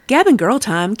Gab and Girl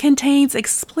Time contains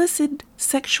explicit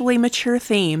sexually mature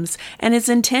themes and is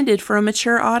intended for a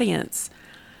mature audience.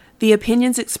 The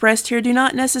opinions expressed here do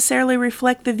not necessarily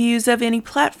reflect the views of any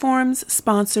platforms,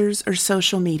 sponsors, or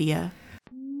social media.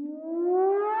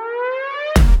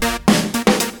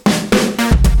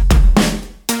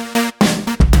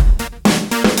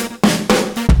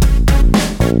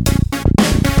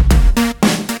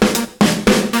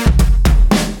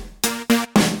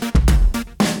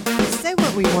 Say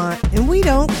what we want, and we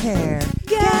don't care.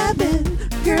 Gabbin'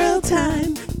 Girl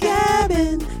Time,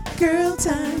 Gabbin' Girl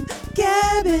Time,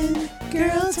 Gabbin'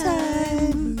 Girl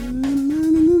Time.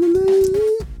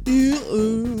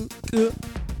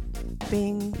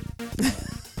 Bing.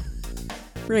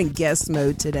 We're in guest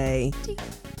mode today.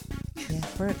 Yeah,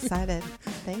 we're excited.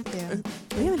 Thank you.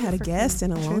 We haven't had a guest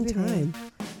in a long time.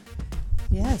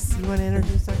 Yes, you want to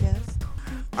introduce our guest?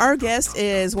 Our guest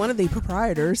is one of the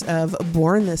proprietors of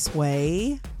Born This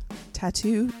Way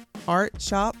tattoo art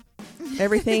shop,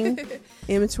 everything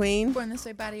in between. Born This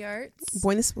Way Body Arts.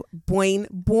 Born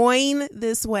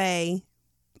this way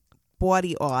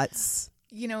body arts.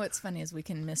 You know what's funny is we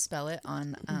can misspell it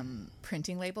on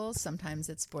printing labels. Sometimes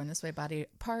it's Born This Way Body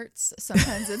Parts.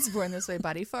 Sometimes it's Born This Way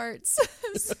Body Farts.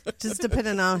 Just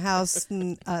depending on how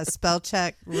spell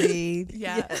check read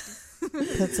Yeah.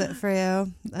 puts it for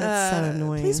you. That's so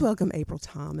annoying. Please welcome April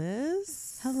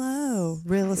Thomas. Hello,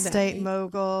 real estate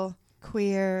mogul,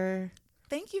 queer.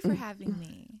 Thank you for having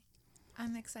me.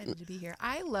 I'm excited to be here.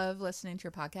 I love listening to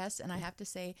your podcast, and I have to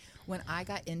say, when I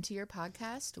got into your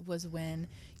podcast was when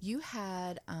you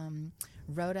had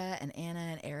Rhoda and Anna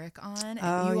and Eric on, and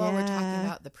you all were talking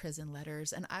about the prison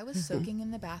letters, and I was soaking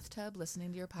in the bathtub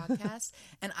listening to your podcast,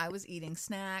 and I was eating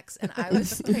snacks, and I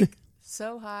was like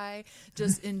so high,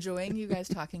 just enjoying you guys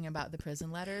talking about the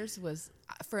prison letters was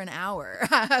for an hour.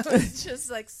 I was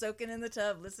just like soaking in the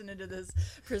tub, listening to this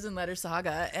prison letter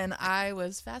saga, and I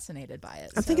was fascinated by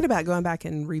it. I'm thinking about going back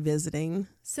and revisiting.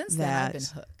 Since then, I've been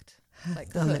hooked.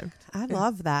 Like hooked. I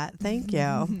love that. Thank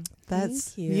you. That's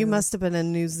Thank you. You must have been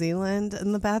in New Zealand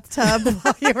in the bathtub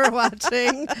while you were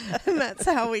watching. And that's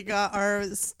how we got our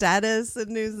status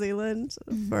in New Zealand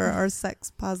for our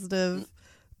sex positive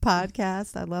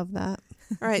podcast. I love that.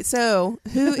 All right. So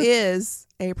who is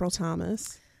April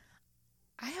Thomas?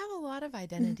 I have a lot of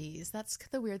identities. That's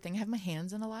the weird thing. I have my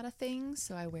hands in a lot of things,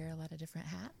 so I wear a lot of different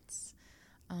hats.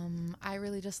 I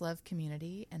really just love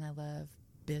community, and I love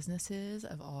businesses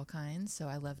of all kinds. So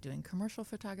I love doing commercial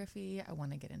photography. I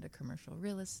want to get into commercial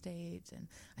real estate, and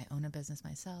I own a business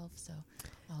myself. So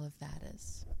all of that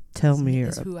is. Tell me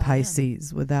you're who a I am.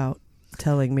 Pisces without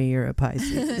telling me you're a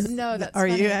Pisces. No, that's Are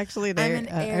funny. you actually I'm there? an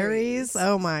Aries.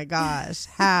 Oh my gosh.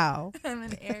 How? I'm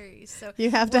an Aries. So You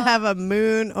have to have a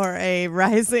moon or a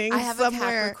rising I have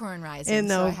somewhere a Capricorn rising in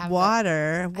so I the have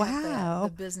water. I have Wow.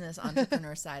 the business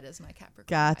entrepreneur side is my Capricorn.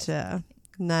 Gotcha.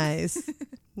 rising. Nice.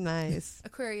 Nice.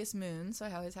 Aquarius moon, so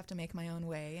I always have to make my own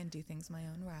way and do things my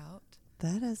own route.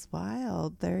 That is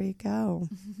wild. There you go.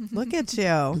 Look at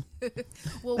you.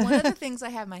 Well, one of the things I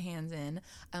have my hands in,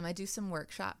 I do some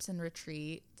workshops and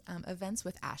retreat events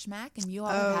with Ashmac, and you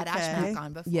all have had Okay. Ashmac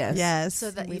on before. Yes. Yes. So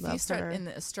that we if you love start her. in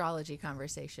the astrology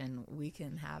conversation, we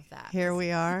can have that. Here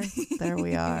we are. There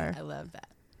we are. I love that.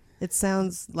 It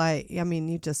sounds like, I mean,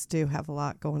 you just do have a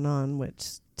lot going on,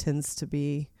 which tends to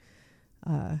be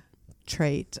a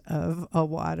trait of a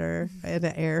water and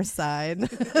an air sign.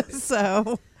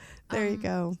 So there you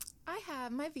go. I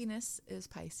have my Venus is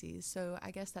Pisces, so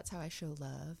I guess that's how I show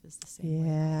love. Is the same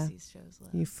Yeah. way Pisces shows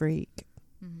love. You freak.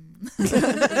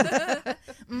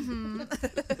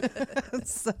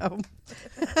 So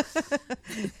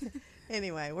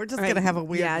anyway, we're just All right. going to have a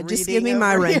weird Yeah, just reading give me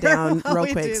my over here rundown while real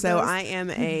we quick. do So this. I am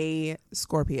a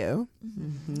Scorpio,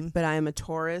 Mhm. but I am a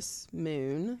Taurus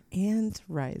moon. And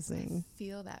rising.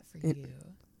 Feel that for you.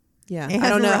 Yeah, And I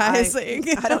don't know. rising.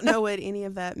 I don't know what any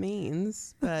of that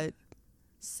means, but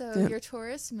So Yeah. your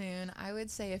Taurus moon, I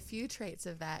would say a few traits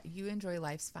of that. You enjoy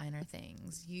life's finer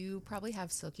things. You probably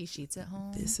have silky sheets at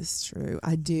home. this is true.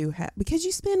 I do have, because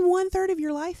you spend 1/3 of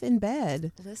your life in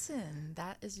bed. Listen,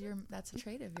 that's a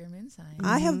trait of your moon sign.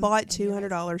 I have bought And your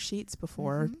 $200 sheets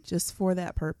before just for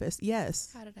that purpose. Yes.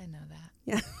 How did I know that?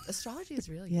 Yeah. Astrology is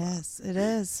real. Yes, it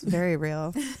is very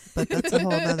real, but that's a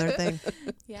whole other thing.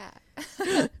 Yeah.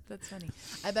 That's funny.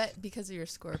 I bet because of your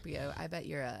Scorpio, I bet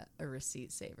you're a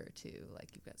receipt saver too. Like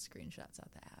you've got screenshots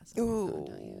out the ass. on your phone,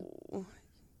 don't you? Ooh,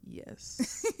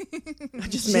 yes. I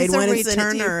just She's made a one and sent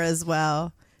it to you. returner as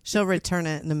well. She'll return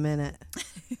it in a minute.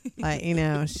 Like, you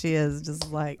know, she is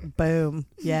just like, boom.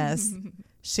 Yes.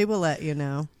 She will let you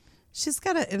know. She's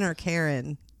got an inner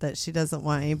Karen that she doesn't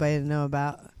want anybody to know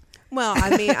about. Well,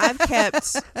 I mean, I've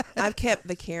kept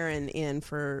the Karen in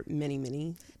for many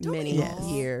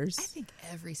years. I think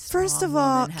every strong First of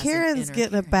all, woman has an Karen's inner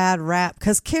getting a Karen. bad rap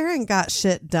because Karen got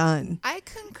shit done. I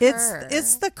concur.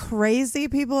 It's the crazy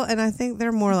people, and I think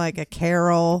they're more like a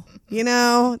Carol,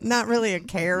 not really a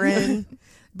Karen,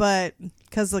 but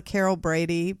because the Carol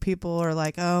Brady people are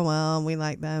like, oh, well, we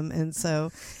like them. And so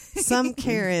some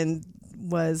Karen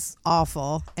was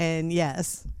awful, and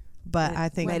yes, but I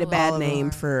think made a all bad of name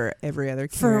them- for every other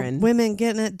for Karen. women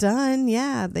getting it done.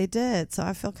 Yeah, they did. So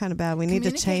I feel kind of bad. We need to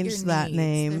Communicate change your that needs.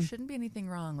 name. There shouldn't be anything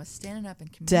wrong with standing up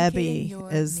and communicating Debbie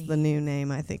your is needs. the new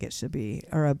name. I think it should be,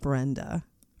 or a Brenda,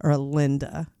 or a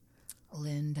Linda.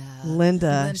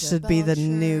 Linda should be the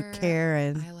new Belcher.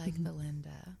 Karen. I like the Linda.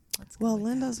 Let's go Well,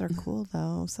 with Lindas that. are cool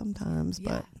though sometimes, Yeah.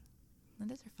 but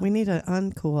Lindas are fun. we need to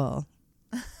uncool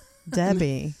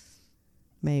Debbie.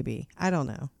 Maybe, I don't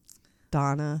know.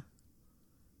 Donna.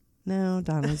 No,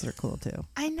 Donnas are cool too.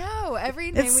 I know every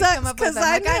It name we sucks come up with. 'cause I'm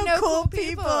I like, know know cool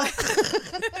people.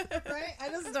 Right? I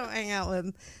just don't hang out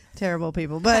with terrible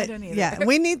people. But don't either. yeah,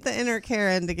 we need the inner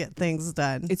Karen to get things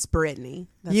done. It's Brittany.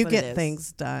 That's You what it get is.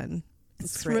 things done.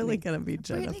 It's really Brittany. going to be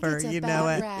Brittany Jennifer, gets a you bad know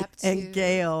it. rap, too. And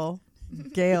Gail.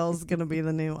 Gail's going to be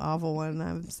the new awful one.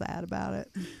 I'm sad about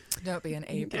it. Don't be an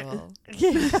April.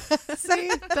 Yeah. See,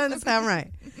 doesn't sound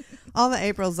right. All the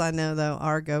Aprils I know, though,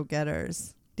 are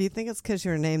go-getters. Do you think it's because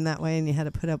you were named that way and you had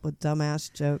to put up with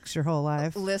dumbass jokes your whole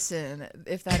life? Listen,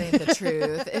 if that ain't the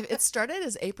truth, it started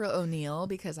as April O'Neil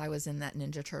because I was in that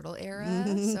Ninja Turtle era.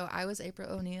 Mm-hmm. So I was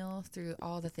April O'Neil through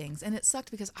all the things, and it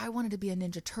sucked because I wanted to be a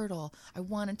Ninja Turtle. I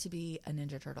wanted to be a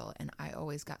Ninja Turtle, and I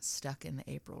always got stuck in the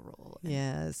April role. And,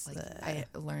 Yes. like, I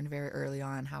learned very early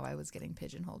on how I was getting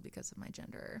pigeonholed because of my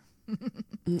gender.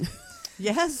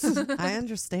 Yes, I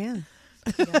understand.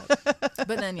 Yeah.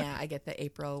 But then, yeah, I get the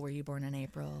April. Were you born in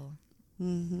April?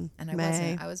 Mm-hmm. And I May.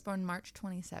 wasn't. I was born March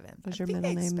 27th. Was I your think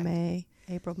middle I name expect- May?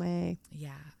 April May.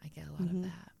 Yeah, I get a lot of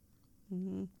that.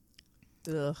 Mm-hmm.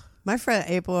 Ugh. My friend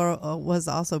April was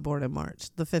also born in March,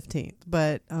 the 15th.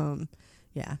 But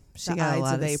yeah, she The got a Ides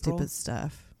lot of of April? stupid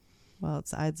stuff. Well,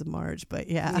 it's Ides of March, but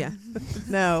yeah. Yeah.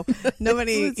 No,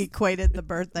 nobody equated the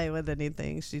birthday with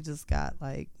anything. She just got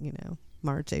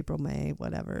March, April, May,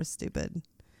 whatever.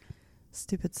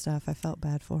 Stupid stuff. I felt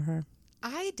bad for her.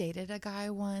 I dated a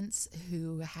guy once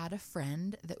who had a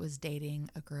friend that was dating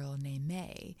a girl named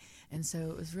May. And so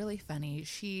it was really funny.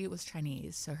 She was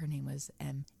Chinese, so her name was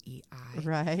M-E-I.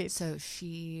 Right. So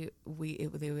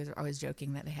they were always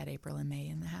joking that they had April and May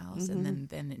in the house. And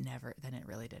then it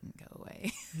really didn't go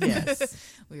away. Yes.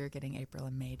 We were getting April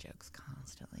and May jokes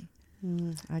constantly.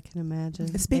 I can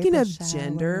imagine. Speaking April of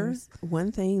gender, showers.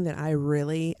 one thing that I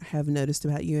really have noticed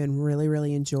about you and really,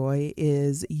 really enjoy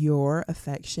is your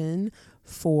affection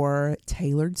for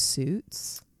tailored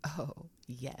suits. Oh,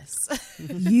 yes.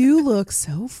 You look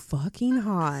so fucking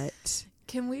hot.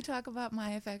 Can we talk about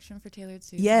my affection for tailored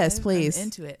suits? Yes, I'm please.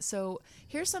 into it. So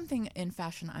here's something in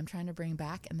fashion I'm trying to bring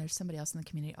back, and there's somebody else in the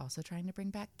community also trying to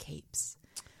bring back capes.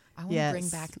 I want to bring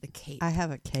Yes. back the cape. I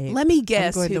have a cape. Let me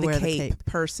guess going who to the wear the cape, cape.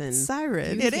 person.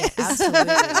 Siren. You It can- is.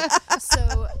 absolutely.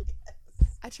 So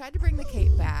I tried to bring the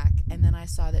cape back, and then I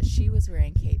saw that she was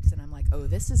wearing capes, and I'm like, oh,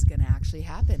 this is going to actually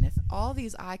happen. If all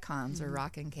these icons are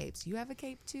rocking capes, you have a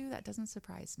cape too? That doesn't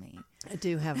surprise me. I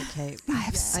do have a cape.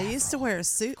 I used to wear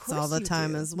suits course all the you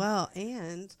time do. as well.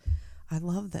 And I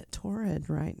love that Torrid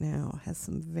right now has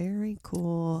some very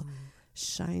cool,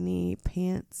 shiny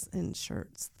pants and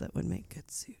shirts that would make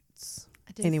good suits.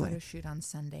 I did Anyway. a photo shoot on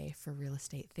Sunday for real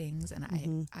estate things, and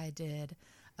I did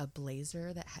a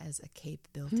blazer that has a cape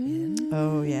built in.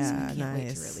 Oh, So yeah. I can't wait to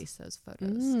Nice. release those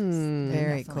photos.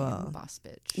 Very Definitely am a cool. boss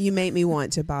bitch. You make me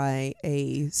want to buy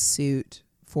a suit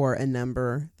for a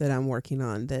number that I'm working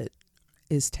on that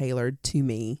is tailored to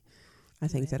me. I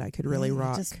think that I could really Yeah,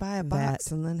 rock just buy a box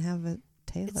that. and then have it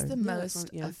tailored. It's the Yeah, most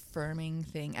yeah. affirming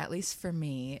thing, at least for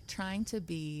me, trying to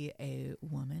be a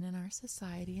woman in our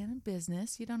society and in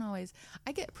business. You don't always,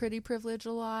 I get pretty privileged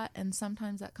a lot, and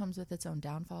sometimes that comes with its own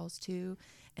downfalls too.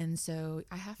 And so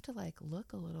I have to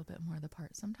look a little bit more the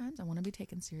part. Sometimes I want to be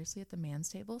taken seriously at the man's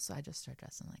table, so I just start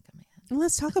dressing like a man. Well,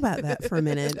 let's talk about that for a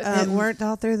minute. It worked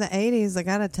all through the 80s, I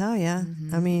got to tell you.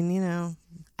 Mm-hmm. I mean,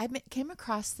 I came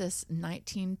across this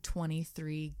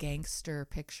 1923 gangster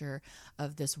picture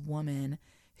of this woman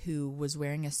who was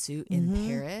wearing a suit in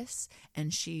Paris,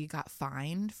 and she got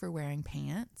fined for wearing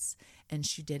pants, and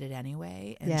she did it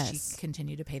anyway, and Yes. she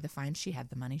continued to pay the fine. She had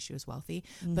the money, she was wealthy,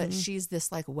 but she's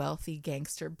this wealthy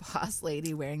gangster boss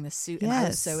lady wearing this suit, and I was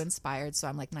Yes. so inspired. So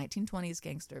I'm like, 1920s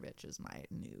gangster bitch is my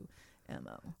new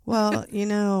MO. well,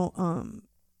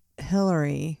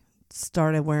 Hillary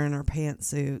started wearing her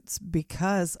pantsuits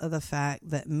because of the fact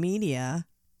that media,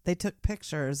 they took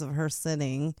pictures of her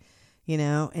sitting, you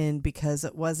know, and because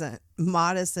it wasn't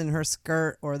modest in her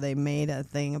skirt, or they made a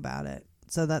thing about it.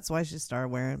 So that's why she started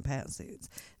wearing pantsuits.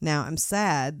 Now, I'm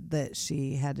sad that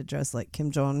she had to dress like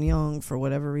Kim Jong-un for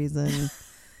whatever reason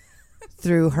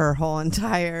through her whole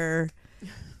entire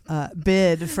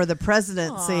bid for the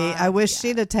presidency. I wish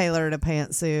she'd have tailored a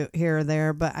pantsuit here or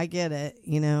there, but I get it,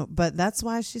 you know. But that's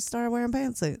why she started wearing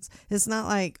pantsuits. It's not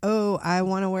like, oh, I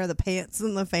want to wear the pants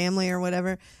in the family or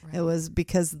whatever. Right. It was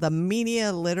because the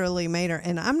media literally made her.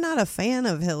 And I'm not a fan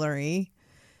of Hillary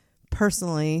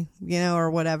personally, you know, or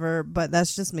whatever, but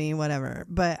that's just me, whatever.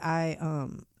 But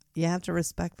you have to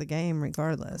respect the game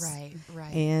regardless.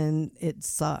 Right. And it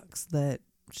sucks that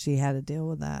she had to deal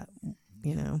with that,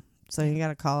 you know. So you got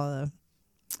to call it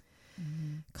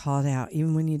out.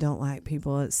 Even when you don't like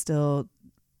people, it's still,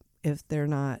 if they're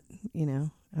not, you know,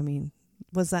 I mean,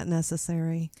 was that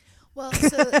necessary? Well,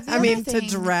 so to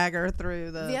drag her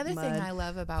through the other mud. thing I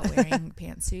love about wearing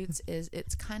pantsuits is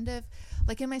it's kind of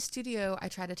like in my studio, I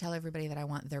try to tell everybody that I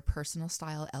want their personal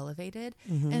style elevated.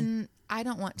 Mm-hmm. And I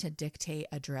don't want to dictate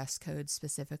a dress code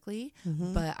specifically,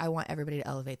 but I want everybody to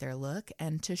elevate their look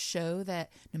and to show that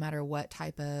no matter what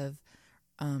type of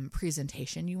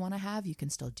presentation you want to have, you can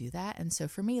still do that. And so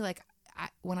for me, like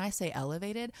when I say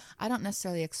elevated, I don't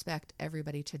necessarily expect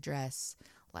everybody to dress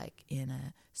like in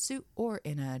a suit or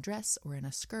in a dress or in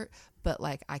a skirt, but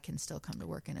like I can still come to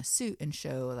work in a suit and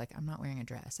show like I'm not wearing a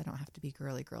dress. I don't have to be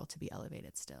girly girl to be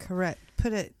elevated still. Correct.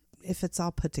 If it's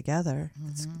all put together,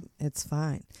 it's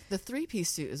fine. The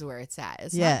 3-piece suit is where it's at.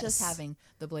 It's not just having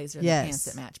the blazer and the pants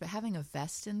that match, but having a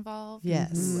vest involved.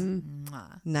 Yes.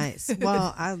 Nice.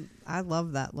 Well, I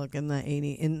love that look in the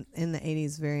 80s. In the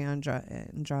 80s, very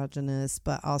androgynous,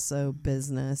 but also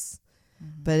business.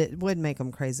 But it would make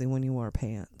them crazy when you wore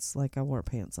pants. Like I wore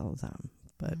pants all the time.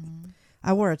 But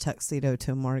I wore a tuxedo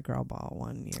to a Mardi Gras ball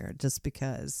one year just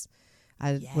because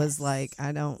I was like,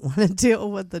 I don't want to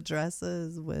deal with the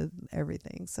dresses, with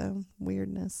everything. So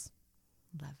weirdness.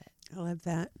 Love it. I love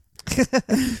that.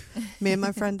 Me and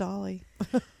my friend Dolly.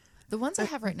 The ones I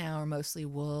have right now are mostly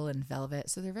wool and velvet,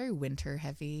 so they're very winter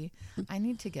heavy. I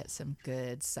need to get some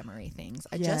good summery things.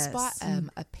 I just bought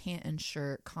a pant and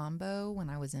shirt combo when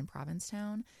I was in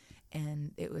Provincetown,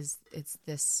 and it's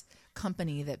this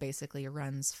company that basically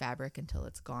runs fabric until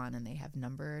it's gone, and they have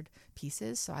numbered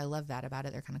pieces. So I love that about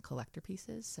it. They're kind of collector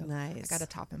pieces. So nice. I got a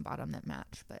top and bottom that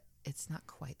match, but it's not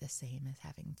quite the same as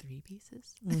having 3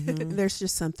 pieces. There's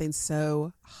just something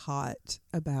so hot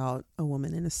about a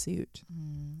woman in a suit.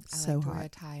 So like to hot. wear a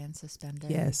tie and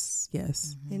suspenders.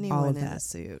 Yes. Anyone all of in that. a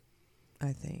suit,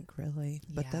 I think, really.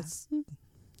 But that's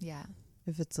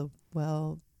if it's a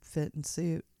well-fitting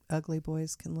suit. Ugly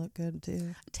boys can look good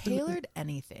too. Tailored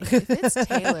anything. If it's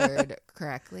tailored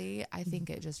correctly, I think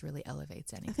it just really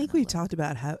elevates anything. I think we talked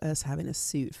about us having a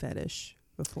suit fetish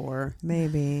before.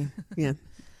 Maybe. Yeah.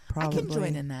 I Probably. can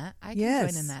join in that. Join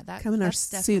in that. Come in our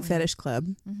suit fetish club.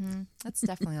 That's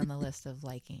definitely on the list of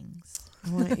likings. I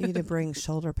want you to bring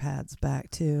shoulder pads back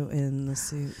too in the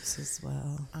suits as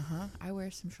well. I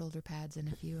wear some shoulder pads in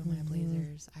a few of my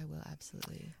blazers. I will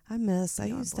absolutely. I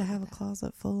used to have a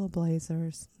closet full of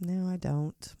blazers. Now I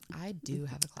don't. I do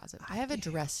have a closet. I have a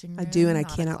dressing room. I do, and I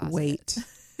cannot wait.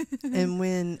 And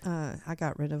when I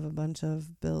got rid of a bunch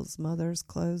of Bill's mother's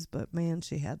clothes, but man,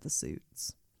 she had the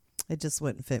suits. It just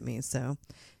wouldn't fit me. So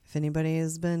if anybody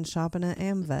has been shopping at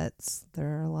AmVets,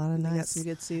 there are a lot of nice some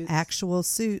good suits. Actual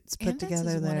suits put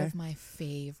together is there. One of my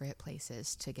favorite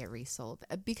places to get resold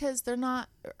because they're not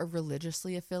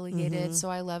religiously affiliated. So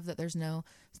I love that there's no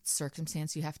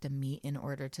circumstance you have to meet in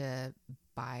order to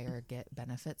buy or get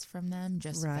benefits from them.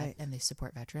 And they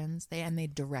support veterans. They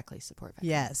directly support veterans.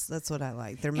 Yes, that's what I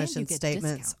like. Their mission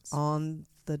statements on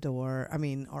the door,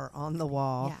 or on the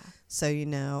wall. Yeah. So,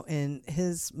 and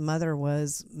his mother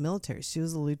was military. She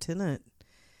was a lieutenant,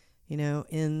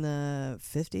 in the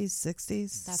 50s,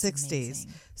 60s, That's 60s.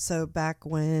 Amazing. So back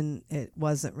when it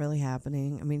wasn't really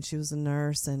happening, she was a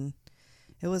nurse and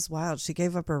it was wild. She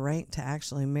gave up her rank to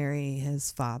actually marry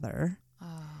his father.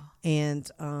 Oh. And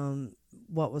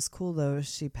what was cool, though,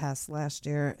 is she passed last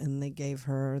year and they gave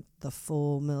her the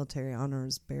full military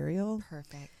honors burial.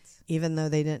 Perfect. Even though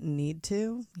they didn't need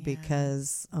to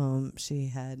because she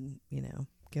had,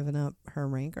 given up her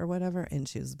rank or whatever, and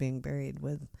she was being buried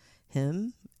with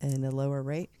him in a lower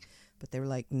rate. But they were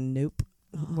like, nope,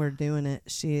 we're doing it.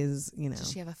 She is,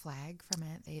 Does she have a flag from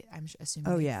it? I'm assuming.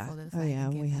 Oh, yeah.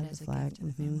 We had the flag.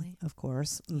 Of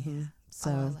course. Yeah. So,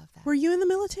 I love that. Were you in the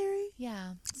military?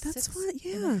 Yeah. That's 6 what,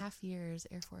 and a half years,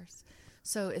 Air Force.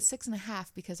 So it's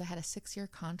 6.5 because I had a 6-year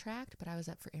contract, but I was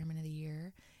up for Airman of the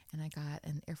Year, and I got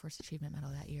an Air Force Achievement Medal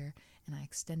that year, and I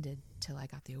extended till I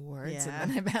got the awards,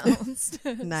 and then I bounced.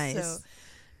 Nice. So,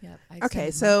 yep.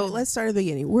 Okay, so let's start at the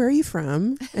beginning. Where are you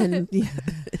from? And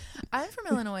I'm from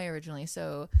Illinois originally,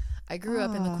 so I grew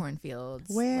up in the cornfields.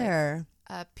 Where?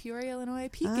 Peoria, Illinois. I'm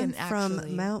Pekin, actually.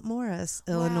 from Mount Morris,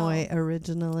 Illinois,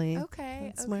 originally.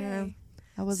 Okay, That's where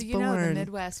I was so you born. know the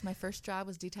Midwest. My first job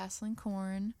was detasseling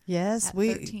corn. Yes, at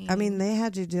 13. I mean, they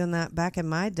had you doing that back in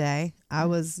my day. I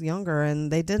was younger,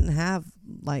 and they didn't have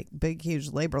like big,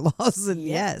 huge labor laws. And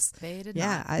yes, they did.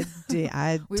 Yeah, not. I did.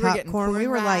 I we taught were getting corn. We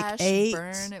were rash, like 8.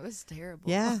 Burn. It was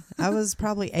terrible. Yeah, I was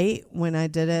probably 8 when I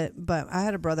did it, but I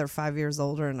had a brother 5 years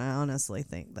older, and I honestly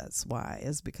think that's why,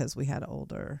 is because we had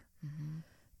older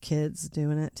kids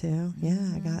doing it too.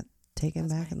 Yeah, I got taken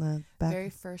back in the back. Very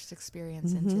first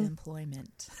experience into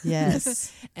employment.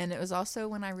 Yes. And it was also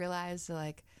when I realized,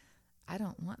 like, I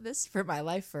don't want this for my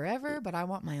life forever, but I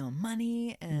want my own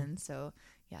money. And so,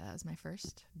 yeah, that was my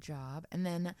first job. And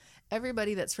then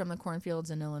everybody that's from the cornfields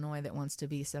in Illinois that wants to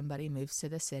be somebody moves to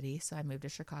the city. So I moved to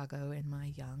Chicago in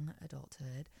my young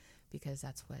adulthood, because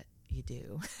that's what you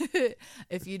do.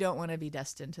 If you don't want to be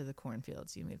destined to the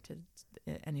cornfields, you move to,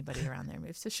 anybody around there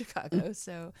moves to Chicago.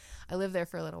 So I lived there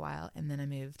for a little while, and then I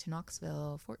moved to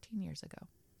Knoxville 14 years ago.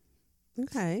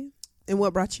 Okay. And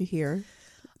what brought you here?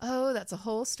 Oh, that's a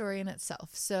whole story in itself.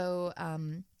 So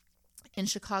in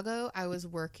Chicago, I was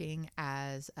working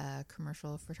as a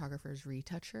commercial photographer's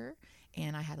retoucher,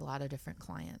 and I had a lot of different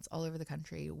clients all over the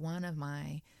country. One of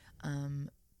my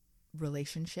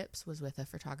relationships was with a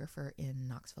photographer in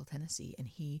Knoxville, Tennessee, and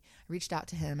he reached out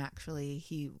to him. Actually,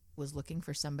 he was looking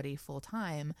for somebody full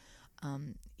time.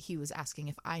 He was asking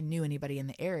if I knew anybody in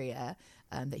the area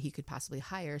that he could possibly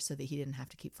hire, so that he didn't have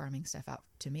to keep farming stuff out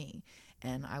to me.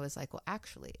 And I was like, well,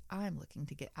 actually, I'm looking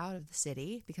to get out of the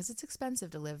city because it's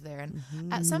expensive to live there. And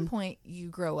at some point you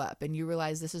grow up and you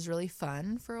realize this is really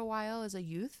fun for a while as a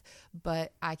youth,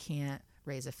 but I can't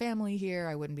raise a family here.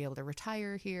 I wouldn't be able to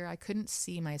retire here. I couldn't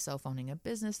see myself owning a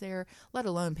business there, let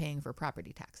alone paying for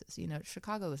property taxes. You know,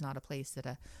 Chicago is not a place that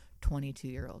a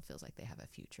 22-year-old feels like they have a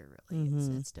future, really.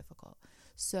 It's difficult.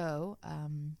 So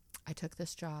I took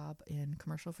this job in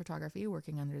commercial photography,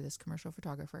 working under this commercial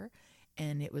photographer,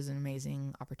 and it was an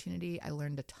amazing opportunity. I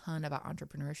learned a ton about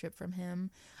entrepreneurship from him.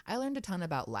 I learned a ton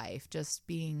about life, just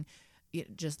living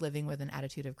with an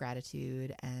attitude of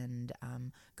gratitude and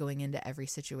going into every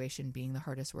situation being the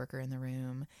hardest worker in the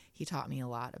room. He taught me a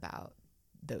lot about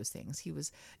those things. He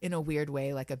was, in a weird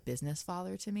way, like a business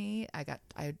father to me. I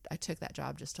took that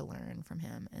job just to learn from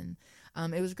him,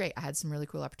 and it was great. I had some really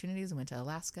cool opportunities. I went to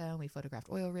Alaska, and we photographed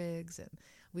oil rigs, and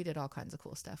we did all kinds of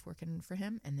cool stuff working for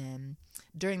him. And then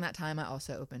during that time, I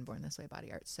also opened Born This Way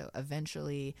Body Art. So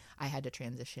eventually I had to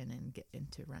transition and get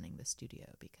into running the studio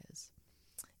because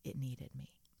it needed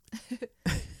me.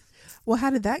 Well, how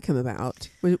did that come about?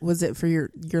 Was it for your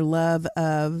love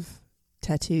of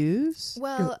tattoos?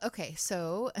 Well, okay,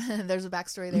 so there's a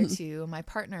backstory there too. My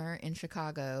partner in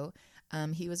Chicago,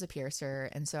 he was a piercer,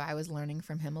 and so I was learning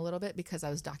from him a little bit because I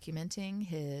was documenting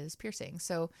his piercing.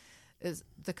 So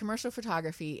the commercial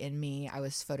photography in me, I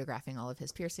was photographing all of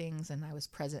his piercings, and I was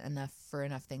present enough for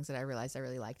enough things that I realized I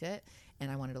really liked it, and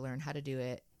I wanted to learn how to do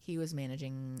it. He was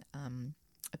managing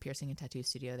a piercing and tattoo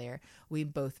studio there. We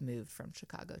both moved from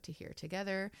Chicago to here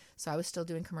together. So I was still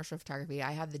doing commercial photography.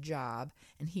 I had the job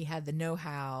and he had the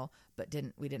know-how, but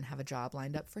we didn't have a job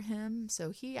lined up for him. So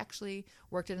he actually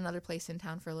worked at another place in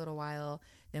town for a little while.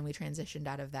 Then we transitioned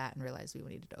out of that and realized we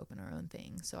needed to open our own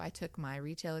thing. So I took my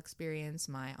retail experience,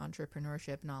 my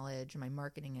entrepreneurship knowledge, my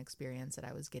marketing experience that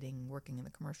I was getting working in the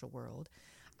commercial world.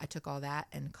 I took all that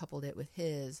and coupled it with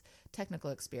his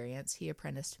technical experience. He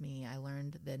apprenticed me. I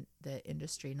learned the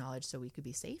industry knowledge so we could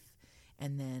be safe.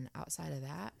 And then outside of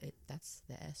that, that's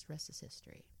the rest is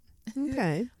history.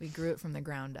 Okay. We grew it from the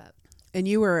ground up. And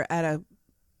you were at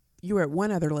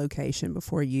one other location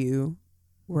before you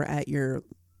were at your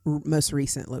most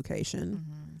recent location.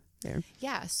 There.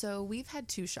 Yeah, so we've had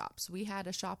 2 shops. We had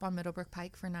a shop on Middlebrook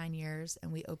Pike for 9 years,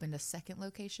 and we opened a second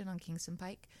location on Kingston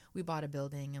Pike. We bought a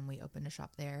building, and we opened a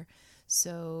shop there.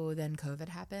 So then COVID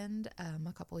happened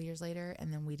a couple of years later,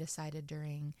 and then we decided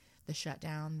during the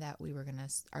shutdown that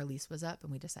our lease was up,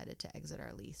 and we decided to exit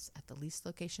our lease at the lease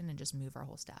location and just move our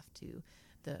whole staff to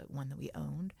the one that we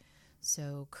owned.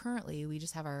 So currently, we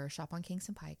just have our shop on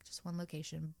Kingston Pike, just one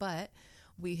location, but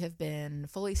we have been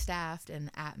fully staffed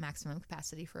and at maximum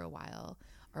capacity for a while.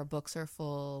 Our books are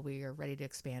full. We are ready to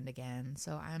expand again.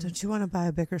 So Don't you want to buy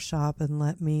a bigger shop and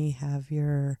let me have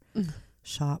your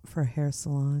shop for a hair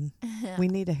salon? We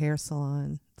need a hair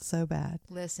salon. so bad.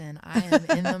 Listen, I am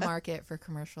in the market for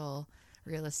commercial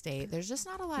real estate. There's just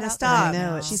not a lot Now out stop. there. I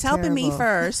know, Now. it's She's helping me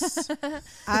terrible. first.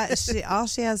 All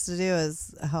she has to do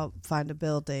is help find a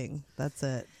building. That's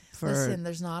it. Listen,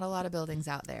 there's not a lot of buildings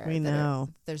out there. We know.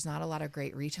 There's not a lot of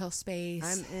great retail space.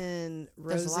 I'm in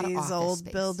There's a lot of Rosie's office old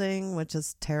space. building, which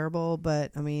is terrible, but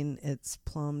I mean, it's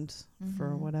plumbed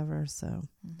for whatever. So,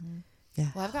 yeah.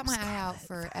 Well, I've got my eye out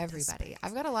for everybody.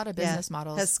 I've got a lot of business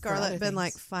models. Has for other Scarlett been things.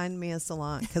 like, find me a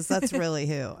salon? Because that's really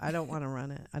who. I don't want to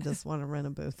run it. I just want to rent a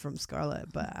booth from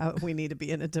Scarlett, but we need to be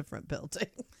in a different building.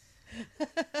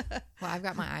 Well, I've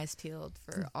got my eyes peeled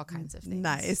for all kinds of things.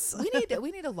 Nice.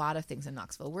 We need a lot of things in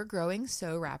Knoxville. We're growing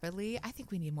so rapidly. I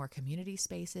think we need more community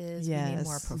spaces. We need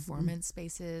more Yes. performance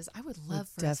spaces. I would love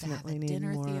for us to have definitely a need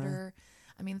dinner more. theater.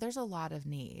 I mean, there's a lot of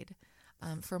need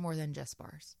for more than just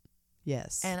bars.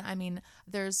 Yes. And I mean,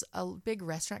 there's a big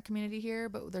restaurant community here,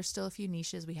 but there's still a few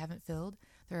niches we haven't filled.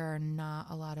 There are not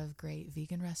a lot of great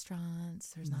vegan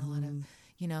restaurants. There's not a lot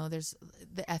of, there's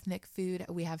the ethnic food.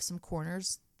 We have some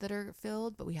corners that are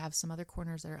filled, but we have some other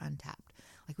corners that are untapped.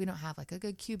 Like we don't have like a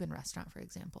good Cuban restaurant, for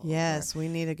example. Yes, we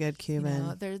need a good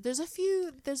Cuban. There's a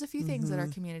few things that our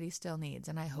community still needs,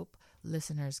 and I hope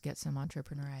listeners get some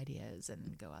entrepreneur ideas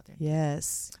and go out there.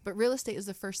 Yes. But real estate is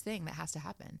the first thing that has to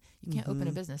happen. You can't open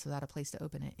a business without a place to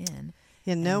open it in.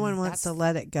 Yeah, no And one wants to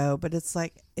let it go, but it's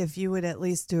like if you would at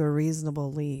least do a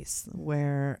reasonable lease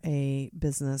where a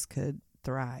business could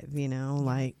thrive,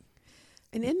 like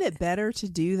And isn't it better to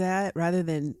do that rather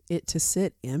than it to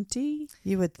sit empty?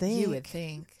 you would think. You would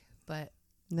think, but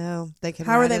No, they can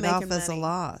How are write they it off making as a money?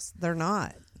 loss. They're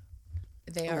not.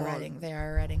 they are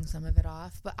writing some of it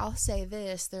off. But I'll say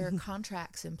this, there are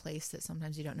contracts in place that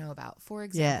sometimes you don't know about. For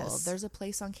example, Yes. there's a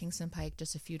place on Kingston Pike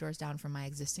just a few doors down from my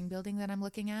existing building that I'm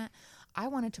looking at. I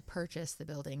wanted to purchase the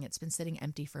building. It's been sitting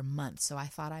empty for months, so I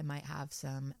thought I might have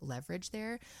some leverage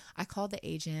there. I called the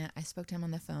agent. I spoke to him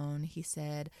on the phone. He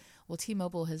said, well,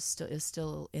 T-Mobile is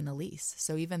still in a lease.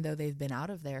 So even though they've been out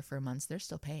of there for months, they're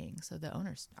still paying. So the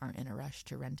owners aren't in a rush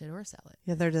to rent it or sell it.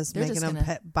 Yeah, they're just They're making just them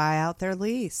gonna- buy out their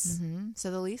lease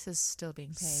So the lease is still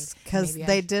being paid. because Maybe I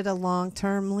they should- did a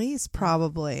long-term lease,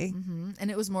 probably. And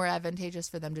it was more advantageous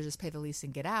for them to just pay the lease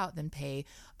and get out than pay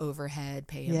overhead,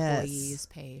 pay Yes. employees,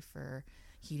 pay for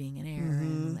heating and air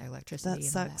and electricity. That and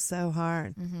all sucks so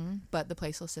hard. But the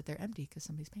place will sit there empty because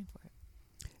somebody's paying for it.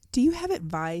 Do you have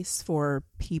advice for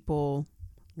people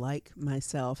like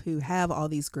myself who have all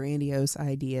these grandiose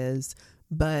ideas,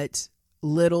 but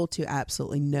little to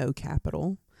absolutely no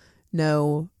capital,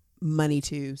 no money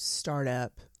to start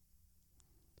up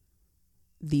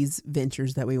these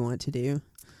ventures that we want to do?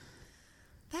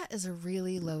 That is a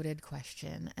really loaded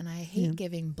question. And I hate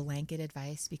giving blanket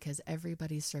advice because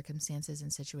everybody's circumstances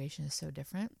and situation is so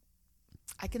different.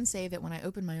 I can say that when I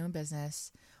opened my own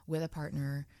business with a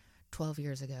partner 12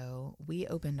 years ago, we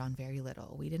opened on very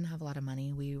little. We didn't have a lot of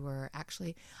money. We were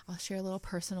actually, I'll share a little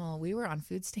personal, we were on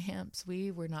food stamps.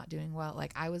 We were not doing well.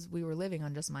 We were living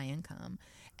on just my income,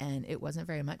 and it wasn't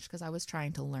very much because I was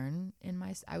trying to learn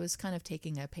I was kind of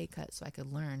taking a pay cut so I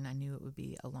could learn. I knew it would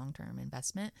be a long-term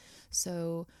investment.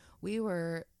 So we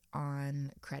were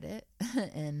on credit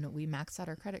and we maxed out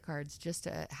our credit cards just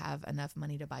to have enough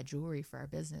money to buy jewelry for our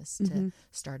business to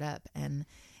start up. And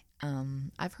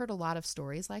I've heard a lot of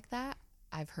stories like that.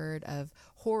 I've heard of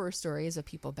horror stories of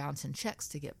people bouncing checks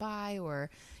to get by, or,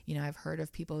 I've heard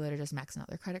of people that are just maxing out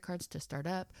their credit cards to start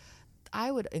up.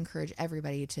 I would encourage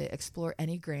everybody to explore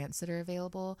any grants that are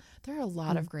available. There are a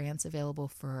lot of grants available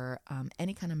for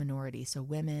any kind of minority. So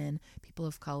women, people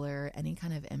of color, any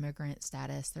kind of immigrant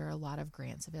status. There are a lot of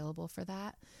grants available for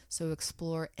that. So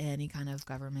explore any kind of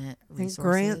government resources. And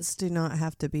grants do not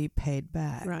have to be paid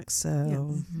back. Right.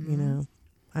 So,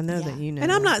 I know that you know.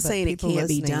 And I'm that, not but saying it people can't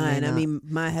be listening may done. I not. mean,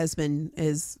 my husband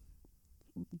has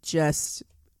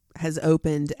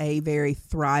opened a very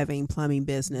thriving plumbing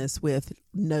business with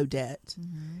no debt.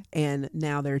 And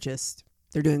now they're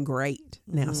doing great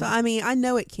now. So, I mean, I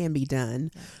know it can be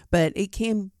done, but it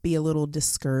can be a little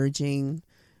discouraging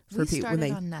for we people.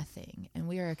 started on nothing, and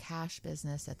we are a cash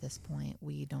business at this point.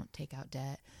 We don't take out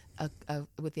debt,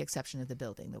 with the exception of the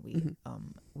building that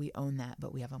we own that,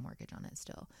 but we have a mortgage on it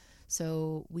still.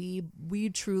 So we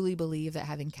truly believe that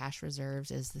having cash reserves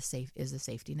is the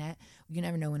safety net. You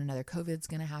never know when another COVID's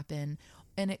going to happen.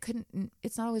 And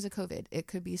it's not always a COVID. It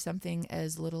could be something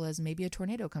as little as maybe a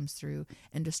tornado comes through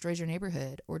and destroys your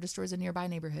neighborhood or destroys a nearby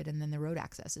neighborhood, and then the road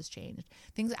access is changed.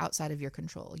 Things outside of your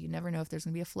control. You never know if there's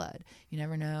going to be a flood. You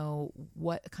never know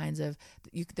what kinds of,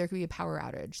 there could be a power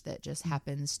outage that just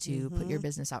happens to put your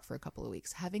business out for a couple of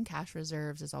weeks. Having cash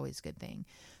reserves is always a good thing.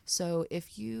 So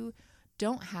if you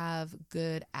don't have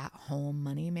good at-home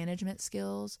money management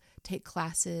skills, take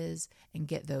classes and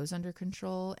get those under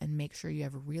control, and make sure you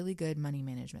have really good money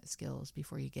management skills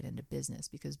before you get into business,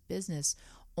 because business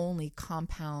only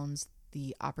compounds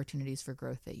the opportunities for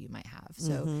growth that you might have.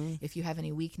 So if you have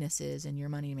any weaknesses in your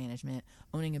money management,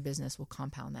 owning a business will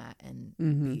compound that and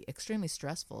be extremely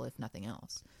stressful, if nothing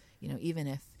else. You know, even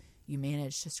if you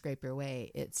manage to scrape your way,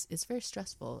 it's very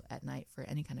stressful at night for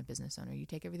any kind of business owner. You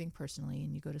take everything personally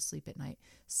and you go to sleep at night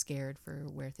scared for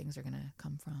where things are going to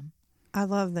come from. I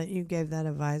love that you gave that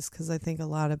advice, because I think a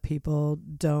lot of people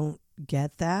don't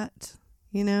get that,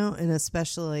 you know, and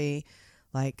especially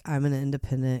like I'm an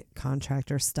independent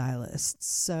contractor stylist.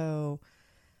 So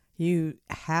you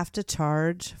have to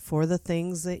charge for the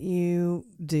things that you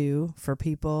do for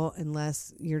people,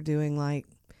 unless you're doing like,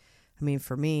 I mean,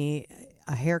 for me,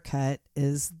 a haircut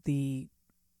is the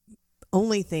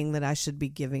only thing that I should be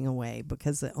giving away,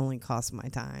 because it only costs my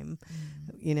time,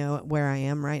 you know, where I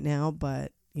am right now.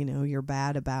 But, you know, you're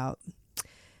bad about,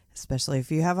 especially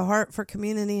if you have a heart for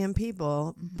community and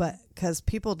people, but because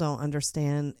people don't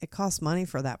understand, it costs money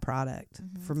for that product,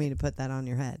 for me to put that on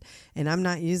your head. And I'm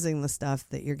not using the stuff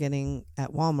that you're getting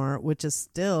at Walmart, which is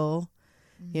still,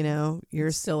 you know, you're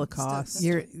still a cost.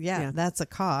 That's a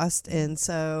cost. And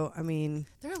so, I mean,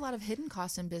 there are a lot of hidden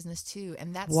costs in business too,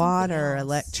 and that's water,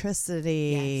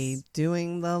 electricity,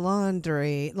 doing the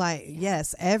laundry, like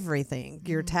yes, everything.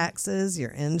 Your taxes,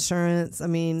 your insurance. I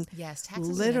mean, yes,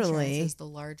 taxes literally and insurance is the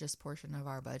largest portion of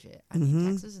our budget. I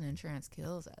mean, taxes and insurance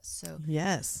kills us. So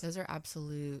yes, those are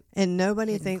absolute. And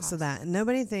nobody hidden thinks costs. of that.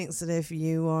 Nobody thinks that if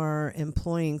you are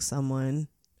employing someone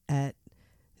at,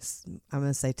 I'm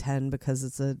going to say 10 because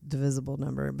it's a divisible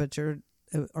number, but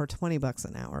or $20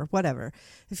 an hour, whatever.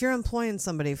 If you're employing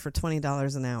somebody for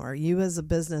 $20 an hour, you as a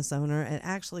business owner, it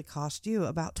actually costs you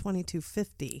about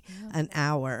 $22.50 an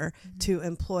hour to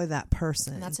employ that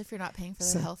person. And that's if you're not paying for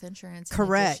their health insurance.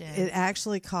 Correct. In addition. It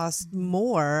actually costs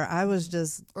more. I was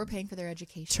just or paying for their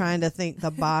education. trying to think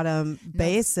the bottom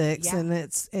basics,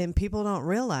 and people don't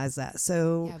realize that.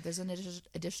 So there's an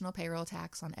additional payroll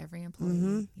tax on every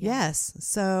employee. Yes.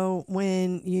 So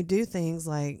when you do things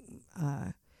like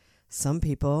some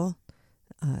people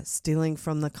stealing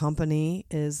from the company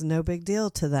is no big deal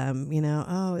to them. You know,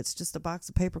 oh, it's just a box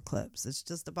of paper clips. It's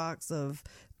just a box of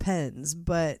pens.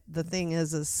 But the thing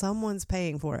is someone's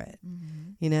paying for it,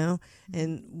 you know,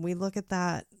 and we look at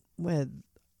that with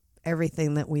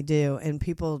everything that we do, and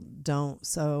people don't.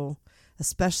 So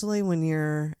especially when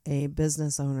you're a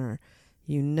business owner,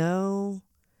 you know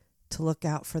to look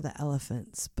out for the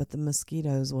elephants, but the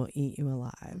mosquitoes will eat you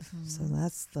alive. So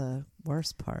that's the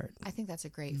worst part. I think that's a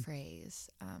great phrase.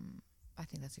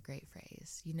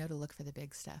 You know to look for the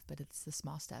big stuff, but it's the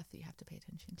small stuff that you have to pay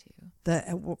attention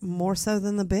to. More so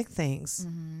than the big things.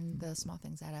 The small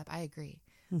things add up. I agree.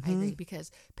 I agree,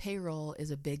 because payroll is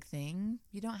a big thing.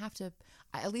 You don't have to,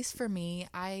 at least for me,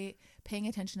 paying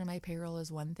attention to my payroll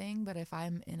is one thing, but if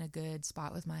I'm in a good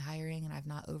spot with my hiring and I've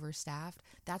not overstaffed,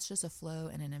 that's just a flow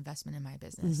and an investment in my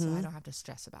business. So I don't have to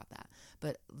stress about that.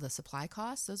 But the supply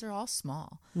costs, those are all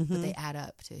small, but they add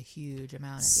up to a huge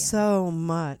amount at the so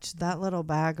much. That little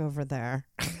bag over there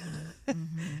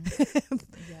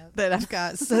that I've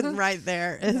got sitting right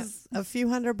there is a few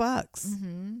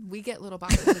 $100. We get little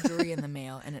boxes of jewelry in the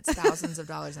mail, and it's thousands of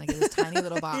dollars, and I get this tiny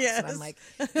little box, and I'm like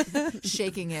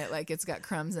shaking it like it's got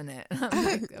crumbs in it. I'm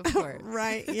like, of course.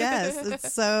 Right. Yes.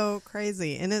 It's so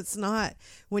crazy. And it's not,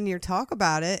 when you talk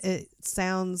about it, it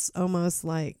sounds almost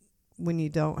like when you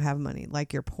don't have money,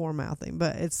 like you're poor mouthing,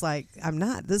 but it's like, I'm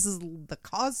not. This is the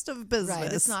cost of business.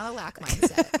 Right. It's not a lack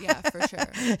mindset. Yeah, for sure.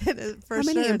 It is, for How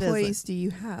sure many it employees isn't. do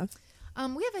you have?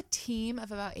 We have a team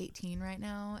of about 18 right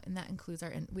now, and that includes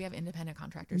we have independent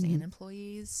contractors and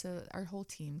employees. So our whole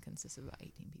team consists of about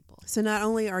 18 people. So not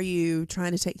only are you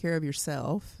trying to take care of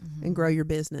yourself and grow your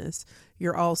business,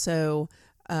 you're also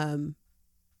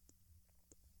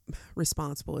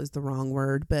responsible is the wrong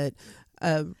word, but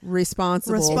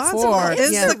responsible for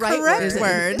is yeah, the correct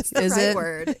word. It's the Is right it?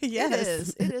 word.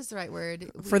 Yes. It is the right word.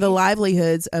 for the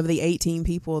livelihoods of the 18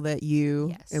 people that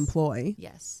you employ.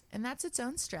 Yes. And that's its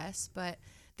own stress, but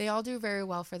they all do very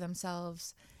well for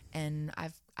themselves. And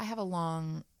I have a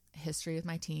long history with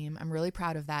my team. I'm really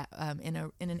proud of that. In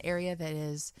an area that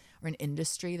is, or an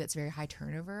industry that's very high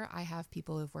turnover, I have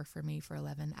people who've worked for me for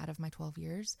 11 out of my 12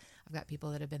 years. I've got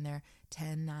people that have been there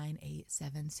 10, 9, 8,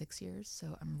 7, 6 years.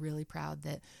 So I'm really proud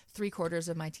that 3/4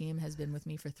 of my team has been with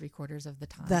me for 3/4 of the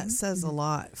time. That says a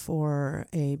lot for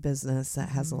a business that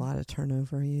has a lot of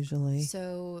turnover usually.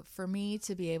 So for me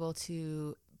to be able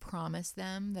to promise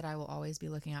them that I will always be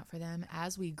looking out for them.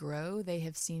 As we grow, they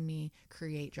have seen me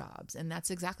create jobs. And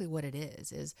that's exactly what it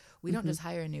is we don't just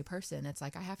hire a new person. It's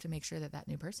like, I have to make sure that that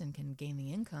new person can gain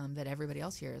the income that everybody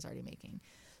else here is already making.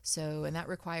 So, and that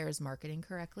requires marketing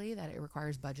correctly, that it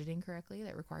requires budgeting correctly,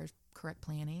 that requires correct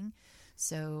planning.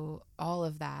 So all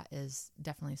of that is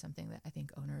definitely something that I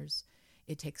think owners,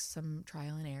 it takes some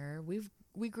trial and error.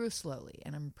 We grew slowly,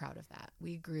 and I'm proud of that.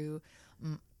 We grew,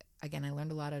 again, I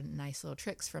learned a lot of nice little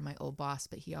tricks from my old boss,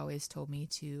 but he always told me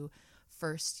to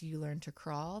first you learn to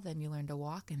crawl, then you learn to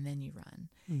walk, and then you run.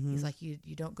 He's like, you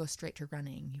don't go straight to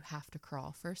running. You have to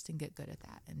crawl first and get good at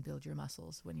that and build your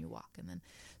muscles when you walk. And then,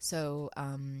 so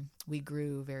we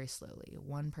grew very slowly,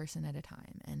 one person at a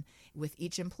time. And with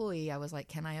each employee, I was like,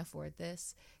 can I afford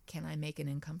this? Can I make an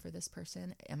income for this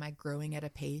person? Am I growing at a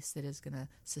pace that is going to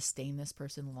sustain this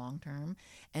person long term?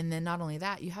 And then not only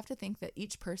that, you have to think that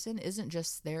each person isn't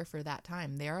just there for that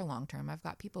time. They are long term. I've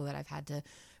got people that I've had to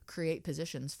create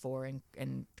positions for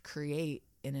and create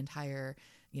an entire,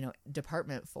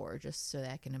 department for, just so that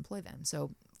I can employ them.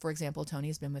 So for example,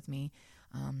 Tony's been with me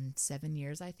 7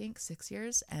 years, I think 6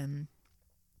 years. And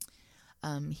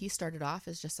he started off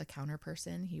as just a counter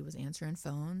person. He was answering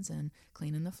phones and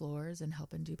cleaning the floors and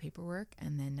helping do paperwork.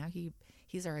 And then now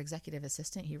he's our executive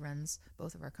assistant. He runs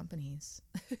both of our companies.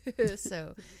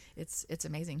 So it's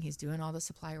amazing. He's doing all the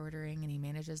supply ordering, and he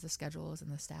manages the schedules and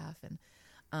the staff. And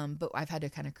but I've had to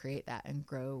kind of create that and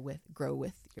grow with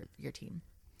your team.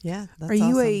 Yeah. That's Are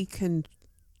you awesome.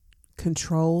 a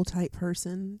control type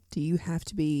person? Do you have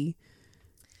to be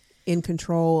in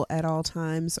control at all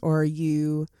times, or are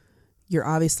you're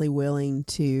obviously willing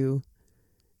to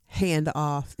hand that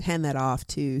off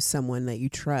to someone that you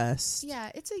trust? Yeah,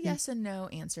 it's a yes and no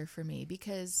answer for me,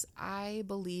 because I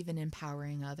believe in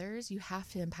empowering others. You have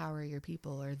to empower your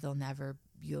people, or you'll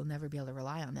never be able to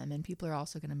rely on them. And people are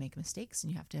also going to make mistakes,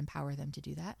 and you have to empower them to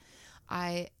do that.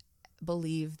 I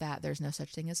believe that there's no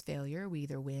such thing as failure. We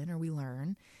either win or we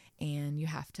learn, and you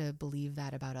have to believe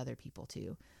that about other people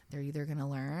too. They're either going to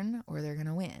learn or they're going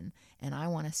to win. And I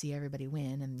want to see everybody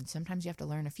win. And sometimes you have to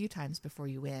learn a few times before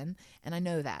you win. And I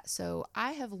know that. So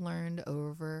I have learned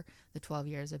over the 12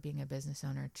 years of being a business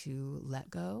owner to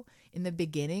let go. In the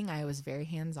beginning, I was very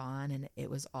hands-on, and it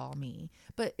was all me.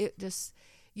 But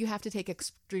you have to take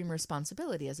extreme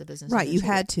responsibility as a business owner. Right, you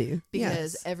had to.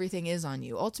 Because everything is on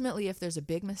you. Ultimately, if there's a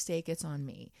big mistake, it's on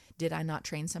me. Did I not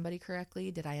train somebody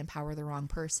correctly? Did I empower the wrong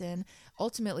person?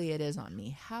 Ultimately, it is on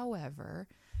me. However,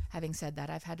 having said that,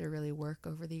 I've had to really work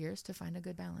over the years to find a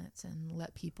good balance and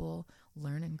let people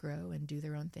learn and grow and do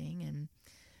their own thing. And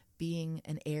being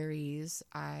an Aries,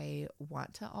 I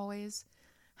want to always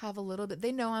have a little bit.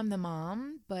 They know I'm the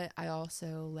mom, but I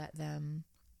also let them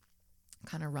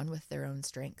kind of run with their own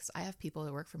strengths. I have people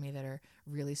that work for me that are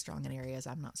really strong in areas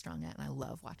I'm not strong at, and I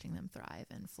love watching them thrive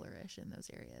and flourish in those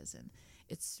areas. And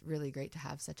it's really great to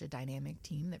have such a dynamic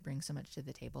team that brings so much to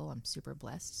the table. I'm super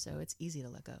blessed, so it's easy to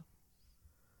let go.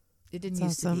 It didn't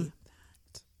used to be.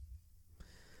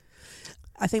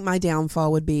 I think my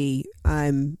downfall would be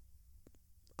I'm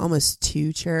almost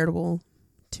too charitable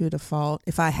to a default.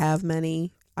 If I have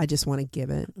money, I just want to give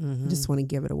it. I just want to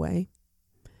give it away.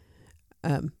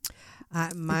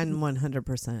 Mine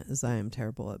 100% is I am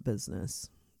terrible at business.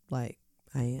 Like,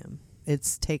 I am.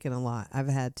 It's taken a lot. I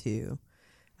have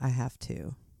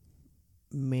to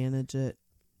manage it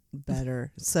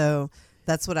better. So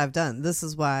that's what I've done. This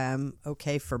is why I'm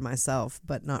okay for myself,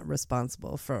 but not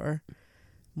responsible for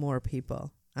more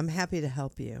people. I'm happy to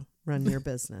help you run your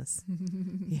business,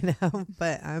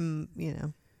 but I'm,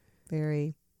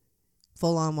 very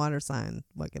full on water sign.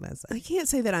 What can I say? I can't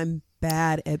say that I'm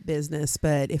bad at business,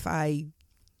 but if I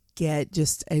get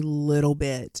just a little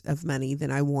bit of money,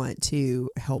 then I want to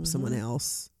help someone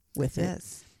else with it.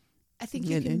 I think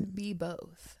you can be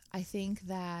both. I think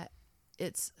that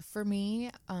it's, for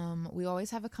me, we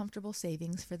always have a comfortable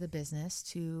savings for the business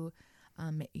to,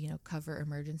 cover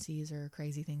emergencies or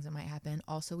crazy things that might happen.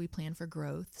 Also, we plan for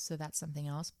growth, so that's something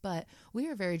else. But we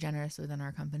are very generous within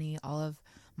our company. All of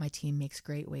my team makes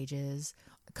great wages,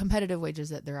 competitive wages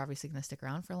that they're obviously going to stick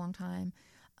around for a long time.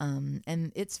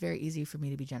 And it's very easy for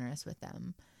me to be generous with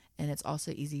them. And it's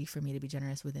also easy for me to be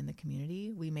generous within the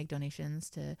community. We make donations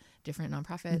to different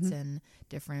nonprofits and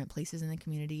different places in the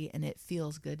community, and it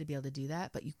feels good to be able to do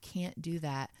that. But you can't do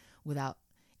that without,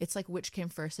 it's like which came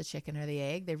first, the chicken or the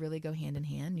egg. They really go hand in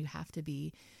hand. You have to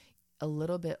be a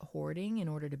little bit hoarding in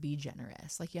order to be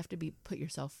generous. Like, you have to put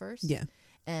yourself first. Yeah.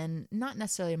 And not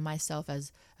necessarily myself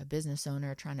as a business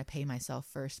owner trying to pay myself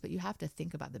first, but you have to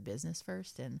think about the business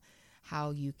first and how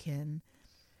you can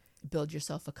build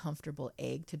yourself a comfortable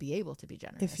egg to be able to be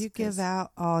generous. If you give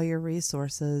out all your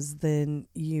resources, then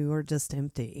you are just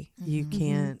empty. You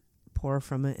can't pour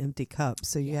from an empty cup.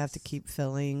 So you have to keep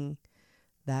filling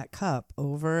that cup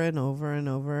over and over and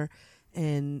over.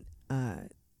 And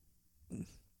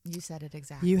you said it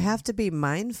exactly. you have to be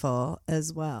mindful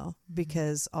as well,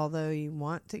 because although you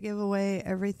want to give away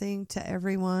everything to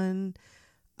everyone,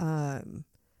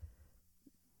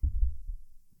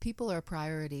 people are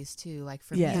priorities too. Like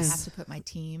for me, I have to put my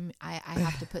team, I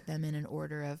have to put them in an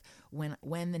order of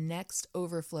when the next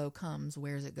overflow comes,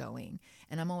 where's it going?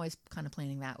 And I'm always kind of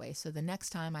planning that way. So the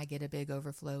next time I get a big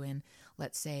overflow in,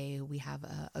 let's say we have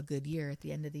a good year at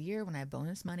the end of the year, when I have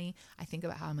bonus money, I think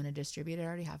about how I'm going to distribute it. I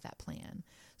already have that plan.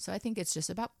 So I think it's just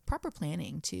about proper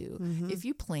planning too. If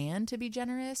you plan to be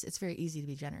generous, it's very easy to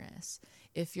be generous.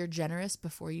 If you're generous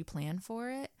before you plan for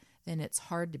it, then it's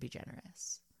hard to be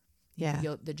generous.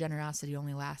 The generosity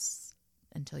only lasts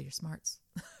until your smarts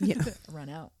run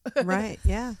out. Right.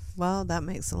 Yeah. Well, that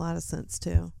makes a lot of sense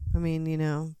too. I mean,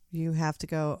 you have to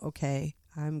go, okay,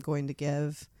 I'm going to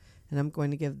give, and I'm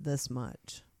going to give this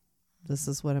much. This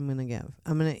is what I'm going to give.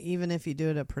 I'm going to, even if you do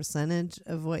it a percentage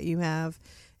of what you have,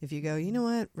 if you go, you know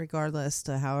what, regardless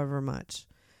to however much,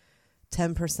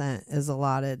 10% is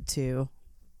allotted to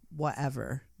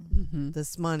whatever,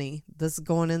 this money, this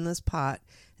going in this pot,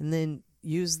 and then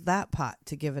use that pot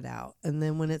to give it out. And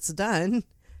then when it's done,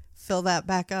 fill that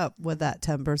back up with that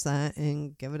 10%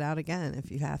 and give it out again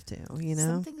if you have to,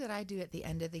 Something that I do at the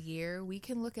end of the year, we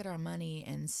can look at our money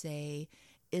and say,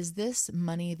 is this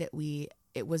money that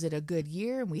was it a good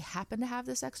year and we happen to have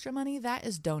this extra money? That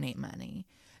is donate money.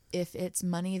 If it's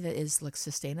money that is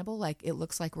sustainable, like it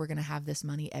looks like we're going to have this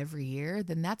money every year,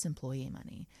 then that's employee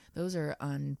money. Those are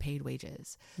unpaid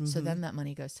wages. So then that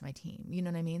money goes to my team. You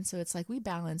know what I mean? So it's like we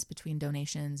balance between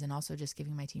donations and also just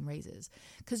giving my team raises.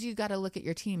 Because you got to look at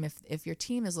your team. If your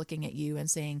team is looking at you and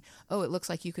saying, oh, it looks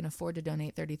like you can afford to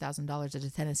donate $30,000 at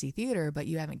a Tennessee theater, but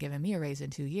you haven't given me a raise in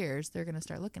 2 years, they're going to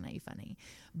start looking at you funny.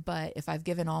 But if I've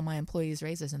given all my employees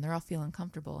raises and they're all feeling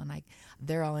comfortable and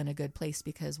they're all in a good place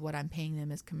because what I'm paying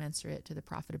them is commensurate to the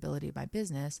profitability of my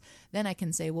business, then I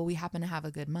can say, well, we happen to have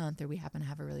a good month or we happen to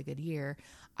have a really good year.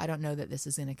 I don't know that this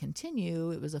is going to continue.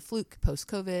 It was a fluke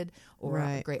post-COVID or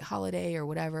a great holiday or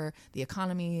whatever. The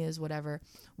economy is whatever.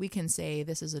 We can say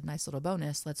this is a nice little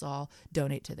bonus. Let's all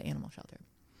donate to the animal shelter.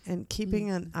 And keeping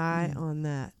an eye on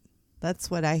that. That's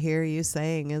what I hear you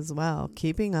saying as well.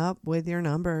 Keeping up with your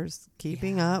numbers,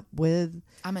 keeping up with,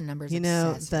 I'm a numbers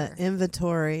obsessed. The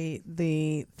inventory,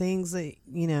 the things that,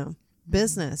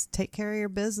 business. Take care of your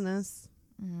business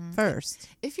first.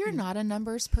 If you're not a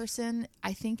numbers person,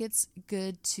 I think it's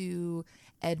good to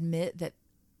admit that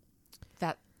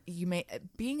you may,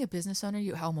 being a business owner,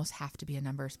 you almost have to be a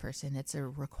numbers person. It's a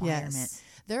requirement. Yes.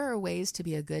 There are ways to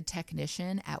be a good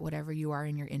technician at whatever you are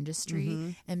in your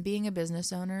industry, and being a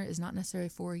business owner is not necessarily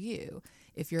for you.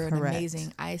 If you're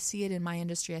I see it in my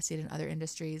industry, I see it in other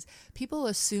industries. People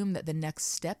assume that the next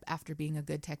step after being a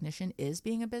good technician is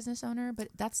being a business owner, but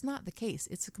that's not the case.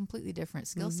 It's a completely different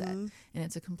skill set, and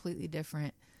it's a completely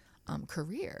different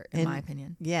career, in my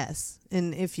opinion. Yes.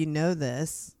 And if you know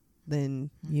this,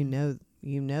 then you know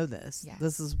this. Yeah.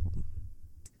 This is,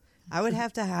 I would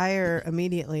have to hire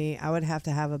immediately. I would have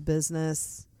to have a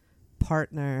business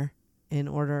partner in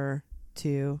order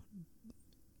to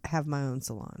have my own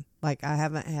salon. Like, I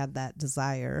haven't had that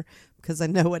desire because I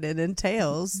know what it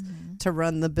entails to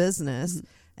run the business.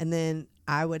 And then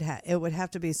it would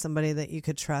have to be somebody that you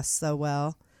could trust so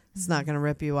well. It's not going to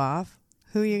rip you off.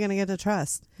 Who are you going to get to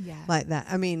trust like that?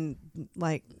 I mean,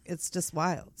 it's just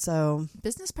wild. So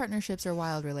business partnerships are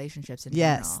wild relationships in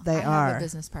yes, general. They are. I have a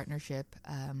business partnership.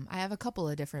 I have a couple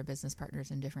of different business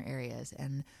partners in different areas.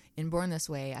 And in Born This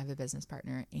Way, I have a business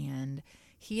partner. And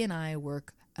he and I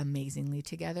work amazingly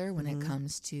together when it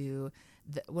comes to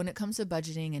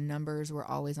budgeting and numbers. We're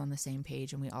always on the same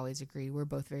page and we always agree. We're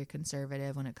both very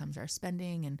conservative when it comes to our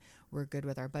spending, and we're good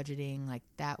with our budgeting like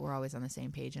that. We're always on the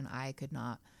same page, and I could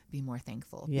not be more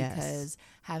thankful because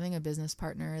having a business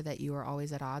partner that you are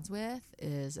always at odds with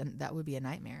that would be a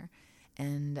nightmare.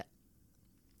 And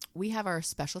we have our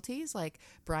specialties. Like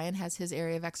Brian has his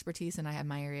area of expertise and I have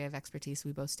my area of expertise.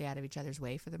 We both stay out of each other's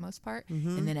way for the most part.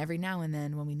 And then every now and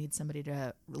then when we need somebody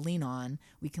to lean on,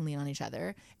 we can lean on each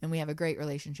other, and we have a great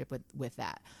relationship with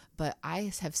that. But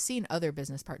I have seen other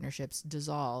business partnerships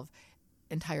dissolve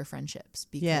entire friendships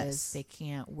because they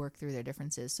can't work through their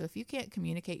differences. So if you can't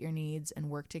communicate your needs and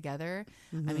work together,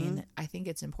 I mean, I think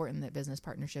it's important that business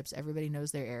partnerships, everybody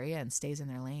knows their area and stays in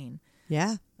their lane.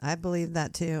 Yeah, I believe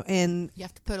that too. And You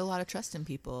have to put a lot of trust in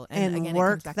people. And again,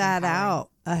 work it comes back to that empowering. out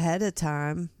ahead of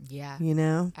time. Yeah. You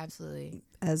know? Absolutely.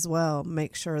 As well.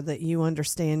 Make sure that you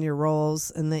understand your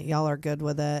roles and that y'all are good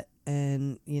with it.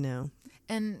 And, you know.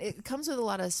 And it comes with a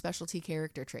lot of specialty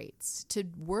character traits. To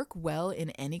work well in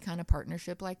any kind of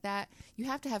partnership like that, you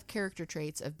have to have character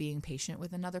traits of being patient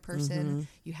with another person.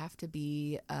 You have to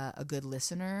be a good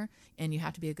listener, and you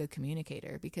have to be a good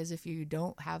communicator. Because if you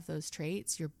don't have those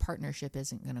traits, your partnership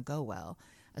isn't going to go well,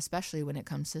 especially when it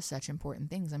comes to such important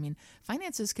things. I mean,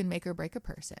 finances can make or break a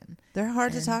person. They're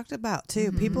hard to talk about,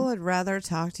 too. People would rather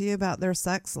talk to you about their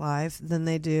sex life than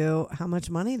they do how much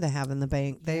money they have in the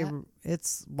bank.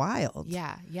 It's wild.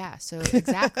 Yeah. So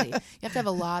exactly. You have to have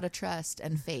a lot of trust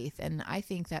and faith. And I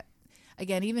think that,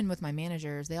 again, even with my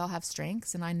managers, they all have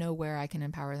strengths, and I know where I can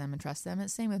empower them and trust them.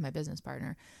 It's the same with my business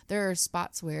partner. There are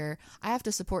spots where I have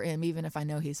to support him even if I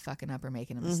know he's fucking up or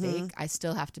making a mistake. I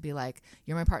still have to be like,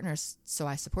 you're my partner, so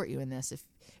I support you in this. If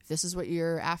this is what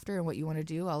you're after and what you want to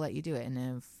do, I'll let you do it.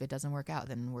 And if it doesn't work out,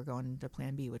 then we're going to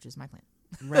plan B, which is my plan.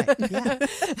 Right. Yeah.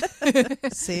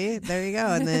 See, there you go.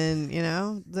 And then, you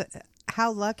know,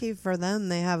 how lucky for them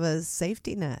they have a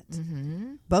safety net.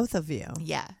 Both of you.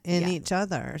 Yeah. In each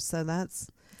other. So that's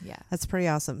Yeah. That's pretty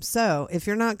awesome. So if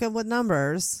you're not good with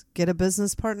numbers, get a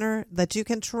business partner that you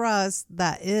can trust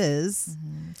that is.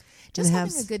 Just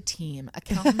having a good team.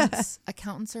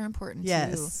 Accountants are important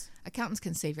Yes. too. Accountants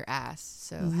can save your ass.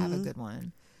 So have a good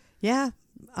one. Yeah.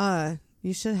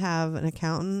 You should have an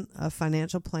accountant, a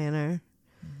financial planner.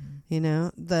 You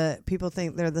know, the people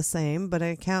think they're the same, but an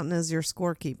accountant is your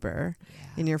scorekeeper,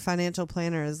 and your financial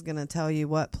planner is going to tell you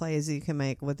what plays you can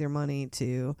make with your money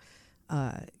to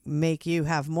make you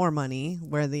have more money,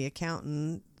 where the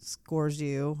accountant scores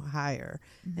you higher.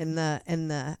 And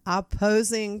the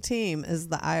opposing team is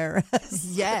the IRS.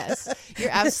 Yes, you're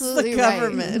absolutely it's the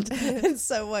government. right. And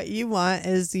so what you want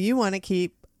is you want to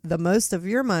keep the most of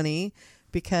your money,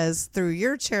 because through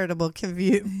your charitable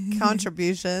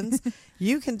contributions,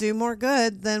 you can do more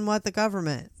good than what the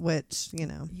government, which, you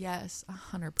know. Yes,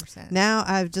 100%. Now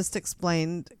I've just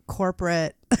explained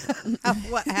corporate,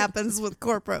 what happens with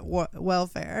corporate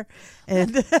welfare.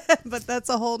 And but that's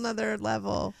a whole nother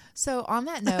level. So on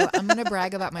that note, I'm going to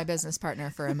brag about my business partner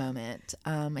for a moment.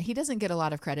 He doesn't get a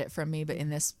lot of credit from me, but in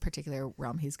this particular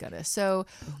realm, he's going to. So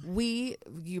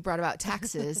you brought about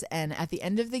taxes, and at the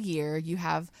end of the year, you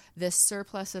have this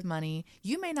surplus of money.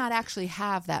 You may not actually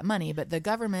have that money, but the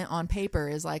government on paper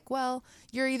is like, well,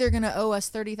 you're either going to owe us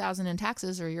 $30,000 in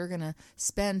taxes, or you're going to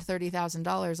spend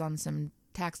 $30,000 on some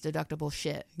tax deductible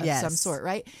shit of some sort,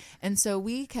 right? And so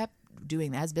we kept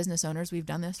doing that as business owners. We've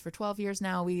done this for 12 years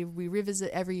now. We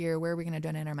revisit every year, where are we going to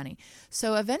donate our money?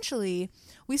 So eventually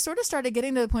we sort of started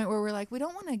getting to the point where we're like, we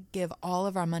don't want to give all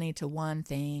of our money to one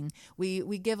thing. We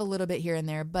give a little bit here and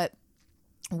there, but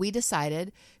we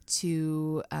decided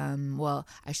to,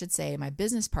 I should say my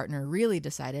business partner really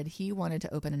decided he wanted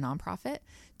to open a nonprofit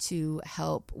to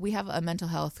help. We have a mental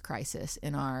health crisis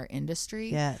in our industry.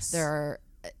 Yes. There are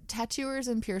tattooers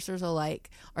and piercers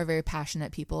alike are very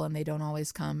passionate people, and they don't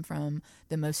always come from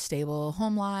the most stable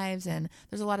home lives. And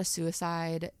there's a lot of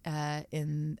suicide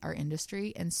in our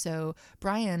industry. And so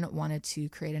Brian wanted to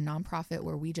create a nonprofit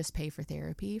where we just pay for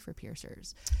therapy for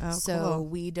piercers. Oh, so cool.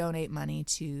 we donate money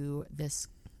to this.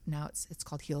 Now it's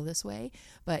called Heal This Way,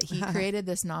 but he created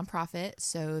this nonprofit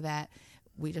so that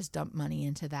we just dump money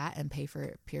into that and pay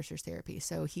for piercers therapy.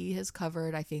 So he has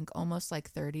covered, I think, almost like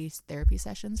 30 therapy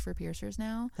sessions for piercers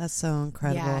now. That's so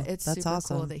incredible. Yeah, it's That's super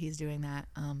awesome. cool that he's doing that.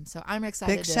 So I'm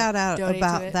excited. Big to shout out donate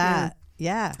about to it. that.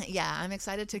 Yeah. Yeah, I'm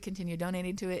excited to continue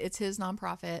donating to it. It's his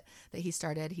nonprofit that he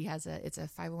started. It's a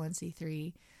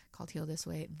 501c3 called Heal This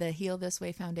Way. The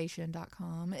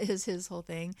HealThisWayFoundation.com is his whole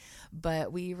thing.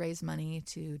 But we raise money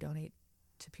to donate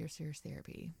to piercers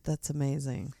therapy. That's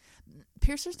amazing.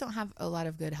 Piercers don't have a lot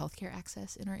of good healthcare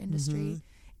access in our industry.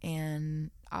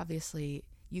 And obviously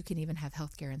you can even have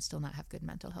healthcare and still not have good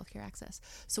mental health care access.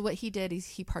 So what he did is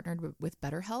he partnered with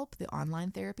BetterHelp, the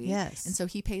online therapy. Yes. And so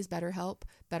he pays BetterHelp.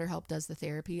 BetterHelp does the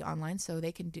therapy online, so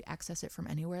they can access it from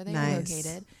anywhere they are Nice.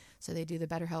 located. So they do the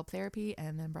BetterHelp therapy,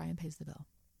 and then Brian pays the bill.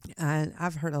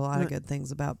 I've heard a lot of good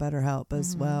things about BetterHelp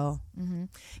as well.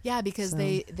 Yeah, because So-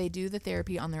 they do the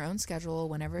therapy on their own schedule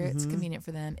whenever it's convenient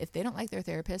for them. If they don't like their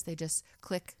therapist, they just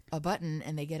click a button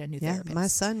and they get a new Yeah, therapist. my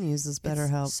son uses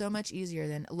BetterHelp. It's so much easier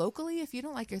than locally. If you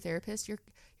don't like your therapist, you're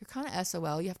kind of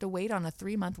SOL. You have to wait on a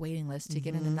 3-month waiting list to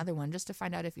get in another one just to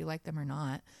find out if you like them or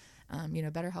not.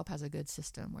 BetterHelp has a good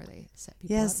system where they set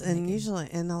people up. Yes, and usually,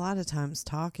 and a lot of times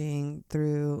talking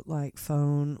through like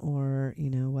phone or,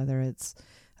 whether it's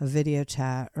a video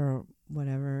chat or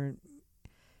whatever,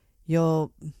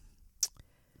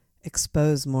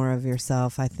 expose more of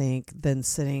yourself, I think, than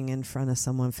sitting in front of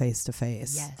someone face to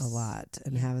face a Yes. lot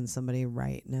and having somebody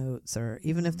write notes, or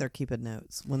even if they're keeping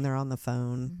notes when they're on the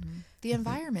phone. The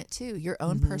environment too, your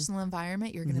own personal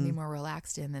environment, you're going to be more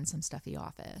relaxed in than some stuffy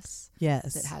office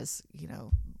Yes. that has,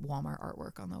 Walmart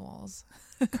artwork on the walls.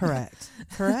 Correct.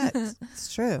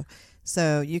 It's true.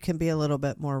 So you can be a little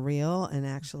bit more real and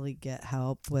actually get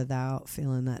help without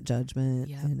feeling that judgment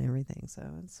and everything. So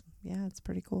it's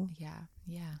pretty cool. Yeah.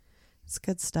 It's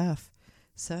good stuff.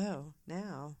 So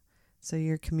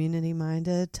you're community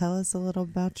minded. Tell us a little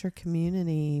about your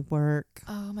community work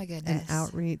Oh my and goodness.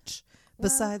 outreach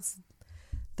besides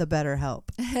the BetterHelp.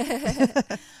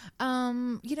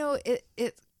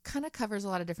 It kind of covers a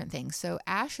lot of different things. So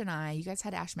Ash and I, you guys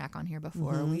had Ash Mack on here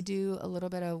before. We do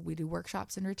we do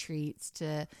workshops and retreats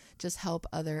to just help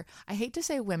I hate to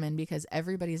say women because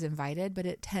everybody's invited, but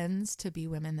it tends to be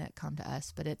women that come to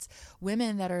us, but it's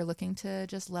women that are looking to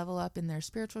just level up in their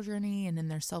spiritual journey and in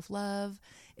their self-love.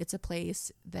 It's a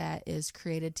place that is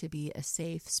created to be a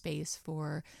safe space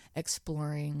for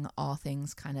exploring all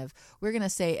things we're going to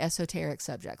say esoteric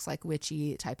subjects like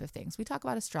witchy type of things. We talk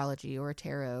about astrology or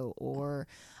tarot or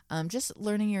just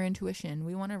learning your intuition.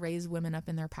 We want to raise women up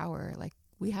in their power. Like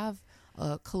we have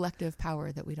a collective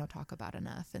power that we don't talk about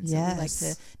enough. And so we like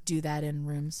to do that in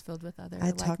rooms filled with other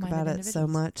I talk about it so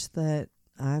much that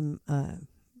I'm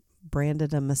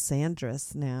branded a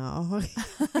misandrist now.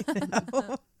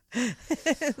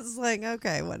 It's like,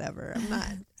 okay, whatever. I'm not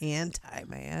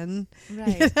anti-man.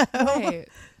 Right. Right.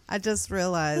 I just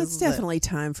realized It's definitely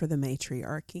time for the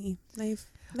matriarchy.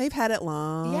 They've had it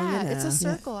long. Yeah, it's a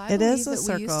circle. I It believe is a that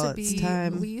circle. It's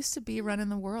time. We used to be running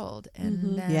the world,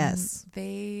 and then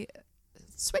they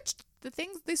switched the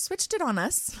things. They switched it on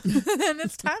us, and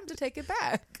it's time to take it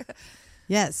back.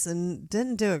 Yes, and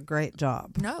didn't do a great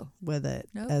job with it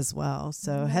as well.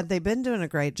 So had they been doing a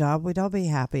great job, we'd all be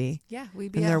happy. Yeah,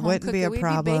 we'd be and at there home wouldn't be a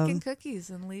problem. We'd be baking cookies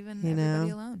and leaving everybody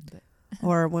alone. But.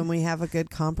 Or when we have a good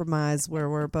compromise where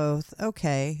we're both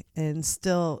okay and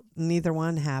still neither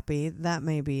one happy, that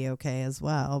may be okay as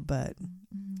well. But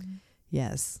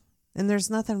yes. And there's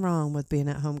nothing wrong with being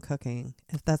at home cooking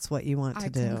if that's what you want to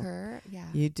do. I concur. Yeah.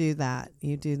 You do that.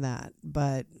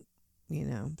 But,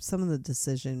 some of the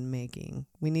decision making,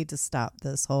 we need to stop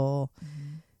this whole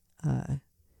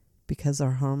because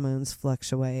our hormones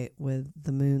fluctuate with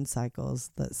the moon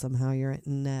cycles that somehow you're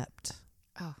inept.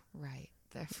 Oh, right.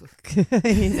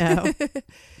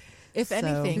 If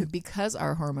anything, because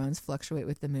our hormones fluctuate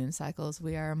with the moon cycles,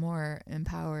 we are more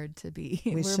empowered to be.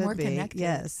 We're more connected.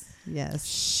 Yes.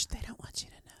 Shh, they don't want you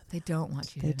to know. They don't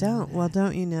want you to know. They don't. That. Well,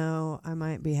 don't you know, I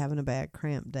might be having a bad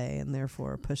cramp day and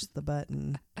therefore push the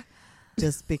button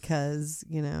just because,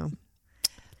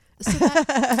 So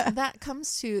that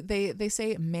comes to, they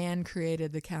say man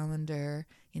created the calendar.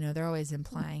 They're always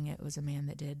implying it was a man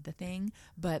that did the thing,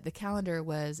 but the calendar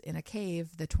was in a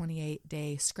cave, the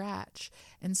 28-day scratch.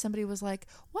 And somebody was like,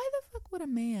 why the fuck would a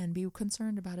man be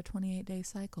concerned about a 28-day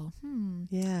cycle?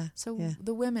 Yeah. So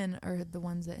the women are the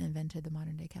ones that invented the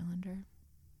modern day calendar.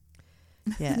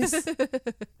 Yes.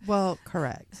 Well,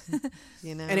 correct.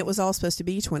 And it was all supposed to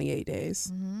be 28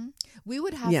 days. Mm-hmm. We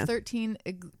would have 13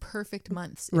 perfect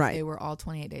months if they were all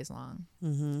 28 days long.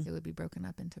 Mm-hmm. It would be broken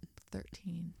up into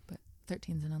 13, but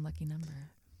 13 is an unlucky number.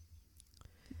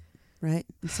 Right?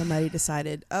 And somebody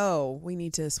decided, we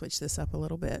need to switch this up a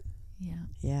little bit. Yeah.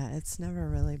 Yeah, it's never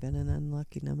really been an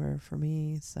unlucky number for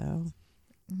me, so.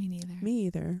 Me neither. Me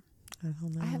either. I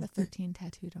don't know. I have a 13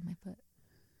 tattooed on my foot.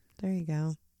 There you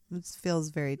go. It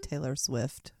feels very Taylor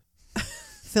Swift.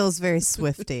 Feels very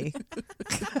Swifty.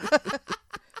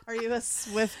 Are you a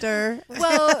Swifter?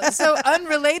 Well, so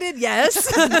unrelated,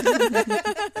 yes.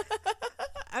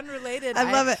 Unrelated.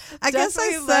 I love it. I guess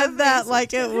I said that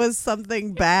like it was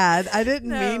something bad. I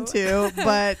didn't mean to,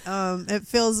 but it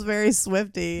feels very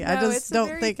Swifty. I just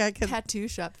don't think I can. Tattoo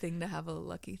shop thing to have a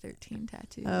lucky 13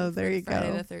 tattoo. Oh, there you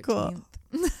Friday go. The 13th. Cool.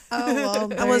 Oh,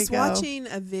 well, I was watching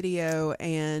a video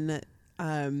and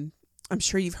I'm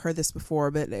sure you've heard this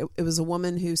before, but it was a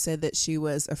woman who said that she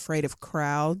was afraid of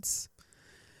crowds.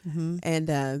 Mm-hmm. And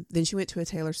then she went to a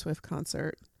Taylor Swift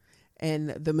concert and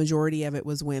the majority of it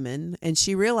was women. And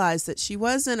she realized that she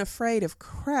wasn't afraid of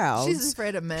crowds. She's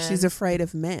afraid of men. She's afraid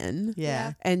of men.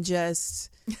 Yeah. And just...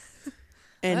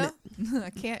 And well, I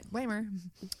can't blame her.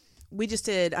 I just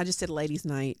did Ladies'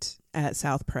 Night at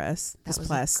South Press this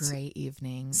past a great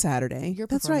evening. Saturday. Your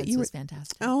That's right. You was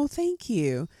fantastic. Oh, thank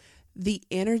you. The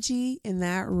energy in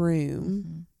that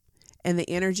room and the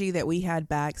energy that we had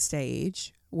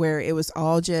backstage, where it was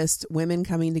all just women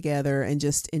coming together and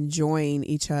just enjoying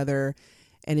each other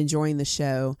and enjoying the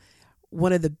show.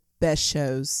 One of the best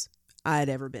shows I'd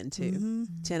ever been to.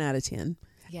 10 out of 10.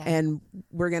 Yeah. And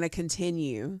we're going to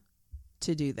continue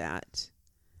to do that.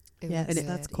 Yes,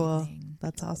 that's cool. Evening.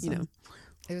 That's awesome. You know,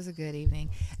 It was a good evening.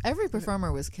 Every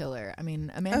performer was killer. I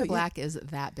mean, Amanda Black is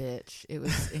that bitch. It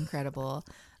was incredible.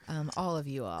 All of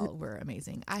you all were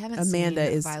amazing. I haven't Amanda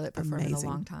seen is Violet perform amazing. in a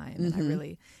long time, and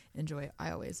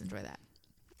I always enjoy that.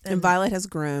 and Violet has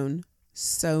grown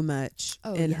so much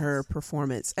in her yes.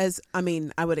 performance, as I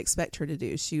mean, I would expect her to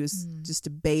do. She was just a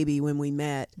baby when we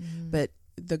met, but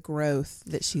the growth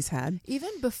that she's had. Even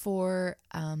before,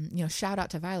 shout out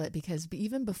to Violet, because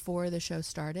even before the show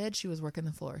started, she was working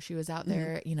the floor. She was out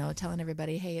there, telling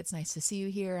everybody, hey, it's nice to see you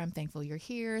here. I'm thankful you're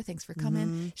here. Thanks for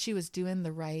coming. She was doing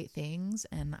the right things,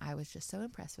 and I was just so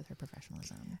impressed with her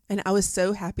professionalism. And I was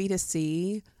so happy to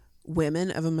see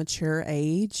women of a mature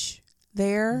age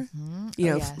there.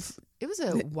 Yes. It was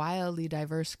a wildly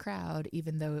diverse crowd,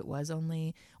 even though it was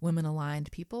only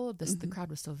women-aligned people. The crowd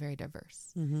was still very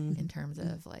diverse in terms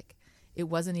of like, it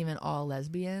wasn't even all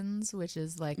lesbians, which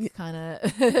is like kind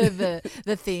of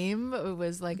the theme. It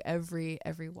was like every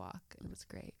walk. It was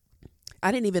great.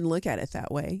 I didn't even look at it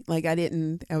that way. Like I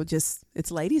would just,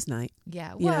 it's ladies' night.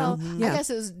 Yeah. You Well, know? I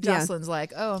guess it was Jocelyn's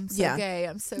like, oh, I'm so gay.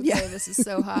 I'm so gay. This is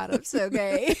so hot. I'm so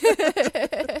gay.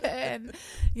 And,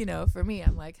 for me,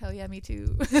 I'm like, hell yeah, me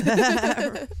too.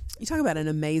 You talk about an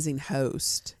amazing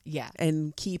host. Yeah.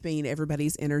 And keeping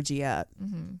everybody's energy up.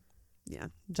 Yeah.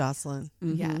 Jocelyn.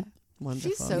 Yeah. Wonderful.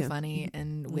 She's so funny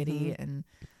and witty, and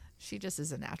she just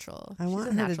is a natural. I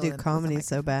want her to do comedy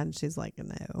so bad, and she's like,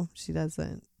 no, she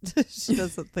doesn't. She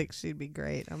doesn't think she'd be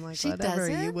great. I'm like, whatever,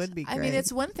 you would be great. I mean,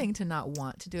 it's one thing to not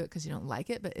want to do it because you don't like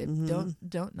it, but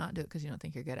don't not do it because you don't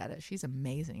think you're good at it. She's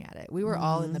amazing at it. We were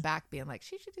all in the back being like,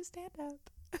 she should do stand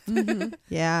up.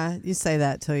 Yeah, you say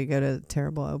that till you go to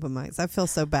terrible open mics. I feel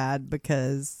so bad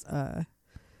because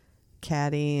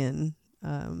Caddy and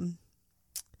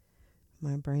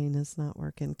my brain is not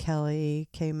working. Kelly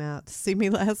came out to see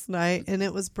me last night, and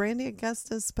it was Brandy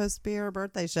Augusta's supposed to be her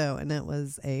birthday show, and it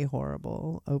was a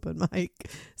horrible open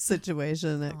mic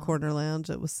situation at Corner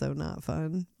Lounge. It was so not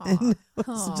fun. And it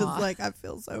was just like, I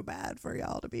feel so bad for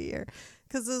y'all to be here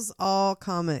because it was all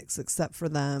comics except for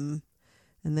them,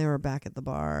 and they were back at the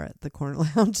bar at the Corner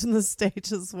Lounge, and the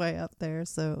stage is way up there,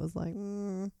 so it was like,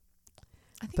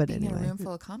 I think being in a room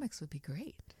full of comics would be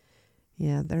great.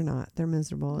 Yeah, they're not. They're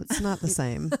miserable. It's not the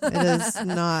same. It is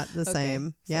not the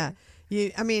same. Yeah.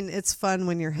 I mean, it's fun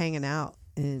when you're hanging out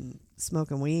and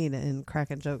smoking weed and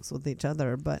cracking jokes with each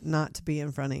other, but not to be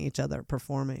in front of each other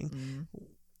performing.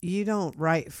 You don't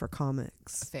write for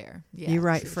comics. Fair. Yeah. You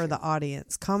write for the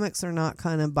audience. Comics are not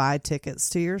kind of buy tickets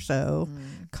to your show.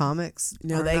 Comics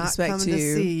are they not expect coming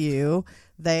to see you.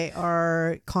 They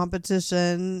are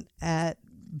competition at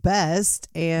best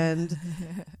and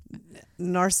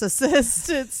narcissist.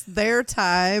 It's their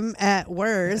time at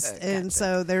worst. And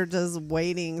so they're just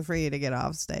waiting for you to get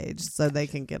off stage so they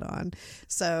can get on.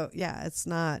 So yeah, it's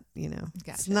not,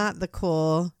 it's not the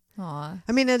cool. Aw.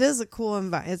 I mean, it is a cool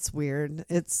environment. It's weird.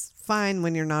 It's fine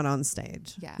when you're not on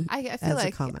stage. Yeah, I feel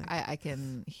like I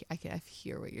can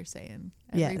hear what you're saying.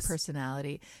 Every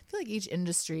personality. I feel like each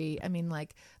industry. I mean,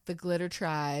 like the Glitter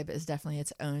Tribe is definitely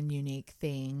its own unique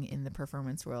thing in the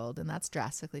performance world, and that's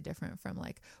drastically different from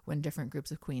like when different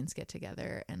groups of queens get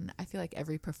together. And I feel like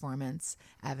every performance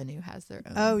avenue has their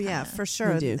own. Oh yeah, for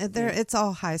sure. They do. It's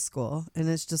all high school, and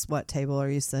it's just what table are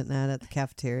you sitting at the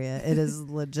cafeteria. It is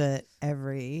legit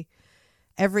every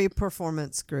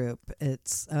performance group.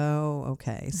 It's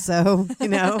okay. So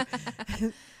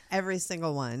every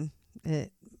single one.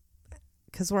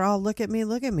 Because we're all look at me.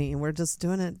 We're just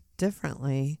doing it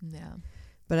differently. Yeah.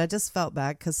 But I just felt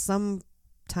bad because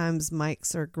sometimes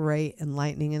mics are great and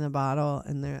lightning in a bottle,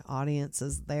 and the audience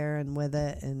is there and with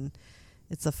it, and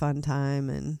it's a fun time,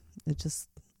 and it just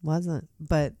wasn't.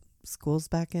 But school's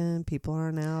back in, people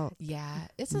aren't out. Yeah,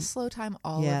 it's a slow time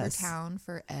all over town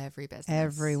for every business.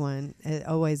 Everyone. It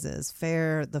always is.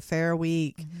 The fair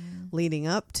week leading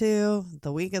up to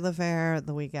the week of the fair,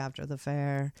 the week after the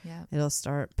fair. Yeah. It'll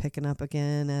start picking up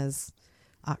again as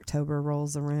October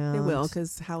rolls around. It will,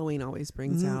 because Halloween always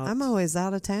brings out. I'm always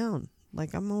out of town.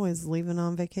 Like I'm always leaving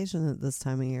on vacation at this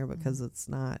time of year because it's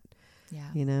not,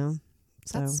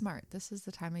 That's smart. This is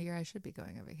the time of year I should be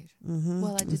going on vacation.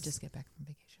 Well, I did just get back from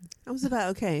vacation. I was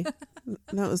about, okay.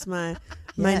 That was my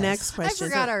next question. I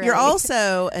forgot already. You're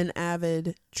also an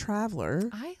avid traveler.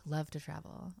 I love to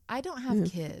travel. I don't have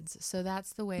kids, so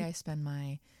that's the way I spend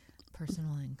my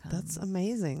personal income. That's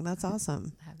amazing. That's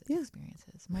awesome. Have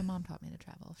experiences. My mom taught me to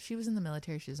travel. She was in the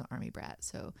military. She was an Army brat,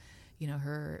 so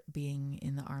her being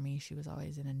in the Army, she was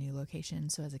always in a new location.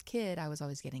 So as a kid, I was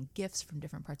always getting gifts from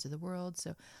different parts of the world.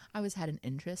 So I always had an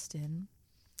interest in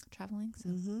traveling.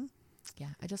 So yeah,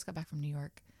 I just got back from New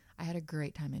York. I had a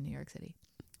great time in New York City.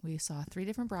 We saw 3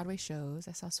 different Broadway shows.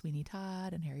 I saw Sweeney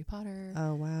Todd and Harry Potter.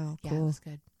 Oh, wow. Yeah, Cool. it was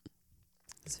good.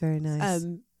 It's very nice.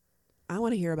 I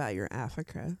want to hear about your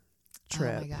Africa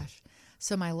trip. Oh my gosh.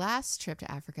 So my last trip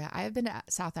to Africa, I have been to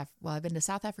South Africa. Well, I've been to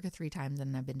South Africa 3 times,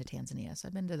 and I've been to Tanzania. So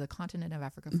I've been to the continent of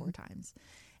Africa 4 times.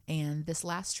 And this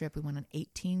last trip, we went on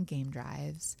 18 game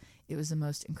drives. It was the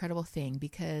most incredible thing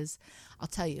because I'll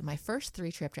tell you, my first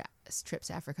 3 trips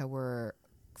to Africa were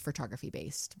photography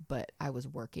based, but I was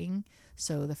working.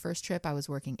 So the first trip I was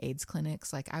working AIDS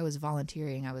clinics, like I was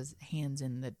volunteering, I was hands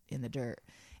in the dirt.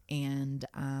 And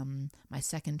my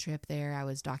second trip there, I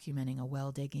was documenting a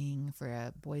well digging for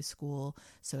a boys' school.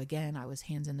 So again, I was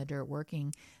hands in the dirt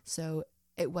working. So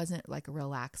it wasn't like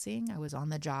relaxing. I was on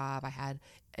the job.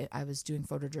 I was doing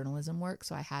photojournalism work,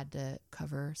 so I had to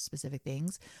cover specific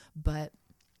things. But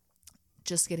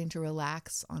just getting to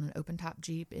relax on an open top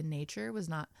Jeep in nature was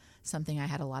not something I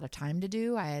had a lot of time to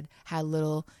do. I had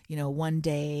little,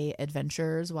 1-day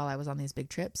adventures while I was on these big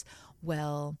trips.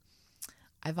 Well,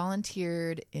 I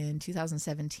volunteered in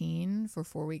 2017 for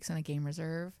 4 weeks on a game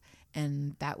reserve,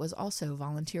 and that was also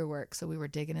volunteer work. So we were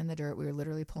digging in the dirt. We were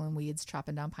literally pulling weeds,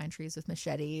 chopping down pine trees with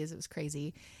machetes. It was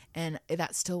crazy. And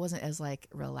that still wasn't as like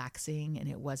relaxing, and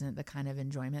it wasn't the kind of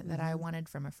enjoyment that I wanted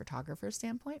from a photographer's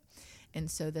standpoint. And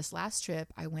so this last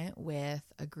trip, I went with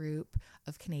a group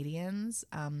of Canadians.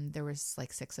 There was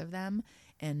like 6 of them,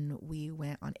 and we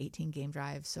went on 18 game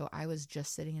drives. So I was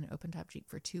just sitting in an open top Jeep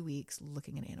for 2 weeks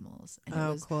looking at animals. And it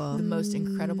was cool. the most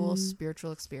incredible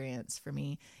spiritual experience for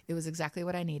me. It was exactly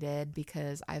what I needed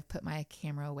because I've put my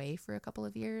camera away for a couple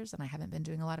of years and I haven't been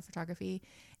doing a lot of photography.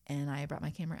 And I brought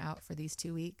my camera out for these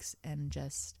 2 weeks and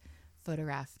just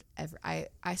photographed I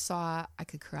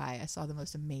could cry. I saw the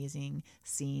most amazing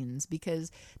scenes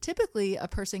because typically a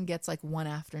person gets like one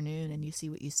afternoon and you see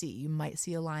what you see. You might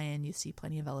see a lion, you see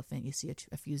plenty of elephant, you see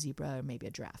a few zebra or maybe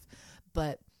a giraffe.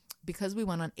 But because we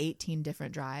went on 18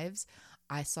 different drives,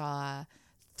 I saw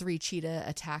 3 cheetah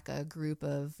attack a group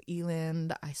of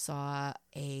eland. I saw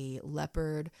a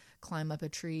leopard climb up a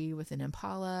tree with an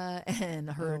impala and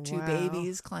her 2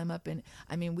 babies climb up. And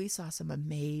I mean, we saw some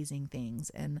amazing things,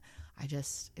 and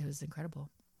it was incredible.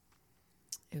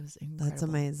 It was incredible. That's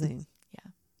amazing.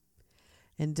 Yeah.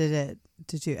 And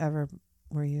did you ever,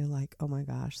 were you like, oh my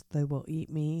gosh, they will eat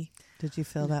me? Did you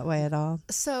feel that way at all?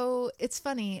 So it's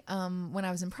funny. When I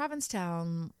was in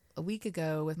Provincetown a week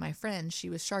ago with my friend, she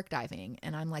was shark diving,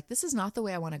 and I'm like, this is not the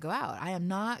way I want to go out. I am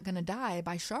not going to die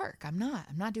by shark. I'm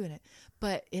not doing it.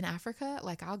 But in Africa,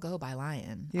 like, I'll go by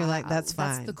lion. You're like, that's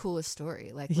fine. That's the coolest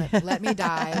story. Like, let me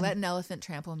die, let an elephant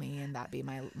trample me, and that be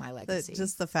my legacy.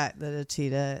 Just the fact that a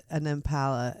cheetah, an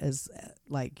impala is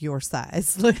like your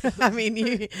size. I mean,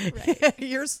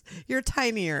 you're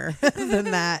tinier than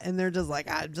that, and they're just like,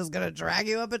 I'm just going to drag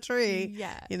you up a tree.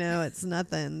 Yeah. It's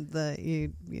nothing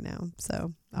that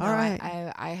so. No, all right.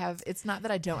 I have, it's not that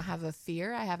I don't have a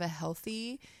fear. I have a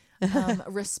healthy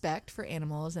respect for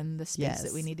animals and the space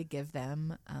that we need to give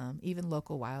them. Even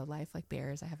local wildlife like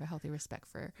bears, I have a healthy respect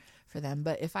for them.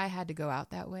 But if I had to go out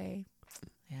that way,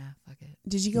 yeah, fuck it.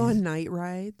 Did you go on night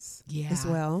rides as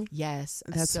well? Yes.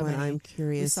 That's what I'm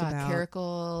curious about. We saw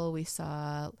caracal. We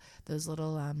saw those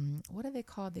little, what are they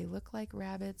called? They look like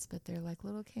rabbits, but they're like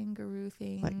little kangaroo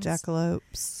things. Like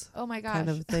jackalopes. Oh my gosh. Kind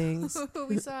of things.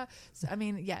 We saw,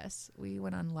 yes, we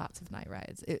went on lots of night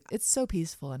rides. It's so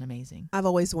peaceful and amazing. I've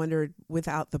always wondered,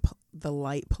 without the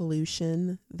light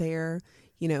pollution there,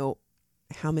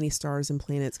 how many stars and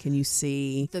planets can you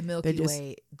see? The Milky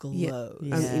Way glows.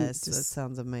 Yes, that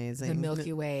sounds amazing. The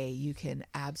Milky Way, you can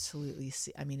absolutely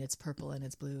see. I mean, it's purple and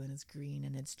it's blue and it's green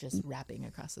and it's just wrapping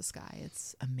across the sky.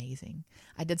 It's amazing.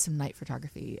 I did some night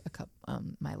photography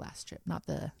my last trip, not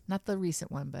the recent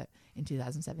one, but in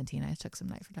 2017, I took some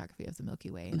night photography of the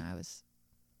Milky Way, and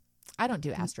I don't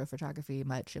do astrophotography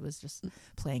much. It was just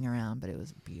playing around, but it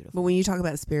was beautiful. But when you talk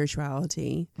about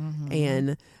spirituality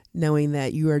and knowing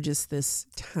that you are just this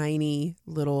tiny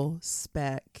little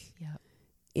speck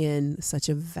in such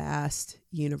a vast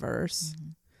universe.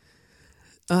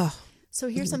 So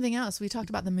here's something else. We talked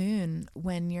about the moon.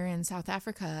 When you're in South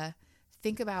Africa,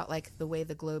 think about like the way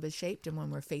the globe is shaped, and when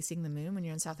we're facing the moon, when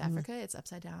you're in South Africa, it's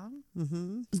upside down.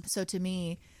 So to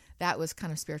me, that was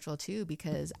kind of spiritual too,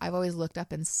 because I've always looked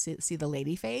up and see the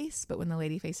lady face, but when the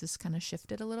lady face is kind of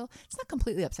shifted a little, it's not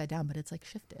completely upside down, but it's like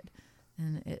shifted,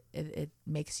 and it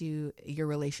makes your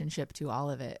relationship to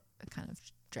all of it kind of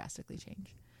drastically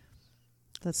change.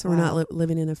 That's so we're not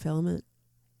living in a filament.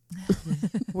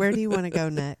 Where do you want to go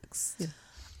next?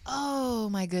 Oh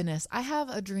my goodness. I have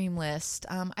a dream list.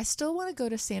 I still want to go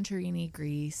to Santorini,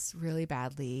 Greece really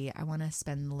badly. I want to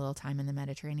spend a little time in the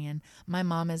Mediterranean. My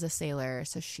mom is a sailor,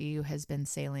 so she has been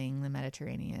sailing the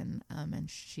Mediterranean, and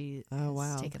she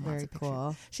has taken lots of pictures.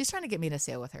 Cool. She's trying to get me to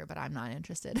sail with her, but I'm not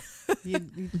interested.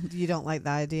 You don't like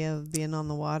the idea of being on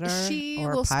the water? She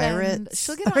or will pirates?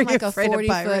 She'll get on like a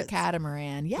 40-foot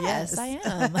catamaran. Yes, I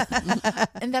am.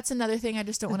 And that's another thing. I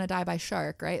just don't want to die by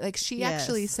shark, right? Like she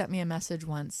actually sent me a message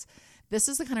once. This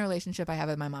is the kind of relationship I have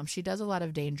with my mom. She does a lot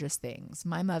of dangerous things.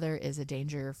 My mother is a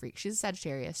danger freak. She's a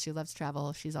Sagittarius. She loves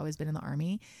travel. She's always been in the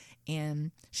Army.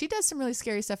 And she does some really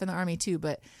scary stuff in the Army too,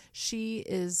 but she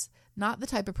is not the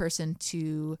type of person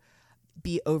to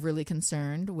be overly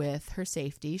concerned with her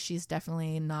safety. She's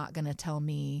definitely not going to tell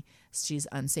me she's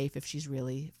unsafe if she's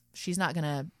not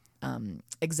going to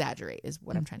exaggerate is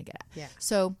what I'm trying to get at. Yeah.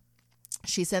 So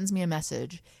she sends me a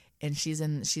message. And she's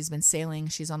been sailing.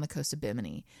 She's on the coast of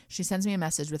Bimini. She sends me a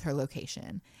message with her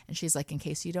location. And she's like, in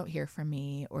case you don't hear from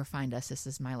me or find us, this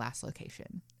is my last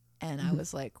location. And I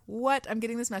was like, what? I'm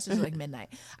getting this message at like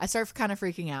midnight. I start kind of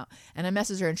freaking out. And I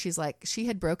message her and she's like, she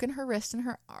had broken her wrist and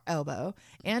her elbow.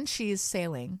 And she's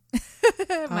sailing,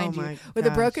 mind you, with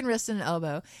a broken wrist and an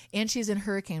elbow. And she's in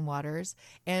hurricane waters.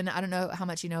 And I don't know how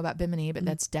much you know about Bimini, but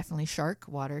that's definitely shark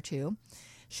water too.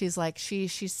 She's like, she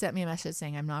sent me a message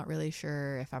saying, I'm not really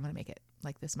sure if I'm going to make it.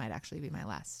 Like, this might actually be my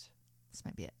last. This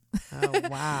might be it. Oh,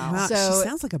 wow. So she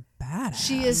sounds like a badass.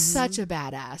 She is such a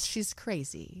badass. She's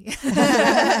crazy.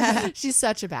 She's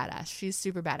such a badass. She's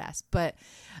super badass. But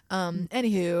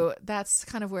anywho, that's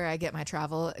kind of where I get my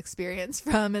travel experience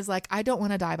from is like, I don't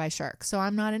want to die by shark. So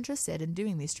I'm not interested in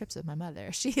doing these trips with my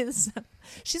mother. She's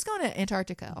going to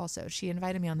Antarctica also. She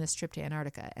invited me on this trip to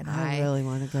Antarctica. And I really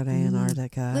want to go to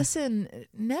Antarctica. Listen,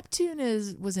 Neptune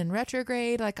was in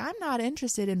retrograde. Like, I'm not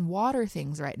interested in water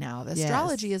things right now. The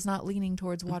astrology is not leaning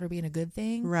towards water being a good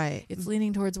thing. Right. It's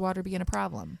leaning towards water being a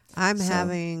problem. I'm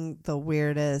having the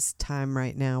weirdest time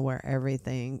right now where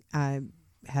everything I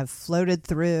have floated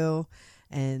through,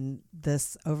 and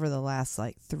this over the last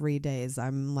like 3 days,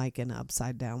 I'm like in an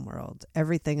upside down world.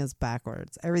 Everything is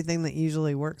backwards. Everything that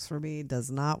usually works for me does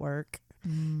not work.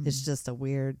 It's just a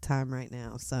weird time right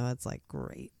now. So it's like,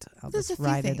 great. I'll just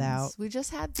ride it out. We just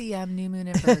had the new moon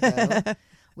in Virgo.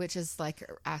 Which is like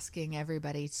asking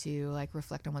everybody to like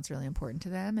reflect on what's really important to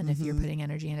them. And if you're putting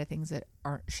energy into things that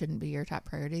shouldn't be your top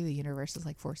priority, the universe is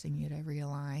like forcing you to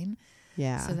realign.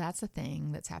 Yeah. So that's a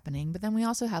thing that's happening. But then we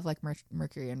also have like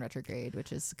Mercury in retrograde,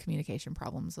 which is communication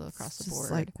problems across the board.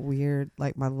 It's like weird,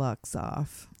 like my luck's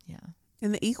off. Yeah.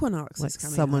 And the equinox like is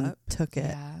coming someone up. took it.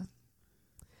 Yeah.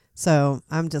 So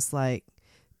I'm just like,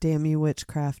 damn you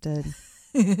witchcrafted.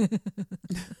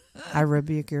 I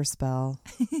rebuke your spell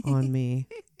on me.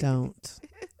 Don't.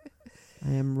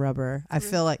 I am rubber. I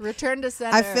feel like return to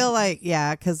center. I feel like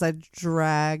because I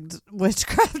dragged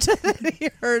witchcraft and he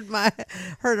heard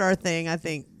our thing. I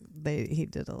think he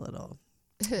did a little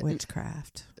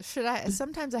witchcraft.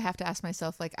 Sometimes I have to ask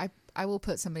myself, like, I will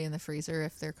put somebody in the freezer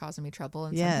if they're causing me trouble,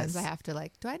 and sometimes I have to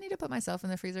like, do I need to put myself in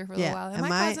the freezer for a little while?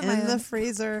 Am I in the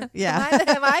freezer? Yeah.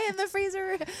 Am I in the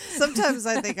freezer? Sometimes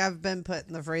I think I've been put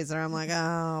in the freezer. I'm like,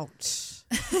 ouch.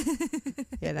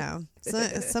 So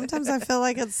sometimes I feel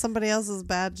like it's somebody else's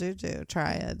bad juju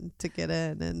trying to get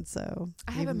in, and so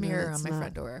I have a mirror on my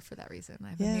front door for that reason.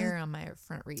 I have a mirror on my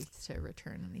front wreath to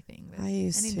return anything. I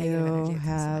used any to negative energy that comes to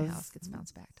have my house gets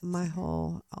bounced back.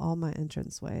 All my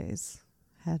entrance ways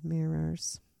had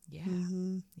mirrors. Yeah,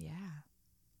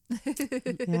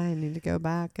 Yeah, I need to go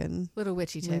back and little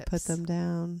witchy tips. Put them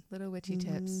down. Little witchy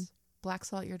tips. Black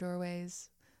salt your doorways.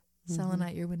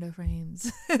 Selenite your window frames.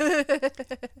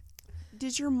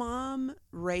 Did your mom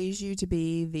raise you to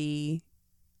be the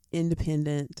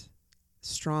independent,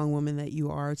 strong woman that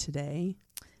you are today?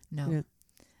 No. Yeah.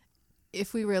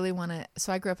 If we really want to,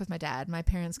 so I grew up with my dad. My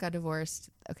parents got divorced.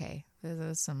 Okay,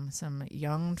 there's some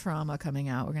young trauma coming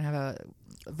out. We're gonna have a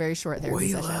very short therapy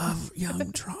session. We love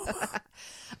young trauma.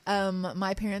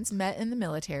 My parents met in the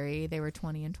military. They were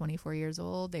 20 and 24 years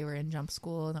old. They were in jump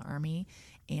school in the Army,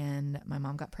 and my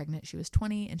mom got pregnant. She was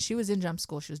 20, and she was in jump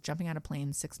school. She was jumping out of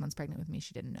planes 6 months pregnant with me.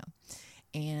 She didn't know.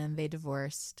 And they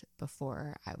divorced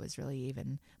before I was really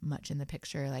even much in the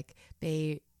picture. Like,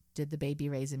 they did the baby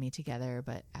raising me together,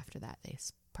 but after that they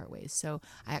part ways. So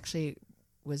I actually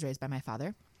was raised by my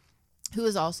father, who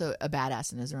is also a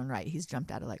badass in his own right. He's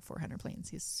jumped out of like 400 planes.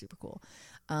 He's super cool.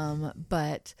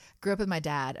 But grew up with my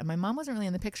dad, and my mom wasn't really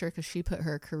in the picture because she put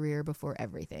her career before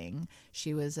everything.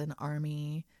 She was an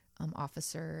Army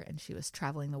officer, and she was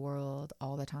traveling the world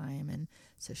all the time. And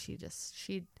so she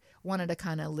wanted to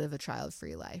kind of live a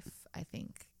child-free life, I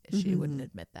think, She wouldn't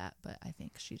admit that, but I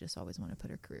think she just always wanted to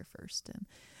put her career first. And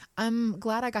I'm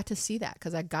glad I got to see that,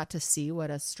 because I got to see what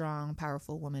a strong,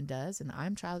 powerful woman does. And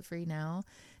I'm child free now.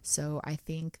 So I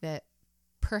think that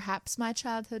perhaps my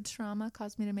childhood trauma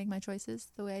caused me to make my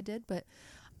choices the way I did. But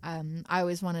I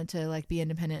always wanted to like be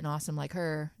independent and awesome like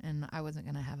her. And I wasn't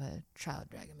going to have a child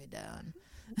dragging me down.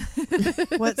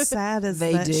 What's sad is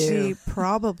They that do. she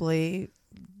probably,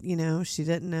 she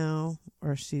didn't know,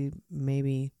 or she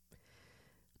maybe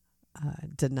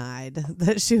denied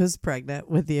that she was pregnant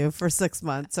with you for 6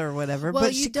 months or whatever. Well,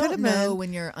 but you she don't could have know been.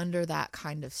 when you're under that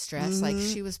kind of stress. Like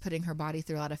she was putting her body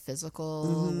through a lot of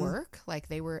physical work. Like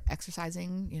they were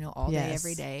exercising, all day, Yes.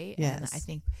 every day. Yes. And I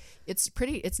think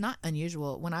it's not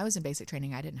unusual. When I was in basic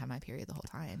training, I didn't have my period the whole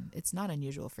time. It's not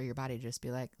unusual for your body to just be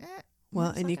like, Well,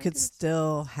 it's and not you gonna could do this.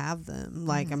 still have them.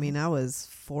 Like, I mean, I was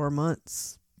 4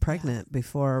 months pregnant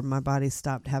before my body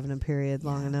stopped having a period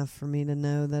long enough for me to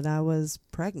know that I was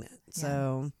pregnant. Yeah.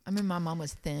 So, I mean, my mom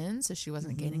was thin, so she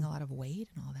wasn't gaining a lot of weight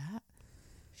and all that.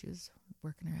 She was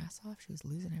working her ass off. She was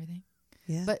losing everything.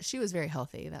 yeah. But she was very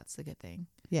healthy. That's the good thing.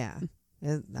 Yeah.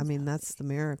 I mean, that's the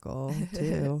miracle,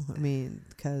 too. I mean,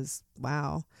 because,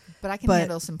 wow. But I can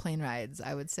handle some plane rides,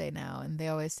 I would say now. And they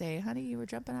always say, honey, you were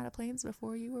jumping out of planes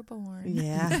before you were born.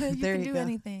 Yeah. you there can you do go.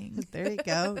 anything. There you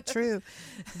go. True.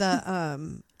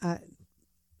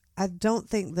 I don't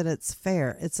think that it's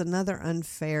fair. It's another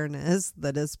unfairness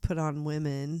that is put on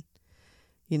women.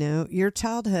 Your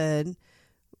childhood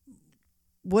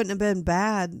wouldn't have been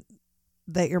bad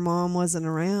that your mom wasn't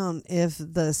around if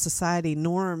the society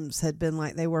norms had been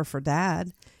like they were for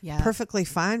dad. Yeah. Perfectly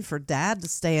fine for dad to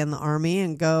stay in the army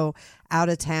and go out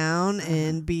of town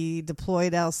and be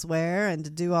deployed elsewhere and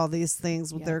to do all these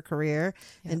things with their career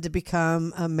and to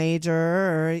become a major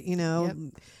or,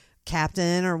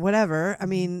 captain or whatever. I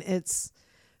mean, it's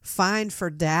fine for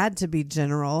dad to be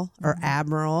general or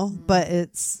admiral, but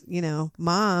it's,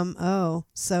 mom.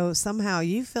 So somehow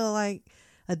you feel like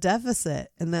a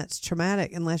deficit, and that's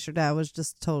traumatic. Unless your dad was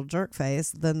just total jerk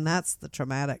face, then that's the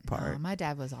traumatic part. No, my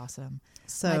dad was awesome.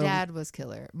 So my dad was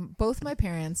killer. Both my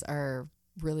parents are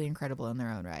really incredible in their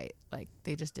own right. Like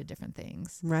they just did different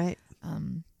things. right.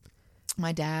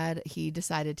 My dad, he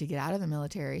decided to get out of the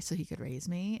military so he could raise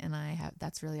me, and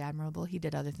that's really admirable. He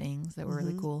did other things that were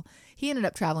really cool. He ended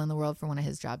up traveling the world for one of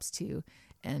his jobs too,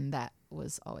 and that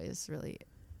was always really.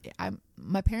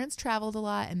 My parents traveled a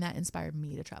lot, and that inspired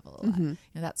me to travel a lot.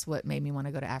 That's what made me want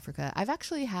to go to Africa. I've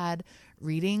actually had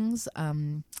readings,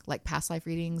 like past life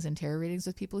readings and tarot readings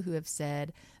with people who have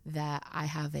said that I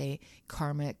have a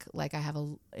karmic, like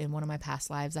in one of my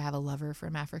past lives, I have a lover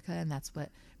from Africa, and that's what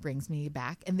brings me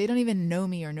back. And they don't even know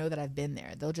me or know that I've been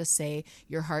there. They'll just say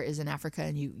your heart is in Africa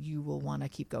and you will want to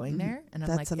keep going there. And I'm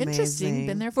That's like, interesting. amazing.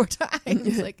 Been there 4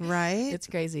 times. Like, Right. it's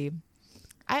crazy.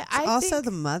 It's I also think,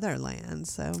 the motherland,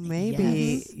 so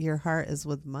maybe Yes. your heart is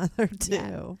with mother too.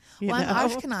 Yeah. you I'm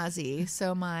know? Ashkenazi,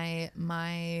 so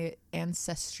my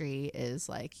ancestry is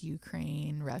like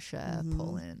Ukraine, Russia,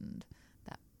 Poland,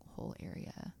 that whole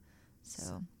area.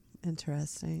 So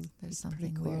Interesting. there's That's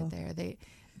pretty something cool. weird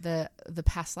there. The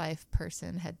past life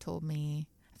person had told me,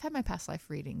 I've had my past life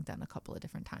reading done a couple of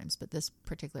different times, but this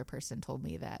particular person told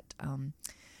me that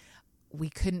we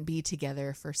couldn't be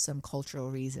together for some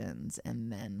cultural reasons,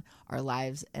 and then our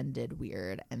lives ended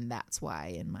weird, and that's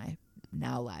why in my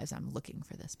now lives I'm looking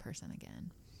for this person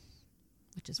again,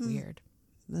 which is weird.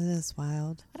 That is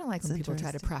wild. I don't like when That's people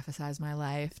try to interesting. prophesize my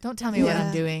life. Don't tell me what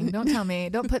I'm doing.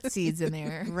 Don't put seeds in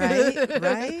there.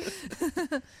 Right?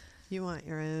 You want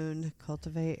your own,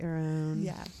 cultivate your own.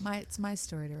 Yeah, it's my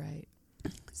story to write.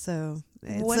 So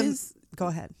go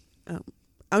ahead.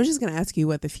 I was just going to ask you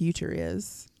what the future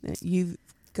is. You've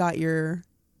got your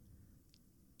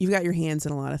hands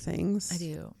in a lot of things. I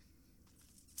do.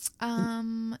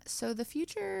 So the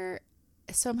future,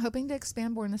 I'm hoping to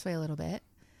expand Born This Way a little bit.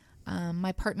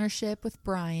 My partnership with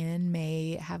Brian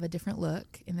may have a different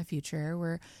look in the future.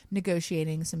 We're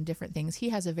negotiating some different things. He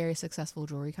has a very successful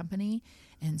jewelry company,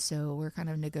 and so we're kind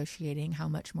of negotiating how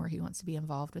much more he wants to be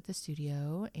involved with the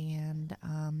studio, and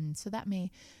so that may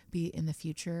be in the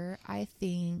future. I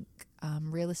think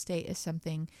real estate is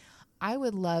something I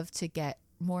would love to get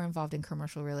more involved in,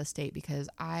 commercial real estate, because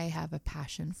I have a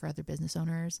passion for other business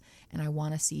owners, and I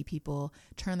want to see people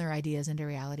turn their ideas into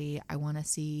reality. I want to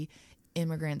see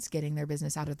immigrants getting their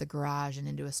business out of the garage and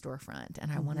into a storefront.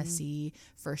 And I want to see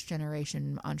first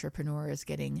generation entrepreneurs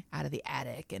getting out of the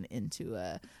attic and into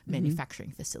a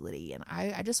manufacturing facility. And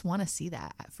I just want to see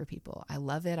that for people. I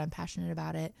love it. I'm passionate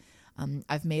about it.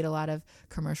 I've made a lot of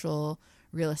commercial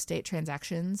real estate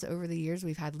transactions over the years.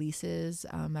 We've had leases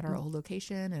at our old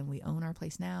location, and we own our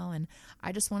place now. And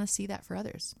I just want to see that for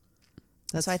others.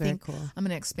 That's so I very think cool. I'm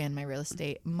going to expand my real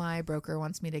estate. My broker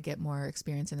wants me to get more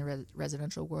experience in the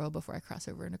residential world before I cross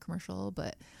over into commercial,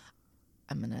 but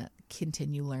I'm going to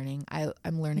continue learning.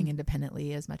 I'm learning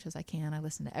independently as much as I can. I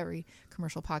listen to every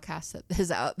commercial podcast that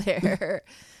is out there.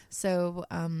 So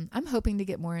I'm hoping to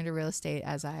get more into real estate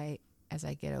as I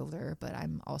get older, but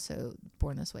I'm also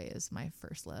Born This Way is my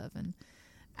first love. And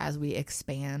as we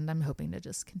expand, I'm hoping to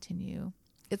just continue.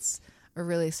 It's a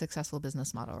really successful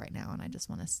business model right now, and I just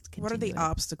want to continue. What are the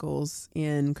obstacles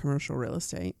in commercial real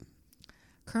estate?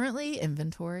 Currently,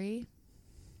 inventory.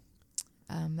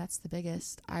 That's the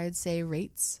biggest. I'd say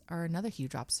rates are another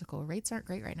huge obstacle. Rates aren't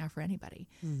great right now for anybody.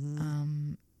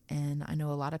 And I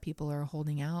know a lot of people are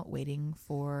holding out, waiting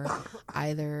for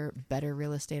either better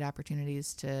real estate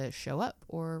opportunities to show up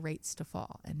or rates to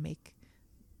fall and make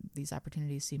these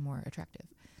opportunities seem more attractive.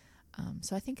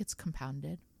 So I think it's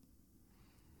compounded.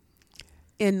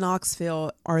 In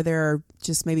Knoxville, are there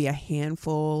just maybe a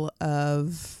handful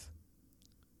of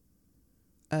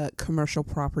commercial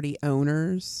property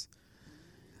owners?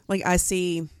 Like, I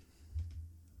see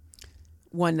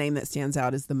one name that stands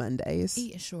out is the Mondays.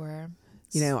 Yeah, sure.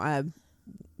 You know,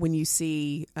 when you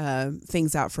see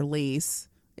things out for lease,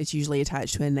 it's usually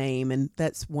attached to a name, and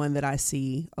that's one that I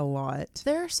see a lot.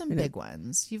 There are some big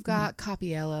ones. You've got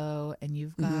Copiello, and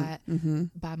you've got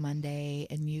Bob Monday,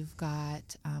 and you've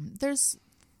got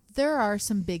there are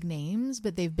some big names,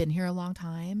 but they've been here a long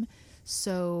time.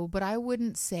 So, but I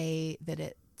wouldn't say that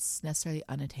it's necessarily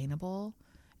unattainable,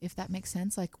 if that makes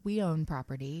sense. Like, we own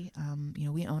property.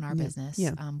 We own our business.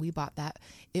 Yeah. We bought that.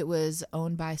 It was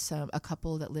owned by a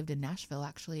couple that lived in Nashville,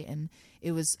 actually. And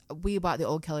we bought the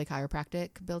old Kelly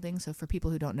Chiropractic building. So for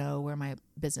people who don't know where my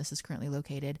business is currently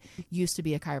located, used to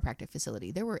be a chiropractic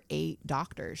facility. There were 8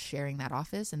 doctors sharing that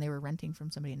office, and they were renting from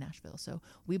somebody in Nashville. So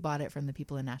we bought it from the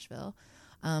people in Nashville.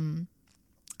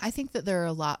 I think that there are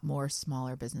a lot more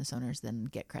smaller business owners than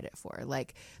get credit for.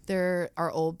 Like,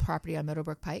 our old property on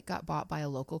Meadowbrook Pike got bought by a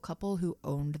local couple who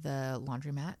owned the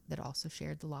laundromat that also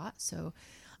shared the lot. So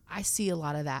I see a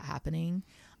lot of that happening.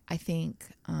 I think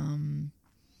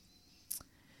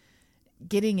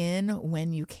getting in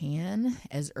when you can,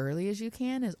 as early as you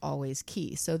can, is always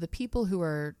key. So the people who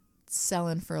are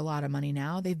selling for a lot of money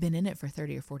now, they've been in it for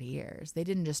 30 or 40 years. They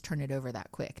didn't just turn it over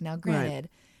that quick. Now, granted,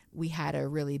 we had a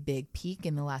really big peak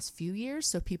in the last few years,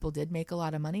 so people did make a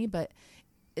lot of money, but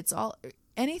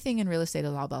anything in real estate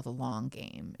is all about the long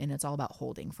game, and it's all about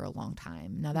holding for a long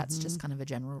time. Now, that's just kind of a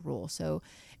general rule. So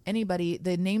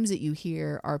the names that you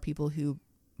hear are people who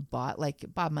bought, like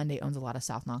Bob Monday owns a lot of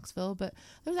South Knoxville, but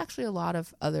there's actually a lot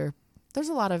of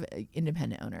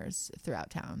independent owners throughout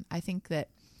town. I think that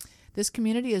this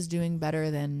community is doing better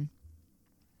than.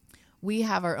 We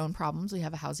have our own problems. We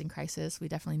have a housing crisis. We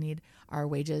definitely need our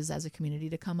wages as a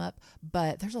community to come up.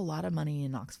 But there's a lot of money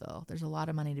in Knoxville. There's a lot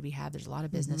of money to be had. There's a lot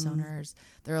of business owners.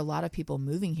 There are a lot of people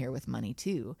moving here with money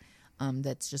too.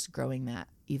 That's just growing that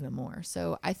even more.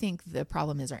 So I think the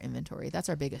problem is our inventory. That's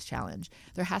our biggest challenge.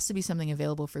 There has to be something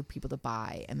available for people to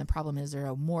buy. And the problem is there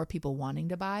are more people wanting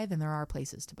to buy than there are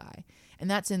places to buy. And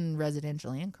that's in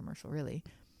residential and commercial, really.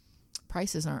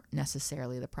 Prices aren't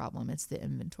necessarily the problem. It's the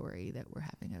inventory that we're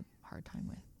having a hard time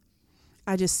with.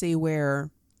 I just see where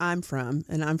I'm from,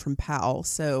 and I'm from Powell.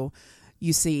 So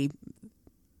you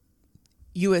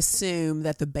assume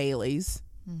that the Baileys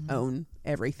own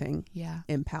everything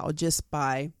in Powell just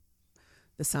by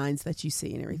the signs that you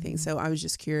see and everything. So I was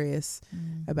just curious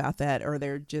about that. Or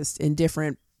they're just in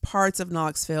different parts of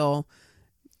Knoxville.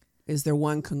 Is there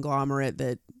one conglomerate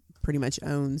that pretty much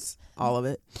owns all of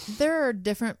it? There are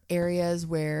different areas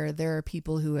where there are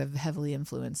people who have heavily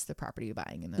influenced the property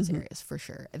buying in those areas, for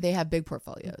sure. They have big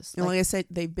portfolios. And like I said,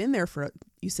 they've been there for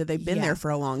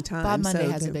a long time. Bob Monday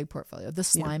has a big portfolio. The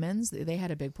Slimans, they had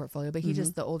a big portfolio, but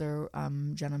the older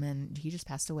gentleman, he just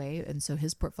passed away. And so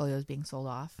his portfolio is being sold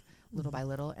off little by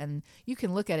little. And you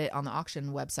can look at it on the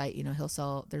auction website. You know, he'll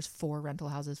sell, there's 4 rental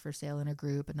houses for sale in a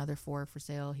group, another 4 for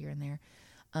sale here and there.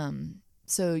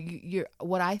 So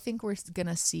what I think we're going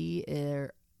to see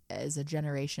is a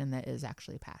generation that is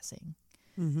actually passing.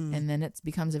 And then it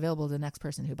becomes available to the next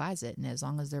person who buys it. And as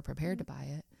long as they're prepared to buy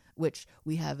it, which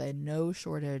we have no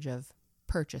shortage of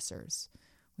purchasers.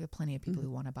 We have plenty of people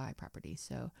who want to buy property.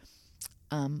 So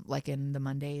like in the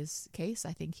Mondays case,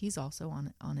 I think he's also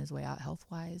on his way out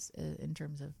health-wise in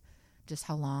terms of just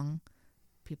how long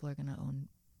people are going to own.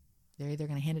 They're either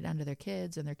going to hand it down to their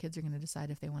kids, and their kids are going to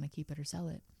decide if they want to keep it or sell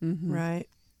it. Right.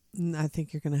 And I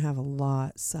think you're going to have a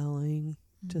lot selling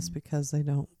just because they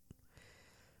don't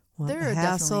want the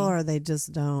hassle, or they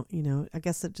just don't, I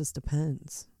guess it just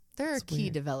depends. There are It's key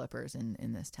weird. developers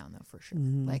in this town, though, for sure.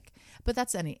 Mhm. Like, but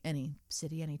that's any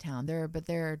city, any town. There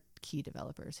are key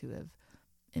developers who have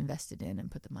invested in and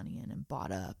put the money in and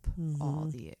bought up all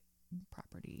the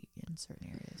property in certain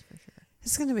areas, for sure.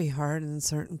 It's going to be hard in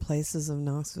certain places of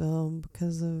Knoxville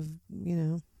because of,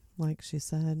 like she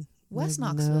said, West with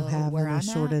Knoxville, having where a I'm at,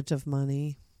 shortage of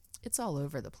money. It's all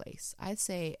over the place. I'd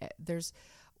say there's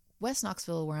West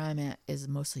Knoxville, where I'm at, is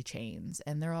mostly chains,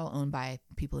 and they're all owned by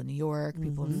people in New York,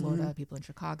 people in Florida, people in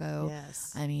Chicago.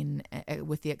 Yes. I mean,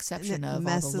 with the exception of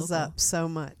messes all the local. up so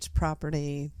much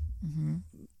property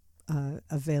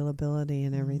availability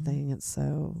and everything. It's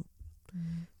so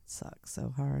sucks so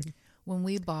hard. When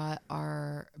we bought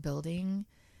our building,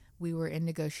 we were in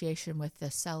negotiation with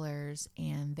the sellers,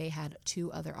 and they had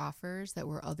 2 other offers that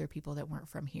were other people that weren't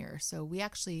from here. So we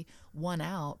actually won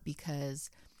out because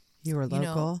You were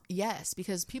local? Yes,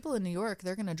 because people in New York,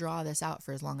 they're going to draw this out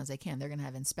for as long as they can. They're going to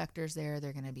have inspectors there.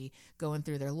 They're going to be going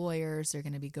through their lawyers. They're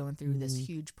going to be going through this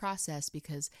huge process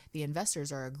because the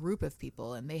investors are a group of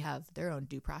people and they have their own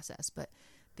due process. But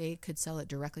they could sell it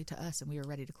directly to us, and we were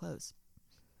ready to close.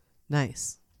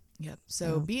 Nice. Yep.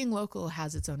 So being local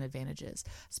has its own advantages,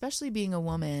 especially being a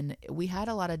woman. We had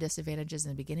a lot of disadvantages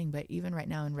in the beginning, but even right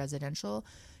now in residential,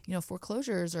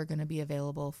 foreclosures are going to be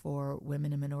available for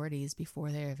women and minorities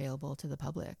before they're available to the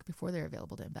public, before they're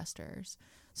available to investors.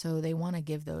 So they want to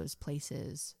give those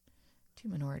places to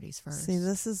minorities first. See,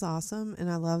 this is awesome.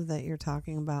 And I love that you're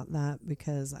talking about that,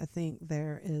 because I think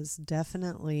there is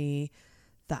definitely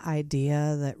the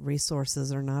idea that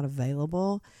resources are not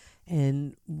available,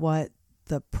 and what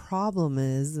the problem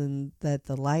is, and that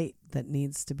the light that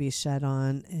needs to be shed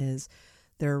on, is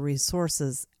there are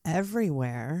resources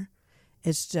everywhere.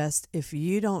 It's just if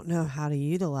you don't know how to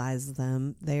utilize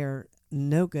them, they're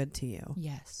no good to you.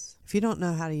 Yes. If you don't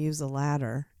know how to use a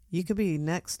ladder, you could be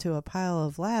next to a pile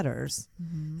of ladders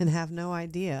and have no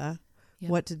idea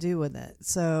what to do with it.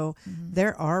 So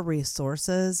there are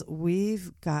resources.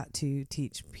 We've got to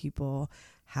teach people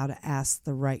how to ask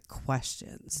the right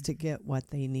questions to get what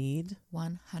they need.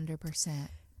 100%.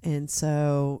 And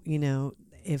so,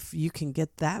 if you can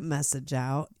get that message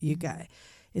out,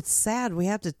 it's sad. We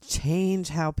have to change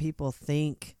how people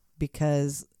think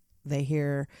because they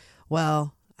hear,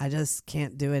 well, I just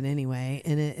can't do it anyway.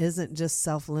 And it isn't just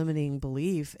self-limiting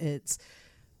belief. It's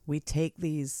we take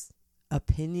these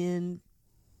opinion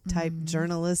type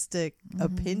journalistic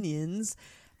opinions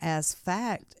as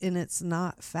fact, and it's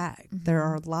not fact. There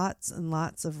are lots and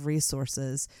lots of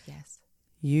resources. Yes.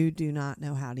 You do not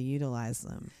know how to utilize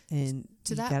them, and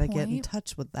you got to get in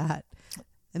touch with that.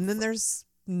 And then there's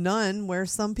none where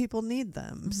some people need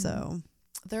them. So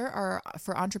there are,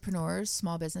 for entrepreneurs,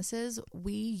 small businesses,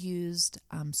 we used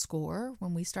SCORE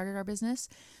when we started our business.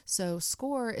 So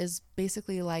SCORE is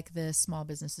basically like the Small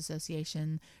Business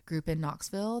Association group in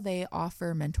Knoxville. They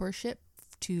offer mentorship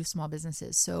to small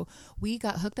businesses. So we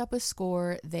got hooked up with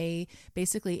SCORE. They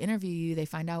basically interview you. They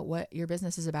find out what your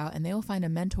business is about, and they will find a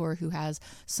mentor who has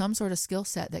some sort of skill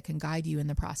set that can guide you in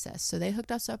the process. So they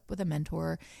hooked us up with a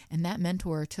mentor, and that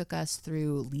mentor took us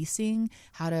through leasing,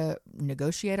 how to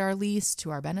negotiate our lease to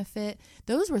our benefit.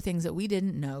 Those were things that we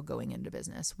didn't know going into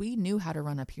business. We knew how to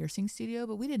run a piercing studio,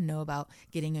 but we didn't know about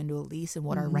getting into a lease and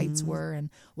what our rights were and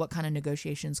what kind of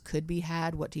negotiations could be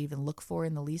had, what to even look for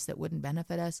in the lease that wouldn't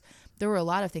benefit us. There were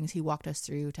a lot of things he walked us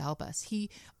through to help us. He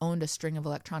owned a string of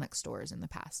electronic stores in the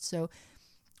past. So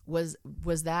was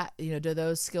that, do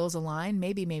those skills align?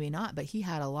 Maybe, maybe not, but he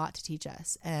had a lot to teach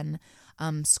us. And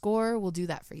SCORE will do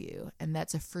that for you. And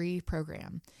that's a free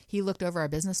program. He looked over our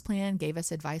business plan, gave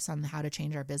us advice on how to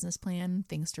change our business plan,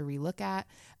 things to relook at,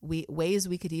 ways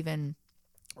we could even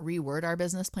reword our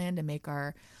business plan to make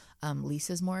our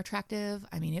leases more attractive.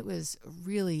 I mean, it was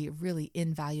really, really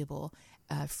invaluable.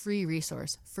 Free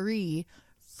resource, free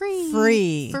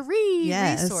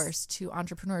Yes. resource to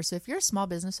entrepreneurs. So if you're a small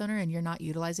business owner and you're not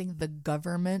utilizing the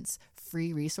government's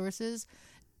free resources,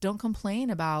 don't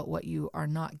complain about what you are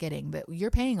not getting, but you're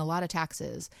paying a lot of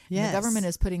taxes. Yes. And the government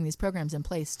is putting these programs in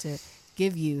place to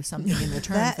give you something in return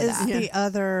for that. That is the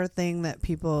other thing that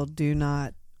people do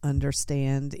not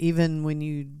understand. Even when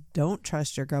you don't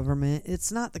trust your government,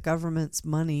 it's not the government's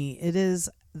money. It is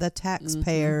the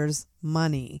taxpayers'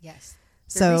 money. Yes.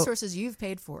 So resources you've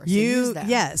paid for. So use them.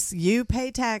 Yes, you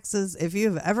pay taxes. If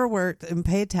you've ever worked and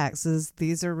paid taxes,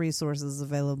 these are resources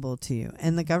available to you.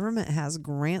 And the government has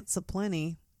grants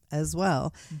aplenty as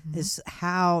well. It's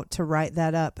how to write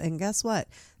that up. And guess what?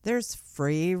 There's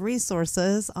free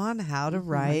resources on how to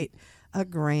write a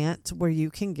grant where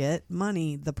you can get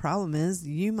money. The problem is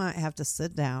you might have to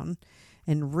sit down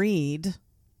and read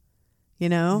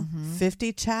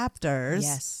 50 chapters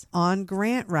Yes. on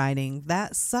grant writing.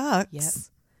 That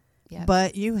sucks. Yep.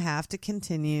 But you have to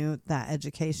continue that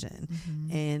education.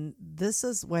 And this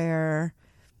is where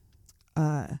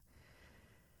I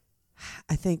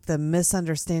think the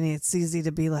misunderstanding, it's easy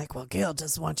to be like, well, Gail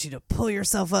just wants you to pull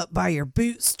yourself up by your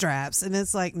bootstraps. And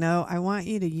it's like, no, I want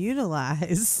you to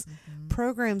utilize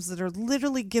programs that are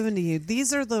literally given to you.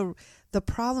 These are the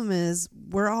problem is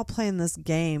we're all playing this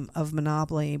game of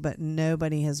Monopoly, but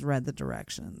nobody has read the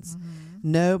directions.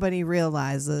 Nobody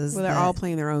realizes Well, they're all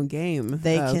playing their own game.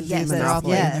 they can Yes, do they're all this.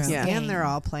 playing Yes, their own and game. they're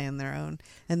all playing their own.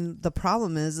 And the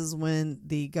problem is when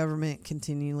the government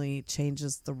continually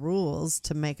changes the rules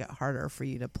to make it harder for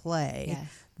you to play.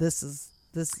 Yes.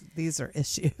 These are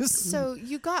issues. So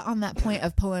you got on that point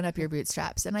of pulling up your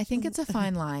bootstraps, and I think it's a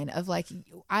fine line of like,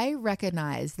 I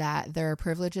recognize that there are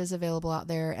privileges available out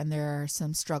there and there are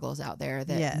some struggles out there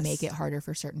that Yes. make it harder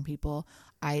for certain people.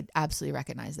 I absolutely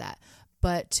recognize that.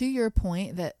 But to your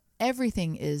point that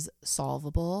everything is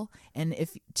solvable, and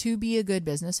if to be a good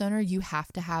business owner, you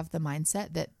have to have the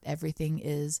mindset that everything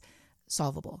is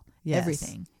solvable. Yes.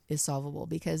 Everything is solvable,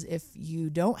 because if you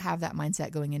don't have that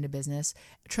mindset going into business,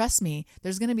 trust me,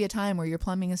 there's going to be a time where your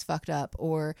plumbing is fucked up,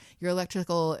 or your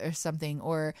electrical or something,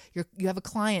 or you have a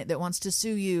client that wants to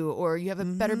sue you, or you have a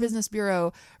Better Business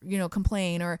Bureau,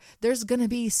 complain, or there's going to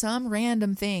be some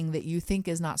random thing that you think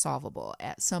is not solvable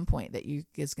at some point that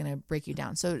is going to break you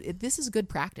down. So this is good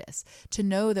practice to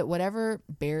know that whatever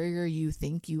barrier you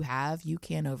think you have, you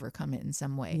can overcome it in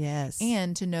some way. Yes.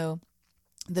 And to know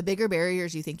the bigger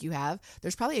barriers you think you have,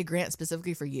 there's probably a grant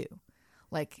specifically for you.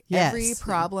 Like every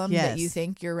problem that you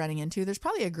think you're running into, there's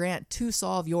probably a grant to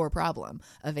solve your problem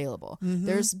available.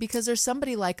 Because there's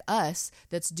somebody like us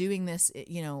that's doing this,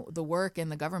 the work in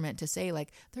the government to say,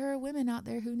 like, there are women out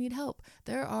there who need help.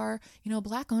 There are,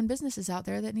 Black owned businesses out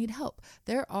there that need help.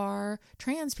 There are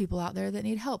trans people out there that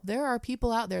need help. There are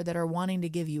people out there that are wanting to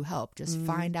give you help. Just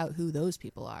find out who those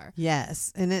people are.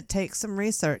 Yes. And it takes some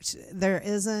research. There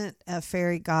isn't a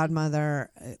fairy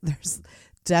godmother. There's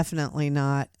definitely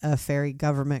not a fairy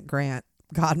government grant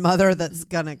godmother that's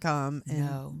going to come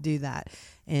and do that.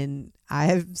 And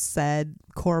I've said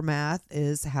core math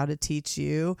is how to teach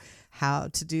you how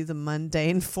to do the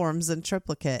mundane forms in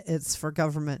triplicate. It's for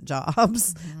government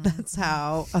jobs. That's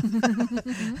how.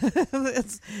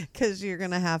 It's because you're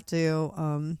going to have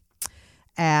to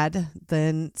add,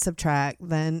 then subtract,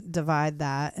 then divide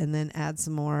that, and then add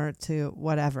some more to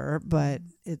whatever. But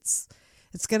it's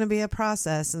going to be a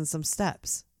process and some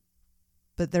steps.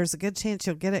 But there's a good chance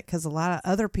you'll get it because a lot of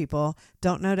other people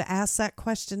don't know to ask that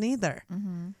question either.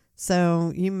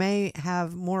 So you may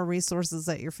have more resources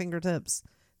at your fingertips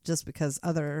just because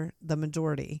the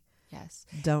majority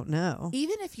don't know.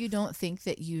 Even if you don't think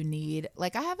that you need,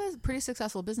 like, I have a pretty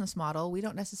successful business model. We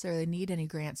don't necessarily need any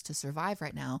grants to survive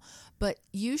right now, but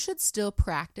you should still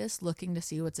practice looking to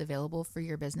see what's available for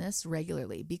your business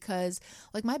regularly, because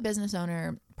like my business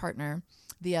owner partner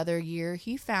the other year,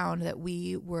 he found that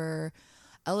we were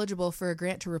eligible for a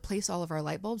grant to replace all of our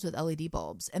light bulbs with LED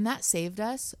bulbs. And that saved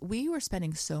us. We were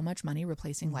spending so much money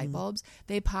replacing light bulbs.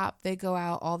 They pop, they go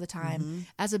out all the time.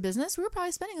 As a business, we were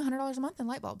probably spending $100 a month in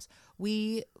light bulbs.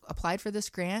 We applied for this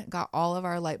grant, got all of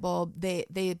our light bulb.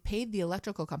 They paid the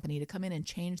electrical company to come in and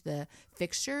change the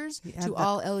fixtures to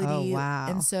all LED. Oh,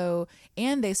 wow.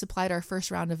 And they supplied our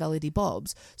first round of LED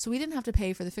bulbs. So we didn't have to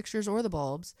pay for the fixtures or the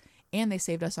bulbs, and they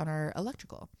saved us on our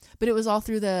electrical. But it was all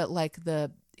through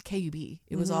the KUB.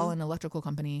 It was all an electrical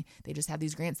company. They just had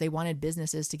these grants. They wanted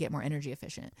businesses to get more energy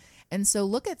efficient. And so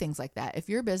look at things like that. If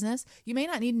you're a business, you may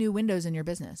not need new windows in your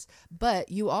business, but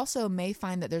you also may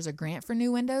find that there's a grant for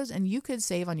new windows, and you could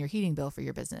save on your heating bill for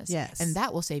your business. Yes. And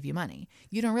that will save you money.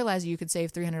 You don't realize you could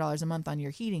save $300 a month on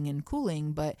your heating and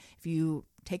cooling, but if you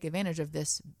take advantage of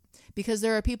this, because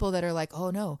there are people that are like, oh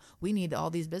no, we need all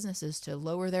these businesses to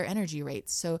lower their energy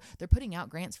rates. So they're putting out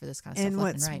grants for this kind of stuff. And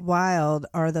left what's and right. wild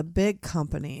are the big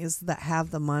companies that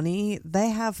have the money. They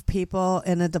have people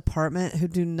in a department who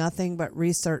do nothing but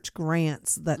research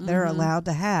grants that they're allowed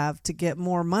to have to get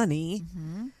more money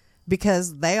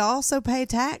because they also pay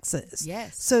taxes.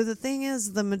 Yes. So the thing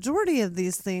is, the majority of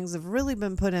these things have really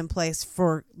been put in place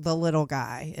for the little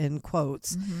guy, in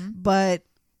quotes. But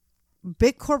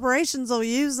big corporations will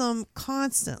use them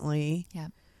constantly. Yeah.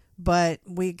 But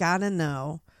we got to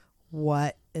know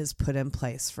what is put in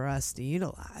place for us to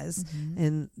utilize.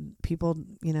 And people,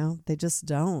 they just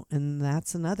don't. And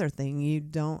that's another thing. You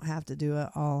don't have to do it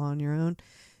all on your own.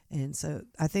 And so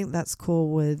I think that's cool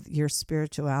with your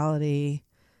spirituality,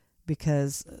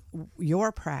 because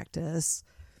your practice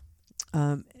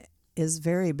is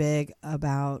very big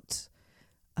about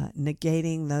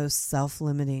negating those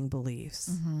self-limiting beliefs.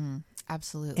 Mm-hmm.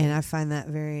 Absolutely. And I find that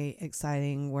very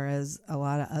exciting, whereas a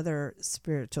lot of other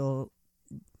spiritual,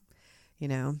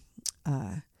 there's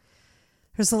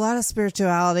a lot of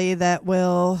spirituality that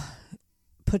will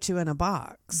put you in a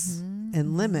box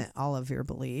and limit all of your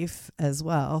belief as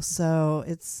well. So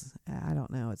I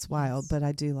don't know, it's wild, but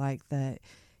I do like that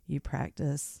you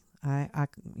practice,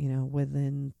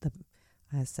 within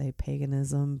I say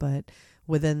paganism, but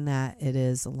within that it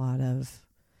is a lot of,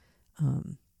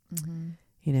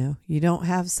 you don't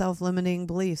have self-limiting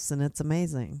beliefs, and it's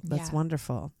amazing. That's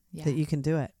wonderful that you can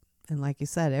do it. And like you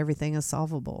said, everything is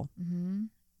solvable.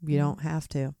 You don't have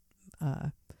to.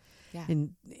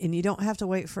 And you don't have to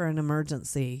wait for an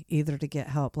emergency either to get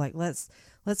help. Like let's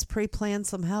pre-plan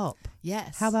some help.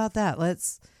 Yes. How about that?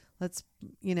 Let's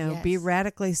be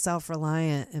radically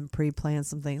self-reliant and pre-plan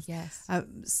some things. Yes.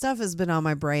 Stuff has been on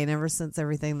my brain ever since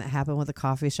everything that happened with the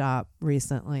coffee shop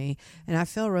recently. And I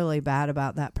feel really bad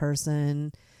about that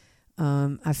person.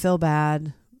 I feel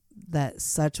bad that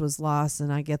such was lost,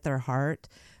 and I get their heart.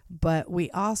 But we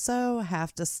also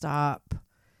have to stop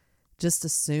just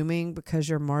assuming because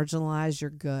you're marginalized, you're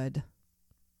good.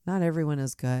 Not everyone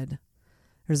is good.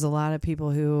 There's a lot of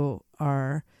people who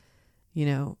are,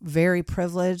 very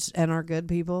privileged and are good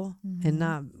people and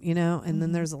not, and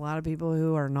then there's a lot of people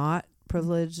who are not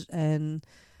privileged and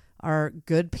are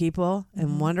good people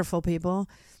and wonderful people.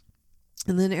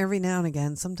 And then every now and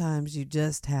again, sometimes you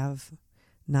just have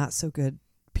not so good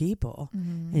people,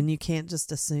 and you can't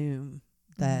just assume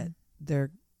that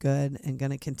they're good and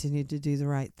going to continue to do the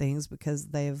right things because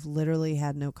they have literally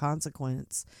had no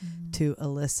consequence to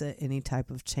elicit any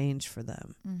type of change for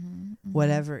them.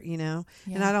 Whatever,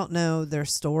 and I don't know their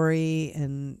story,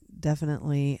 and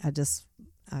definitely I just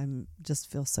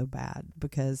feel so bad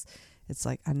because it's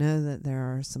like, I know that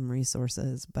there are some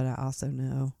resources, but I also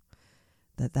know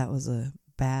that was a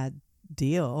bad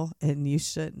deal, and you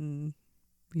shouldn't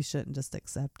just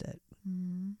accept it.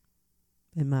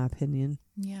 In my opinion.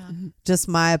 Yeah. Just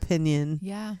my opinion.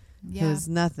 Yeah. There's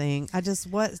nothing.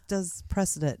 What does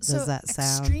precedent does that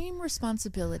sound? Extreme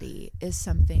responsibility is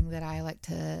something that I like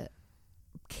to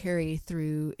carry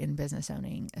through in business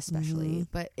owning, especially,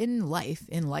 but in life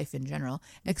in general.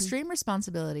 Extreme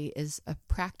responsibility is a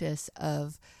practice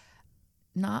of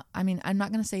I'm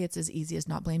not going to say it's as easy as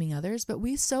not blaming others, but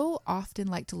we so often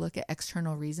like to look at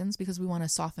external reasons because we want to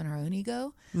soften our own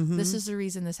ego. This is the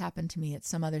reason this happened to me. It's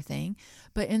some other thing.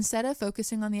 But instead of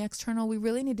focusing on the external, we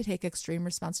really need to take extreme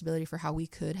responsibility for how we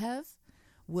could have,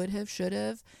 would have, should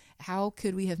have. How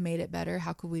could we have made it better?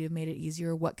 How could we have made it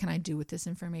easier? What can I do with this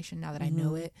information now that I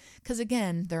know it? Because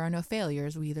again, there are no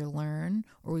failures. We either learn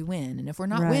or we win. And if we're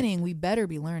not winning, we better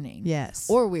be learning. Yes.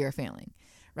 Or we are failing.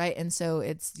 Right. And so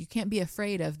you can't be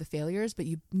afraid of the failures, but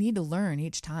you need to learn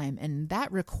each time. And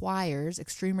that requires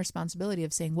extreme responsibility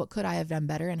of saying, what could I have done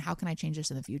better? And how can I change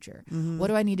this in the future? What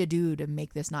do I need to do to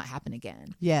make this not happen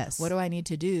again? Yes. What do I need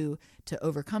to do to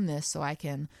overcome this so I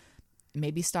can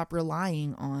maybe stop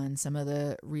relying on some of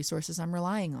the resources I'm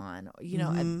relying on?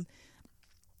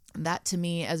 That to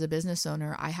me as a business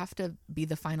owner, I have to be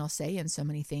the final say in so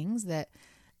many things that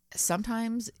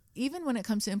sometimes, even when it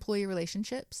comes to employee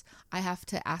relationships, I have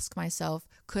to ask myself,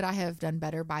 could I have done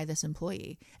better by this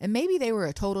employee? And maybe they were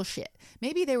a total shit.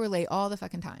 Maybe they were late all the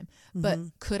fucking time. But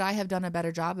could I have done a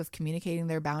better job of communicating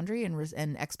their boundary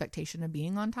and expectation of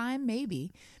being on time?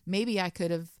 Maybe. Maybe I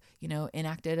could have,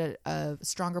 enacted a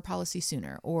stronger policy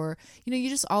sooner. Or, you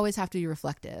just always have to be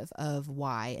reflective of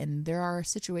why. And there are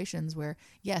situations where,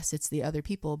 yes, it's the other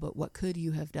people, but what could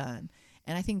you have done?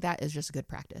 And I think that is just a good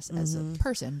practice as a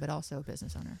person, but also a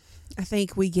business owner. I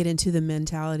think we get into the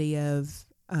mentality of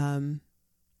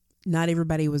not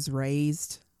everybody was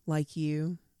raised like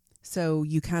you. So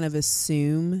you kind of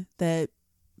assume that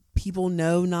people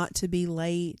know not to be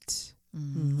late,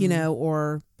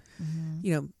 or,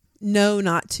 know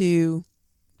not to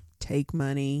take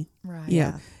money. Right.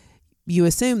 Yeah. You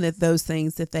assume that those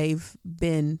things that they've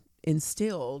been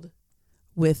instilled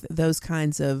with those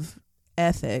kinds of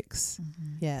ethics.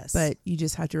 Yes. But you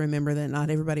just have to remember that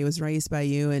not everybody was raised by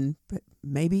you, and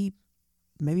maybe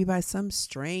by some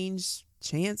strange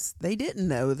chance they didn't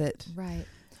know that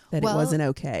it wasn't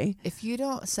okay. If you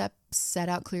don't set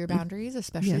out clear boundaries,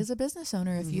 especially as a business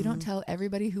owner, if you don't tell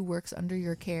everybody who works under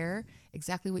your care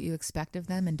exactly what you expect of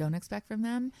them and don't expect from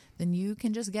them, then you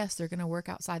can just guess they're going to work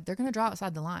outside. They're going to draw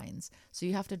outside the lines. So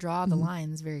you have to draw the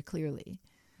lines very clearly.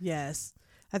 Yes.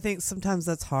 I think sometimes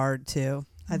that's hard too.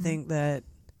 I think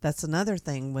that's another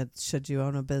thing with, should you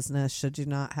own a business? Should you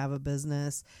not have a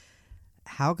business?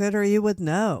 How good are you with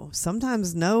no?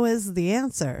 Sometimes no is the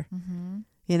answer,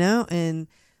 and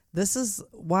this is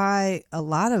why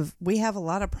we have a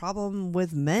lot of problem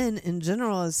with men in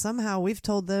general, is somehow we've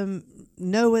told them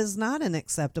no is not an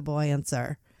acceptable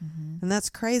answer. Mm-hmm. And that's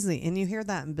crazy. And you hear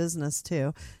that in business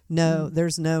too. No,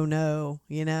 there's no,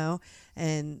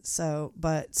 And so,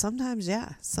 but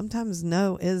sometimes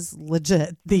no is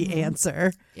legit the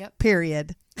answer. Yep.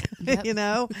 Period.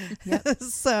 Yep. Yep.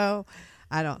 So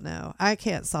I don't know. I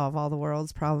can't solve all the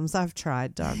world's problems. I've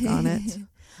tried, doggone it.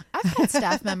 I've had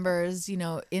staff members,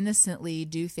 innocently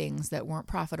do things that weren't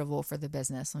profitable for the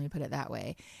business. Let me put it that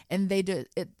way. And they do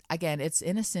it again. It's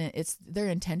innocent. It's their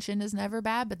intention is never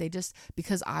bad, but they just,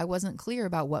 because I wasn't clear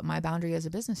about what my boundary as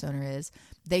a business owner is,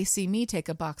 they see me take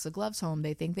a box of gloves home.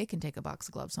 They think they can take a box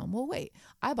of gloves home. Well, wait,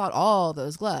 I bought all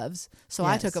those gloves. So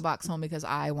I took a box home because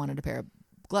I wanted a pair of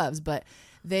gloves, but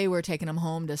they were taking them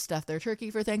home to stuff their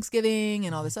turkey for Thanksgiving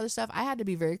and all this other stuff. I had to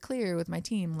be very clear with my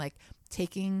team, like,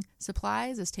 taking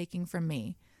supplies is taking from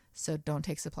me. So don't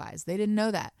take supplies. They didn't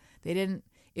know that.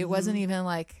 It wasn't even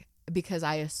like, because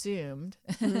I assumed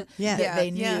that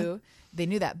they knew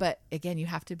that. But again, you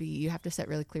have to set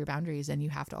really clear boundaries, and you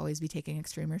have to always be taking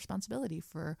extreme responsibility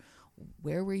for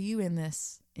where were you in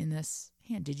this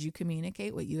hand. Did you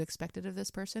communicate what you expected of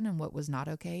this person and what was not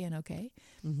okay and okay?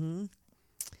 Mm-hmm.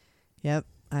 Yep,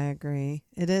 I agree.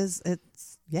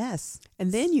 It's yes.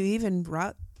 And then you even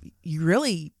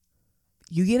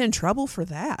you get in trouble for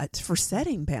that, for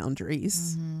setting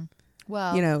boundaries. Mm-hmm.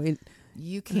 Well,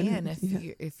 you can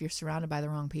if you're surrounded by the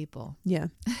wrong people. Yeah.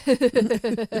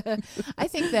 I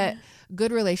think that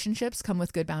good relationships come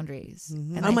with good boundaries.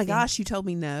 Mm-hmm. And oh my gosh, you told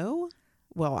me no?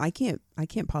 Well, I can't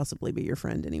possibly be your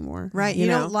friend anymore. Right. You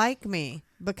don't like me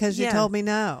because you told me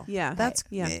no. Yeah. That's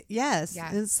yes.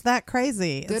 Yeah. It's that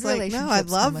crazy. Good it's like, relationships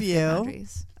no, I love you.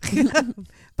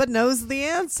 But no's the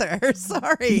answer.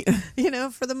 Sorry.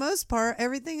 For the most part,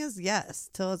 everything is yes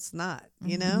till it's not,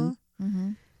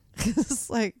 Mm-hmm. It's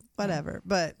like, whatever.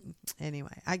 But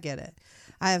anyway, I get it.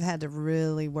 I have had to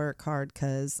really work hard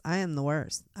because I am the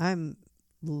worst. I'm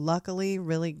luckily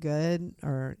really good,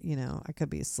 or I could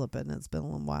be slipping, it's been a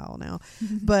little while now,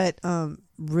 but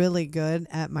really good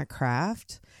at my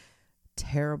craft.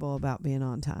 Terrible about being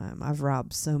on time. I've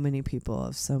robbed so many people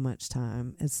of so much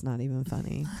time, it's not even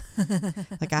funny.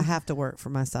 Like, I have to work for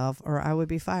myself or I would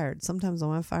be fired. Sometimes I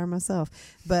want to fire myself,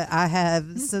 but I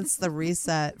have since the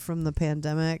reset from the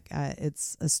pandemic.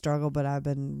 It's a struggle, but I've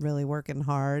been really working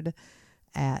hard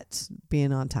at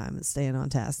being on time and staying on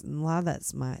task. And a lot of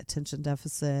that's my attention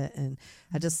deficit. And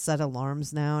I just set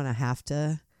alarms now, and I have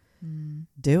to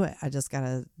do it. I just got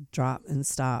to drop and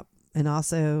stop. And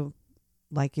also,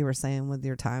 like you were saying with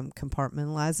your time,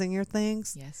 compartmentalizing your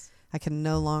things. Yes. I can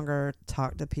no longer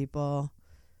talk to people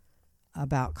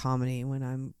about comedy when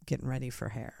I'm getting ready for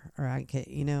hair, or I get,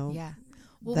 Yeah.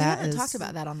 Well, we haven't talked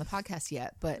about that on the podcast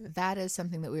yet, but that is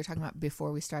something that we were talking about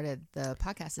before we started the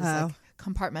podcast, is like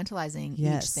compartmentalizing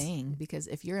each thing. Because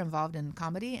if you're involved in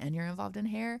comedy and you're involved in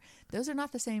hair, those are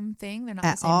not the same thing. They're not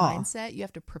the same mindset. You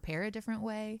have to prepare a different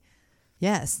way.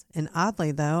 Yes. And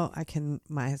oddly, though,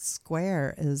 my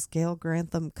square is Gail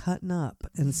Grantham cutting up.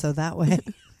 And so that way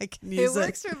I can use it. It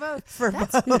works for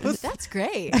both. Both. That's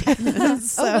great.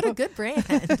 What a good brand.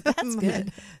 That's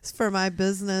good. For my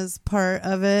business part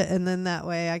of it. And then that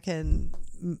way I can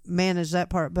manage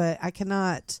that part. But I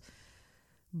cannot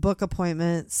book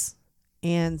appointments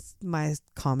and my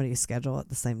comedy schedule at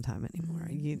the same time anymore.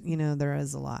 There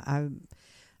is a lot.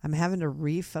 I'm having to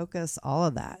refocus all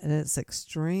of that, and it's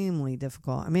extremely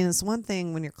difficult. I mean, it's one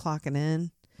thing when you're clocking in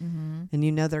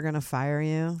and they're going to fire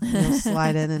you. You'll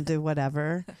slide in and do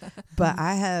whatever. But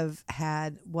I have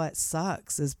had, what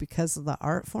sucks is because of the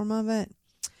art form of it,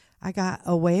 I got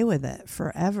away with it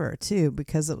forever too,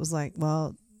 because it was like,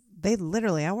 well,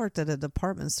 I worked at a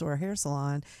department store hair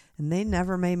salon, and they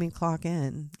never made me clock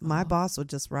in. My boss would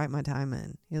just write my time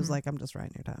in. He was like, I'm just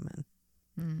writing your time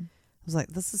in. I was like,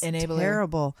 this is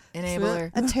terrible.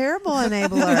 Enabler. A terrible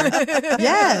enabler.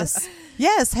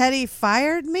 Yes. Had he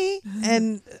fired me,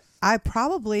 and I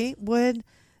probably would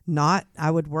not,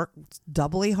 I would work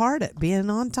doubly hard at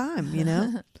being on time,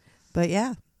 But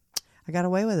yeah, I got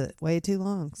away with it way too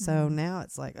long. So now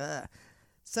it's like, ugh.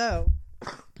 So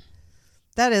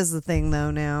that is the thing, though,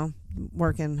 now.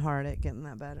 Working hard at getting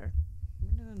that better.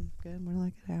 We're doing good. We're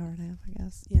like an hour and a half, I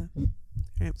guess. Yeah. All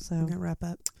right, so we're going to wrap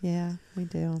up. Yeah, we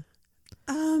do.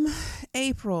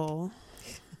 April.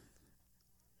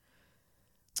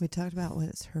 We talked about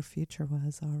what her future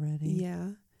was already.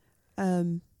 Yeah.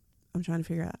 I'm trying to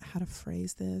figure out how to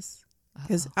phrase this,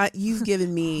 because you've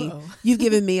given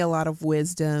me a lot of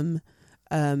wisdom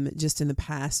just in the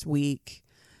past week.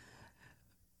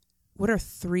 What are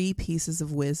 3 pieces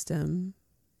of wisdom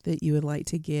that you would like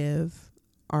to give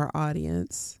our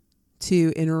audience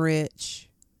to enrich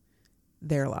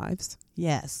their lives?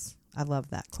 Yes. I love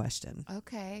that question.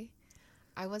 Okay.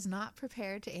 I was not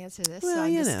prepared to answer this, Well, so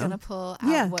I'm you just know. going to pull out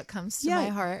Yeah. what comes to Yeah, my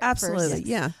heart. absolutely. First.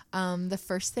 Yeah. The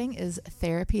first thing is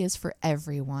therapy is for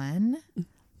everyone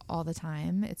all the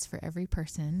time. It's for every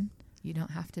person. You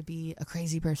don't have to be a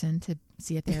crazy person to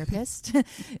see a therapist.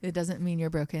 It doesn't mean you're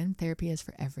broken. Therapy is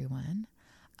for everyone.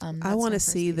 I want to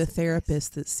see the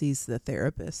therapist that sees the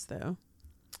therapist, though.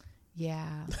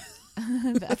 Yeah,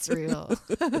 that's real.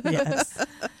 Yes.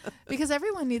 Because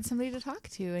everyone needs somebody to talk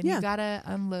to, and Yeah. you got to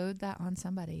unload that on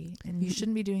somebody. And you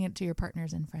shouldn't be doing it to your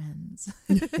partners and friends.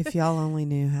 If y'all only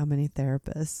knew how many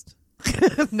therapists.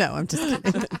 No, I'm just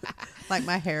kidding. Like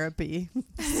my therapy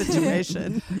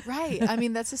situation. Right. I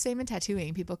mean, that's the same in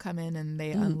tattooing. People come in and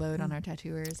they unload on our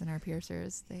tattooers and our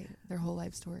piercers. Their whole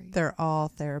life story. They're all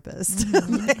therapists.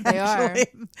 They are.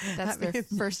 Actually, That's I their mean-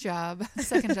 first job.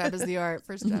 Second job is the art.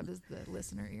 First job is the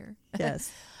listener ear.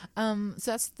 Yes. So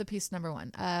that's the piece number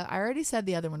one. I already said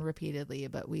the other one repeatedly,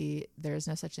 but there's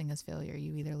no such thing as failure.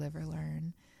 You either live or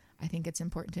learn. I think it's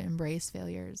important to embrace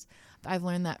failures. I've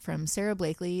learned that from Sarah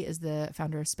Blakely, is the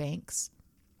founder of Spanx.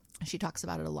 She talks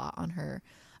about it a lot on her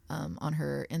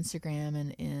Instagram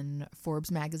and in Forbes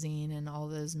magazine and all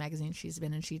those magazines she's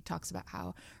been in. She talks about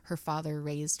how her father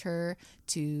raised her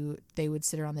they would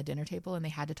sit around the dinner table and they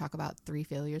had to talk about 3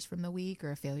 failures from the week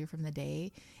or a failure from the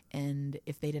day. And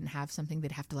if they didn't have something,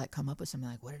 they'd have to like come up with something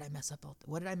like, what did I mess up?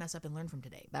 What did I mess up and learn from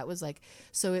today? That was like,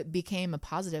 so it became a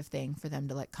positive thing for them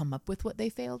to like come up with what they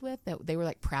failed with, that they were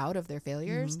like proud of their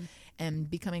failures. And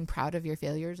becoming proud of your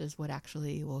failures is what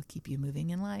actually will keep you moving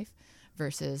in life,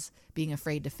 versus being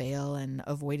afraid to fail and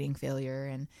avoiding failure.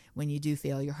 And when you do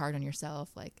fail, you're hard on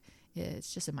yourself. Like,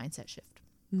 it's just a mindset shift.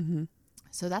 Mm-hmm.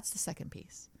 So that's the second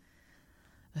piece.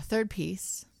 The third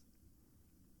piece,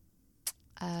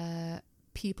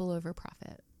 people over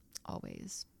profit,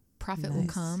 always. Profit will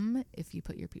Nice. come if you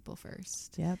put your people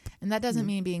first. Yep. And that doesn't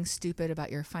mean being stupid about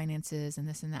your finances and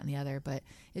this and that and the other, but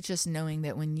it's just knowing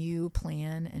that when you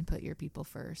plan and put your people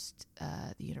first,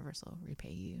 the universe will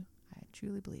repay you. I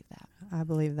truly believe that. I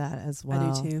believe that as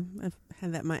well. I do too. I've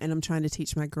had that and I'm trying to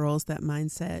teach my girls that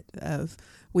mindset of,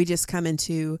 we just come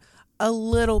into a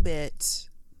little bit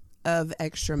of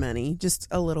extra money, just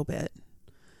a little bit.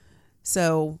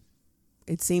 So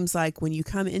it seems like when you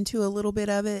come into a little bit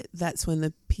of it, that's when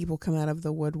the people come out of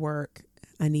the woodwork.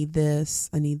 I need this,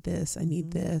 I need this, I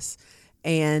need this.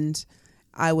 And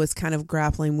I was kind of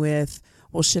grappling with,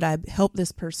 well, should I help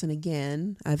this person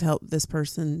again? I've helped this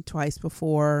person twice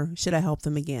before. Should I help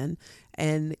them again?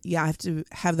 And yeah, I have to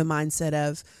have the mindset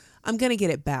of, I'm going to get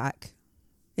it back.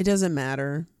 It doesn't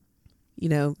matter. You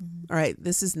know, all right,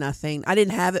 this is nothing. I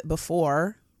didn't have it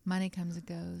before. Money comes and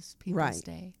goes. People Right.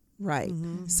 stay. Right.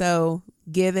 So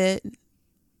give it.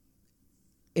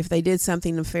 If they did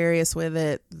something nefarious with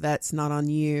it, that's not on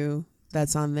you.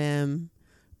 That's on them.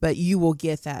 But you will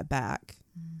get that back.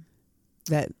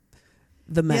 That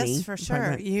the money. Yes, for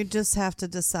sure. You just have to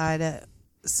decide at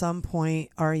some point,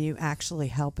 are you actually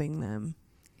helping them?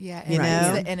 Yeah. You and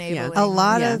know? it's the enabling. A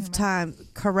lot Yeah. of time,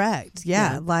 correct.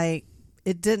 Yeah, Yeah. like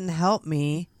it didn't help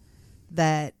me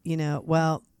that,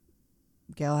 well,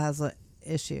 Gail has an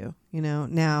issue,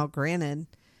 Now, granted,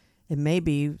 it may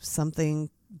be something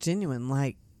genuine,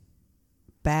 like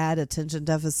bad attention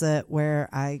deficit where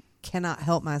I cannot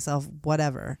help myself,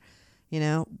 whatever,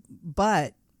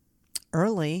 but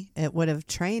early it would have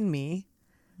trained me.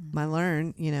 My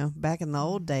learn, back in the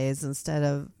old days, instead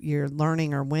of you're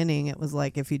learning or winning, it was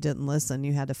like if you didn't listen,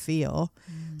 you had to feel.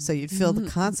 So you'd feel the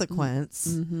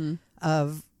consequence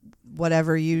of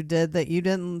whatever you did that you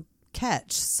didn't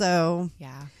catch. So,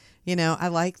 Yeah. I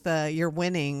like you're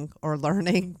winning or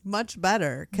learning much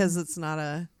better because it's not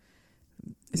a,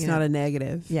 It's not a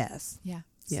negative. yes. Yeah.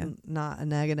 It's Yeah. not a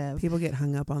negative. People get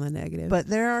hung up on the negative. But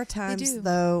there are times do.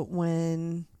 though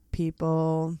when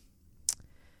people,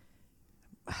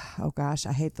 oh gosh,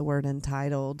 I hate the word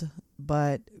entitled,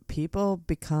 but people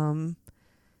become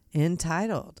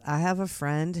entitled. I have a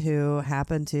friend who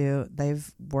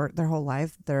they've worked their whole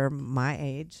life. They're my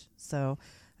age. So,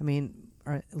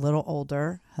 are a little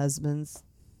older. Husband's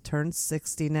turned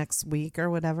 60 next week or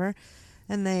whatever.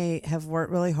 And they have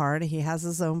worked really hard. He has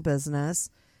his own business.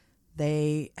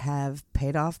 They have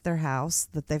paid off their house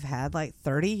that they've had like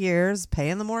 30 years,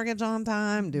 paying the mortgage on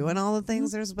time, doing all the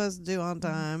things they're supposed to do on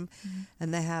time.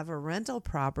 And they have a rental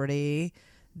property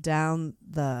down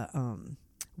the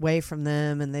way from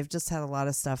them. And they've just had a lot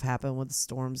of stuff happen with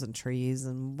storms and trees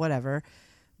and whatever.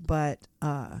 But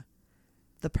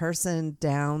the person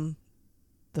down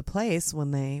the place,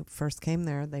 when they first came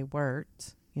there, they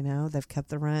worked. They've kept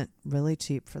the rent really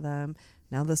cheap for them.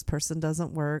 Now this person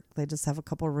doesn't work. They just have a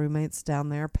couple roommates down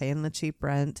there paying the cheap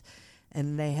rent,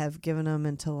 and they have given them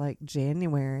until like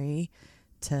January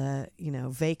to,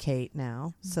 vacate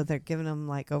now. Mm-hmm. So they're giving them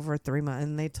like over 3 months,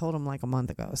 and they told them like a month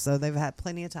ago. So they've had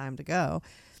plenty of time to go.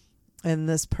 And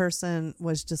this person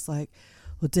was just like,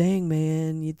 well, dang,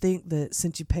 man, you'd think that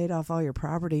since you paid off all your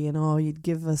property and all, you'd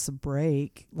give us a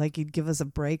break. Like you'd give us a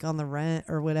break on the rent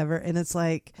or whatever. And it's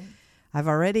like,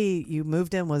 you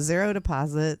moved in with 0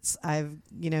 deposits.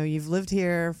 You've lived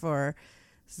here for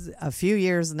a few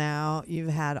years now. You've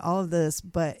had all of this,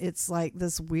 but it's like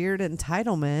this weird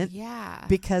entitlement. Yeah.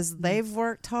 Because they've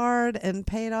worked hard and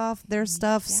paid off their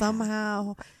stuff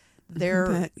somehow.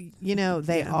 They're,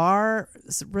 they are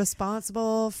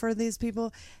responsible for these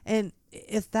people. And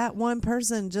if that one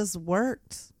person just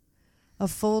worked a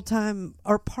full-time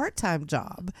or part-time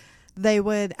job, they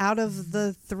would, out of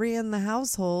the 3 in the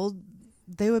household,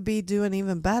 they would be doing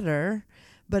even better.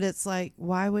 But it's like,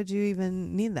 why would you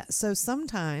even need that? So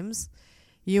sometimes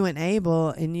you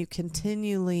enable and you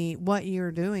continually, what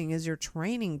you're doing is you're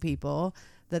training people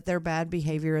that their bad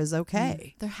behavior is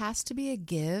okay. There has to be a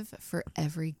give for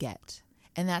every get.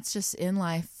 And that's just in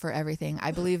life for everything.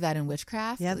 I believe that in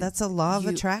witchcraft. Yeah, that's a law of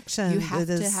attraction. You have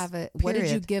to have it. What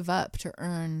did you give up to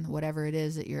earn whatever it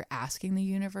is that you're asking the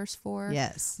universe for?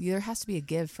 Yes. There has to be a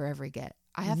give for every get.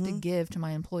 I have to give to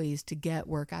my employees to get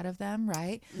work out of them,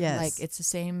 right? Yes. Like it's the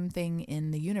same thing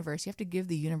in the universe. You have to give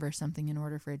the universe something in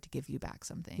order for it to give you back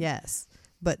something. Yes.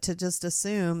 But to just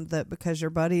assume that because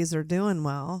your buddies are doing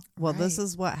well, this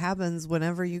is what happens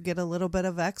whenever you get a little bit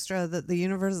of extra that the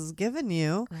universe has given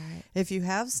you. Right. If you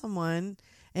have someone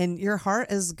and your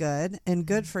heart is good and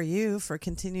good for you for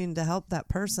continuing to help that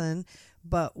person,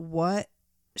 but what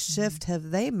shift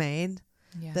have they made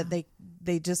that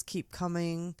they just keep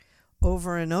coming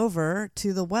over and over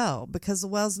to the well, because the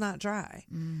well's not dry.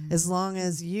 As long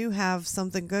as you have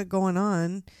something good going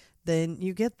on, then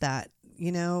you get that.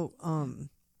 You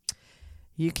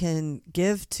can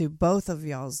give to both of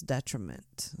y'all's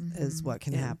detriment is what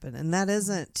can happen. And that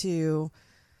isn't to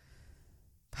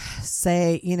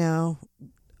say,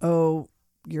 oh,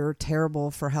 you're terrible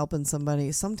for helping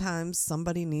somebody. Sometimes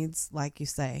somebody needs, like you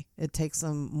say, it takes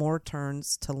them more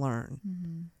turns to learn.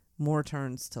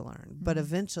 But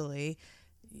eventually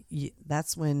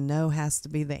that's when no has to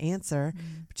be the answer.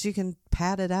 But you can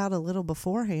pad it out a little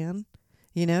beforehand.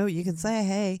 You can say,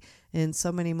 hey, in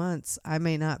so many months, I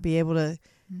may not be able to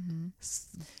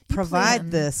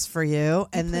provide this for you.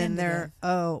 And then they're,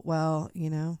 oh, well,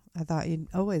 I thought you'd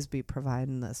always be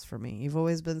providing this for me. You've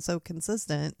always been so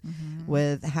consistent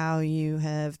with how you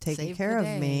have taken care of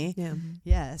me. Yeah.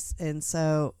 Yes. And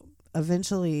so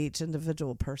eventually each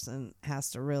individual person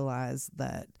has to realize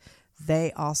that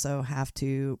they also have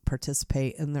to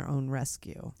participate in their own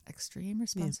rescue. Extreme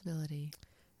responsibility.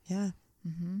 Yeah.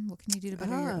 What can you do to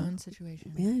better your own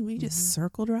situation? Man, we just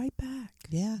circled right back.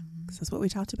 Yeah. That's what we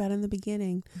talked about in the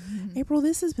beginning. April,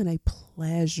 this has been a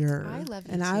pleasure. I love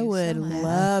you and too, I would so much.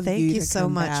 love Thank you to so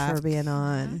come much back. for being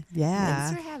on. Yeah.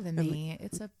 Thanks for having me.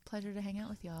 It's a pleasure to hang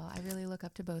out with y'all. I really look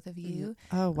up to both of you.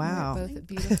 Oh, wow. You're both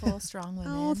beautiful, strong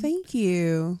women. Oh, thank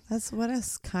you. That's what a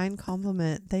kind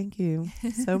compliment. Thank you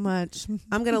so much.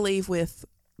 I'm going to leave with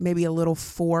maybe a little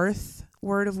fourth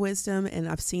word of wisdom, and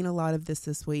I've seen a lot of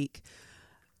this week.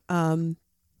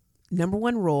 Number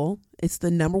one rule, it's the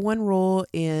number one rule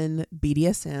in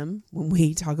BDSM when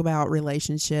we talk about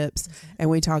relationships and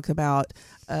we talk about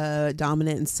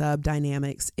dominant and sub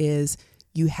dynamics, is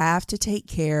you have to take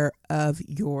care of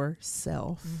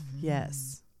yourself.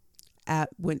 Yes.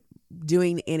 When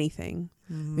doing anything,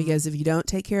 because if you don't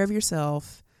take care of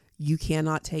yourself, you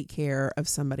cannot take care of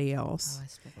somebody else. Oh, I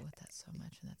struggle with that so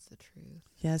much, and that's the truth.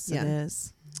 Yes, it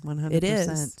is. 100%. It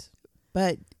is.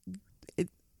 But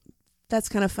that's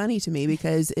kind of funny to me,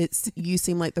 because you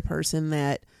seem like the person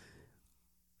that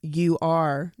you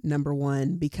are number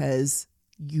one, because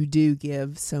you do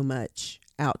give so much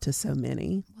out to so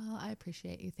many. Well, I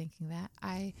appreciate you thinking that.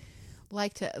 I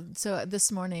like to. So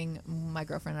this morning, my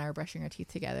girlfriend and I were brushing our teeth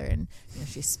together, and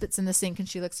she spits in the sink, and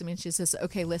she looks at me and she says,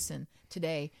 "Okay, listen.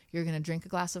 Today, you're going to drink a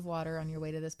glass of water on your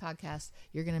way to this podcast.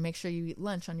 You're going to make sure you eat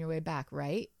lunch on your way back,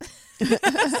 right?"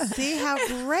 See how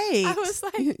great. I was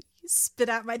like, spit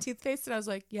out my toothpaste, and I was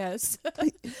like, yes.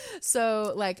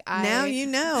 So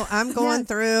now I'm going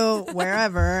through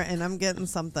wherever and I'm getting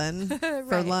something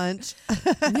for lunch.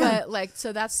 But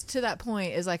so that's to that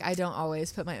point, is I don't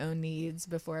always put my own needs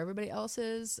before everybody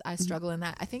else's. I struggle in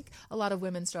that. I think a lot of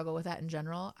women struggle with that in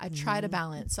general. I try to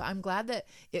balance. So I'm glad that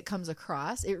it comes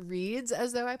across. It reads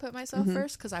as though I put myself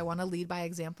first, because I want to lead by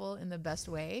example in the best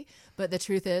way. But the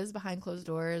truth is, behind closed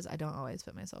doors, I don't always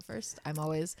put myself first. I'm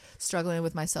always struggling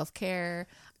with my self self-care.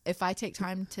 If I take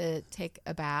time to take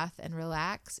a bath and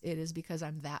relax, it is because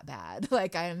I'm that bad.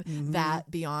 Like I'm that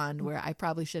beyond where I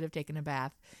probably should have taken a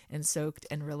bath and soaked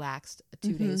and relaxed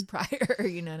 2 days prior.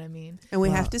 You know what I mean? And we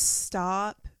have to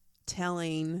stop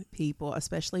telling people,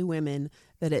 especially women,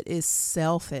 that it is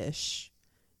selfish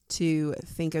to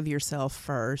think of yourself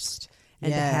first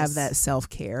and to have that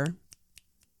self-care.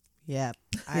 Yep,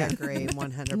 I agree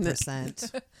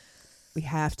 100%. We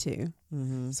have to.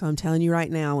 So I'm telling you right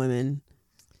now, women,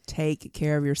 take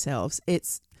care of yourselves.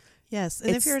 It's and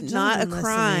if you're not a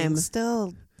crime,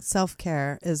 still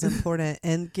self-care is important,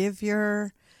 and give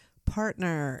your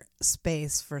partner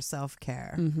space for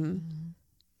self-care.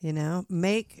 You know,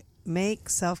 make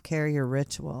self-care your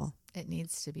ritual. It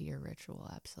needs to be your ritual,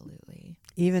 absolutely.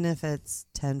 Even if it's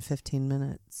 10-15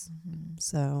 minutes.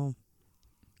 So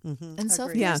and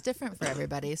self-care is different for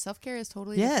everybody. Self-care is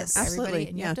totally different for everybody,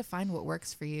 and you have to find what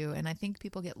works for you. And I think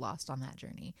people get lost on that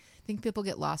journey. I think people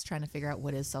get lost trying to figure out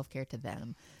what is self-care to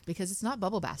them, because it's not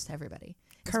bubble baths to everybody.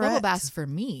 It's bubble baths for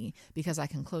me because I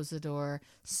can close the door,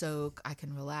 soak, I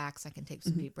can relax, I can take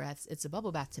some deep breaths. It's a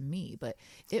bubble bath to me, but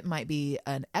it might be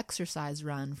an exercise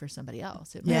run for somebody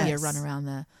else. It might be a run around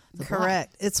the block.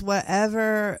 It's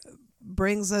whatever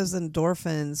brings those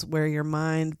endorphins where your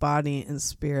mind, body, and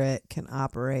spirit can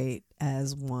operate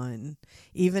as one,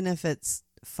 even if it's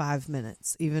 5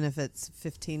 minutes, even if it's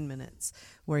 15 minutes,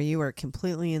 where you are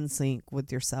completely in sync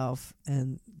with yourself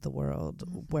and the world,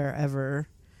 wherever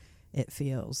it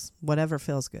feels, whatever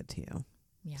feels good to you.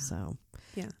 So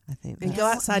I think and go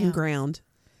outside and ground.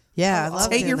 I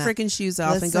love take your that. freaking shoes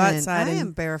off and go outside. I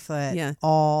am barefoot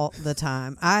all the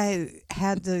time. I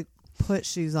had to put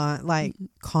shoes on, like,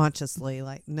 consciously.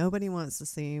 Like, nobody wants to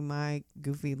see my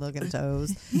goofy looking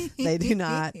toes. They do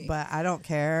not, but I don't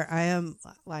care. I am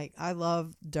like, I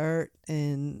love dirt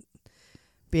and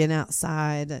being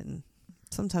outside, and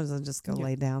sometimes I just go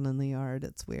lay down in the yard.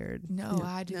 It's weird. No,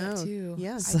 I do that too.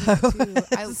 Yeah. I do that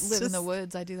too. I live in the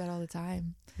woods. I do that all the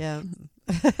time. Yeah.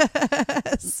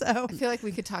 So I feel like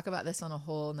we could talk about this on a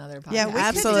whole nother podcast. Yeah, we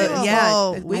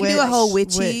absolutely. We can do a whole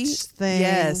witchy thing.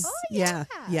 Yes. Oh,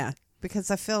 yeah.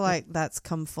 Because I feel like that's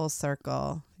come full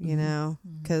circle, you know,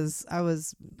 because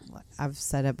I've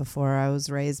said it before, I was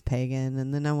raised pagan,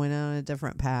 and then I went on a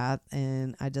different path,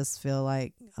 and I just feel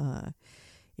like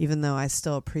even though I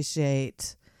still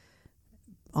appreciate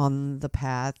on the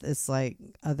path, it's like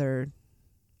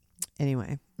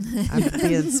anyway, I'm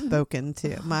being spoken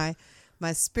to. My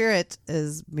spirit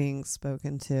is being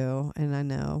spoken to, and I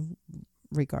know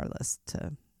regardless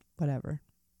to whatever.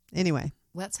 Anyway.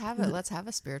 Let's have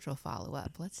a spiritual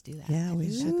follow-up. Let's do that. Yeah,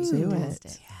 we should do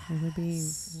it. It would be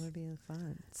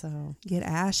fun. So get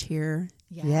Ash here.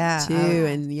 Yeah. Too.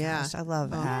 And gosh, I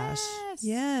love Ash.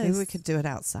 Yes. Maybe we could do it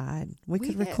outside. We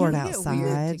could record we outside. get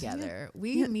weird together.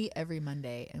 We meet every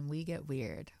Monday and we get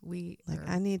weird.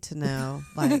 I need to know,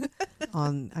 like,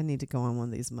 I need to go on one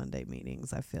of these Monday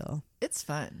meetings, I feel. It's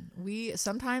fun.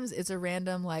 Sometimes it's a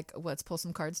random, like, let's pull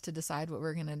some cards to decide what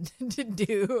we're going to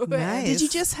do. Nice. Did you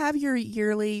just have your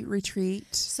yearly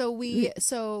retreat? So we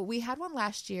had one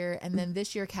last year, and then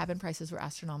this year cabin prices were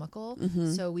astronomical.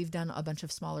 So we've done a bunch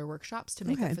of smaller workshops to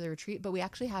make up for the retreat, but we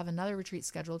actually have another retreat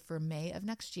scheduled for May of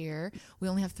next year. We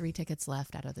only have 3 tickets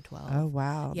left out of the 12. Oh,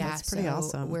 wow. Yeah, that's pretty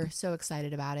awesome. We're so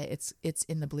excited about it. It's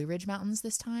in the Blue Ridge Mountains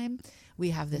this time.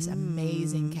 We have this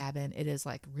amazing cabin. It is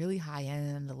like really high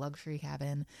end, a luxury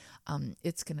cabin.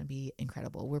 It's going to be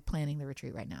incredible. We're planning the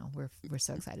retreat right now. We're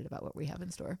so excited about what we have in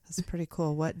store. That's pretty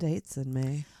cool. What dates in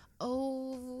May?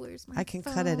 Oh, where's my I can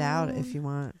phone? cut it out if you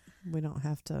want. We don't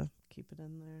have to keep it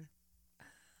in there.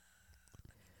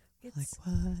 It's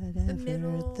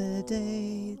whatever the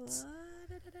dates.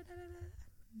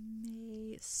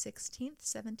 May 16th,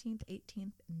 17th,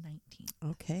 18th, and 19th.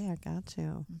 Okay, I got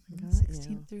you.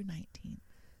 16th through 19th.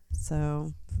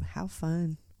 So, how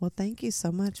fun. Well, thank you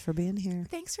so much for being here.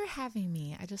 Thanks for having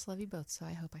me. I just love you both, so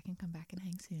I hope I can come back and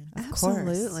hang soon.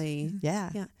 Absolutely. Yeah,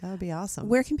 that would be awesome.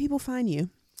 Where can people find you?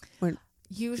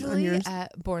 Usually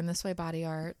at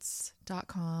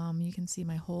bornthiswaybodyarts.com. You can see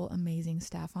my whole amazing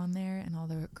staff on there and all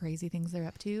the crazy things they're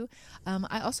up to.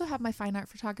 I also have my fine art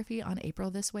photography on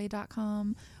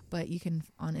aprilthisway.com, but you can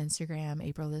on Instagram,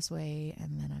 aprilthisway,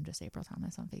 and then I'm just April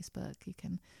Thomas on Facebook. You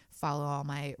can follow all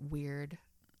my weird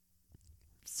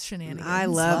shenanigans. I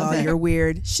love all your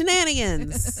weird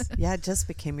shenanigans. Yeah, I just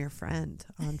became your friend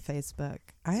on Facebook.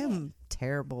 I am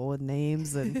terrible with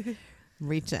names and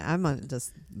I'm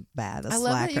just bad. I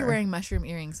love that you're wearing mushroom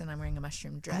earrings and I'm wearing a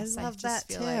mushroom dress. I love just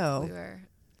that feel too. Like we were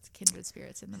kindred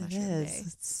spirits in the mushroom day.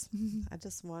 I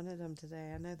just wanted them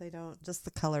today. I know they don't. Just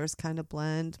the colors kind of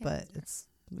blend, but it's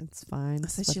fine. I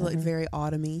said she looked very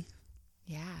autumny.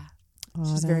 Yeah.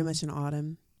 She's very Autumn. much an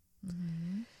autumn.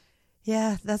 Mm-hmm.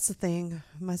 Yeah, that's the thing.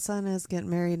 My son is getting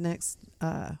married next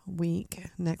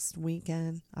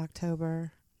weekend,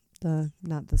 October.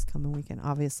 Not this coming weekend,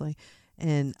 obviously.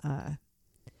 And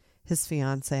his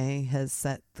fiance has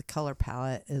set the color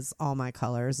palette is all my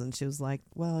colors, and she was like,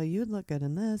 well, you'd look good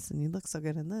in this and you look so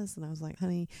good in this, and I was like,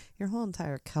 honey, your whole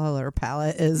entire color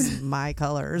palette is my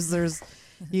colors. There's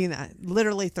you know,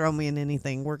 literally throw me in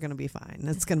anything, we're gonna be fine.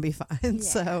 It's gonna be fine. Yeah,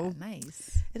 So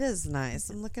nice. it is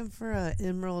nice. I'm looking for a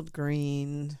emerald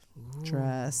green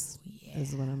dress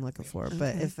is what I'm looking for,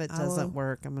 but Okay. if it doesn't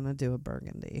work, I'm gonna do a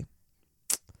burgundy.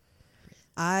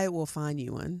 I will find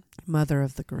you one. Mother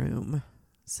of the groom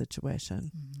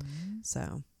situation. Mm-hmm.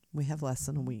 So we have less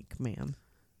than a week, ma'am.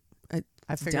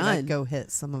 I figured done. I'd go hit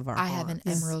some of our I have an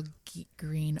haunts. emerald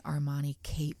green Armani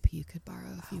cape you could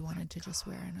borrow if you wanted to just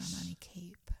wear an Armani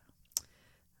cape.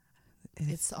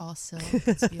 It's all silk.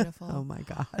 It's beautiful. Oh my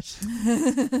gosh.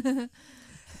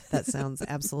 That sounds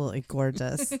absolutely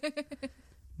gorgeous.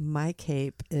 My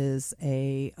cape is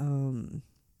a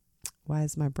why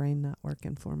is my brain not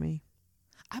working for me?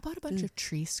 I bought a bunch of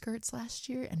tree skirts last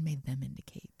year and made them into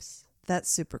capes. That's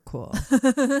super cool.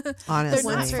 They're Honestly.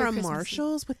 not Ones very from Christmassy.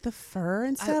 Marshalls with the fur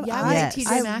and stuff. Yeah, I went to Yes.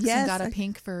 TJ Maxx and got a I-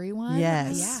 pink furry one.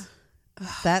 Yes. Yeah.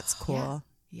 That's cool.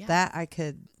 Yeah. That I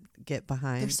could get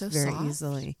behind They're so very soft.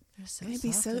 easy. They're so It'd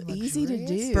be soft so and easy to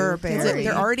luxurious. do. Burberry. 'Cause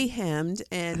they're already hemmed,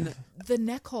 and The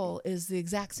neck hole is the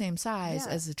exact same size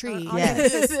as the tree. all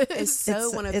Yes. you do is sew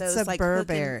It's- one of it's those a like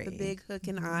Burberry. the big hook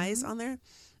and eyes on there.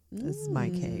 This is my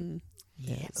cape.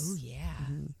 Yeah. Yes. Oh, yeah.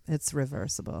 Mhm. It's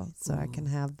reversible, so I can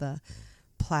have the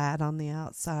plaid on the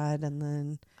outside, and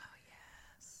then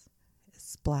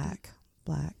it's black,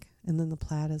 and then the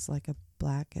plaid is like a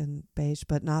black and beige,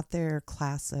 but not their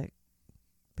classic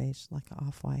beige, like a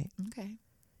off-white. Okay.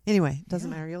 Anyway,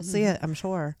 doesn't Yeah. matter. You'll see it, I'm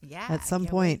sure, Yeah. at some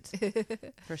can't point,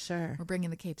 wait. for sure. We're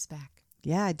bringing the capes back.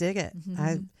 Yeah, I dig it.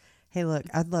 Hey, look,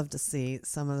 I'd love to see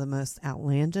some of the most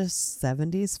outlandish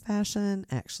 70s fashion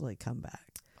actually come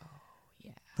back.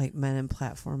 Yeah. Like men in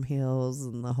platform heels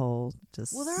and the whole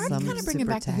just. Well, they're already some kind of bringing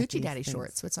super back the tacky Hoochie Daddy things.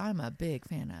 shorts, which I'm a big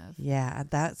fan of. Yeah,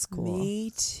 that's cool. Me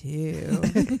too.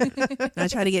 And I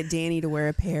try to get Danny to wear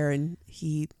a pair, and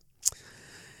he,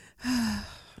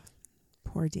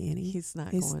 poor Danny. He's not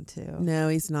He's- going to. No,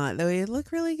 he's not. Though he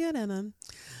look really good in them.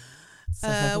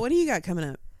 So- What do you got coming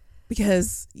up?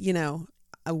 Because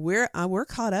we're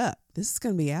caught up. This is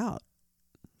going to be out.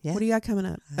 Yeah. What do you got coming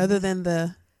up other than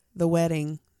the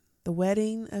wedding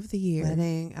of the year?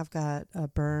 Wedding. I've got a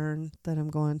burn that I'm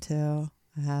going to.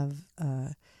 I have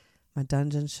my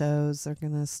dungeon shows are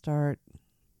going to start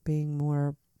being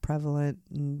more prevalent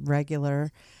and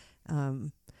regular.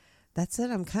 That's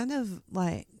it. I'm kind of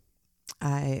like,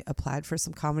 I applied for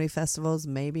some comedy festivals.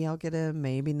 Maybe I'll get in,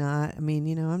 maybe not. I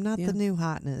mean, I'm not Yeah. the new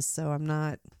hotness, so I'm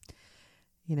not,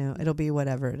 it'll be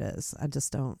whatever it is. I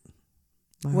just don't.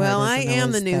 my Well, heart I isn't am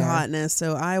the always new there. hotness,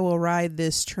 so I will ride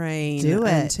this train Do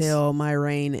it. until my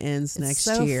reign ends It's next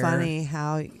so year. funny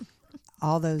how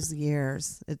all those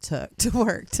years it took to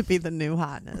work to be the new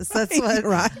hotness. That's what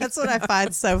Right. That's what I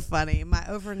find so funny. My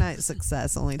overnight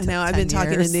success only took Now I've 10 been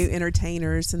talking years. to new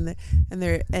entertainers,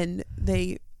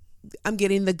 I'm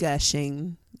getting the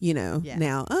gushing, Yeah.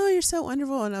 now. Oh, you're so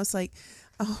wonderful, and I was like,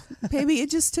 oh, baby,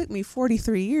 it just took me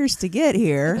 43 years to get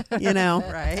here.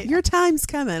 Right. Your time's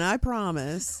coming. I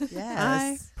promise. Yes.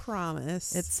 I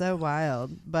promise. It's so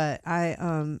wild, but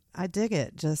I dig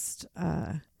it. Just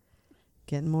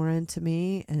getting more into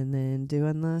me, and then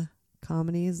doing the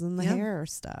comedies and the Yeah. hair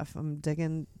stuff. I'm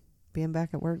digging being back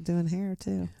at work doing hair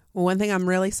too. Well, one thing I'm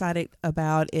really excited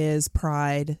about is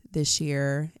Pride this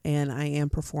year, and I am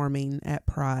performing at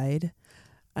Pride.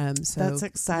 So That's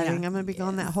exciting. yeah. I'm going to be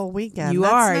gone that whole weekend. You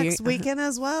That's are. next weekend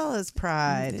as well as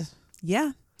Pride.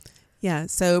 Yeah. Yeah.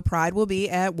 So Pride will be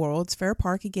at World's Fair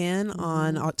Park again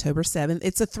on October 7th.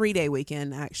 It's a 3-day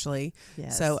weekend, actually.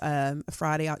 Yes. So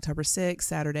Friday, October 6th,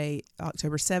 Saturday,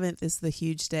 October 7th is the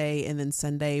huge day. And then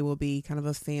Sunday will be kind of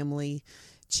a family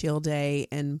chill day.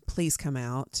 And please come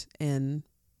out and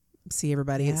see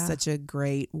everybody. It's Yeah. such a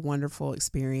great, wonderful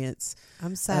experience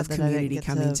I'm sad of that I didn't community get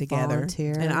coming to together.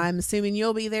 volunteer. And I'm assuming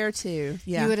you'll be there too.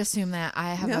 Yeah. You would assume that.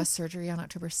 I have Yeah. a surgery on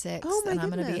October 6th, Oh, my and I'm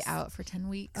going to be goodness. out for 10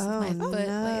 weeks Oh, with my foot laid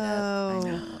up. I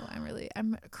no. know.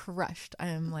 I'm crushed. I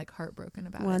am like heartbroken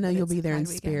about it. Well, I know but you'll it's be there in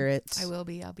Pride weekend. spirit. I will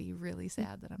be. I'll be really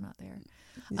sad that I'm not there.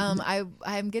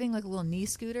 I'm getting like a little knee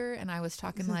scooter, and I was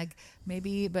talking like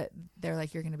maybe, but they're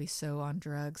like, you're going to be so on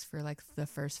drugs for like the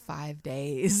first 5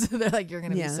 days. They're like, you're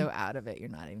going to Yeah. be so out of it, you're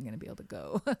not even going to be able to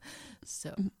go.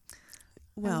 So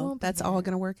Well, won't be that's here. all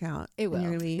going to work out. It will. And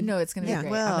you're gonna be- No, it's going to Yeah. be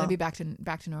great. Well. I'm going to be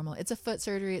back to normal. It's a foot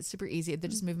surgery. It's super easy. They're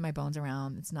just moving my bones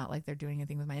around. It's not like they're doing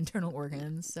anything with my internal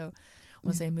organs. So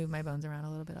once they move my bones around a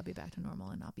little bit, I'll be back to normal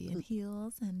and I'll be in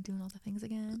heels and doing all the things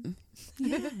again.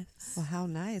 Yes. Well, how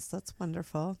nice. That's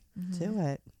wonderful. Mm-hmm. Do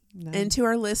it. No. And to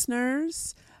our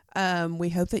listeners, we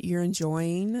hope that you're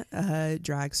enjoying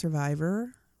Drag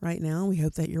Survivor right now. We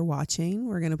hope that you're watching.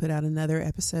 We're going to put out another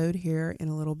episode here in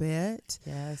a little bit.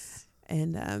 Yes.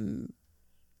 And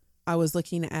I was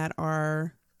looking at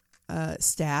our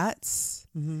stats,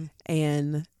 Mm-hmm.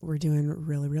 and we're doing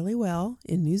really, really well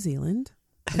in New Zealand.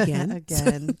 Again.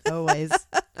 Again. Always.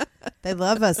 They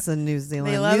love us in New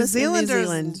Zealand. They love New us in New Zealanders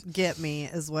Zealand. get me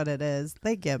is what it is.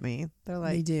 They get me. They're We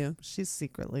like, do. she's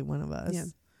secretly one of us.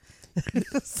 Yeah.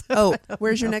 So Oh, I don't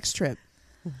where's your know. next trip?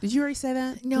 Did you already say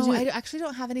that? No, Did you- I actually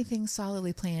don't have anything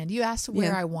solidly planned. You asked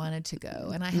where Yeah. I wanted to go,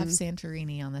 and I have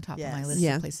Santorini on the top of my Yes. list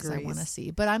Yeah. of places I want to Greece.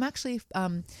 see. But I'm actually,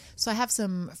 so I have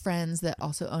some friends that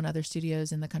also own other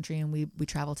studios in the country, and we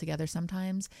travel together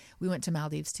sometimes. We went to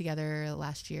Maldives together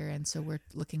last year, and so we're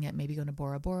looking at maybe going to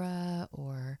Bora Bora,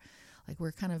 or like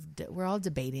we're all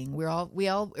debating. We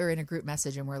all are in a group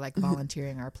message, and we're like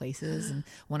volunteering our places. And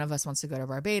one of us wants to go to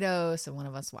Barbados, and one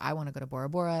of us, I want to go to Bora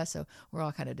Bora. So we're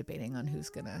all kind of debating on who's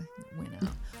gonna win out.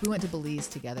 We went to Belize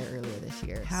together earlier this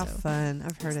year. How so fun.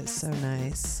 I've heard it's so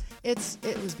nice. it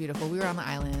was beautiful. We were on the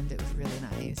island. It was really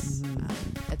nice.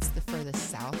 Mm-hmm. It's the furthest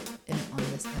south on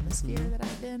this hemisphere that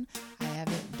I've been. I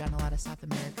haven't done a lot of South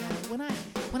America.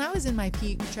 When I was in my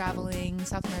peak traveling,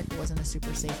 South America wasn't a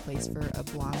super safe place for a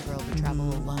blonde girl to travel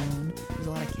alone. There's a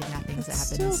lot of kidnappings that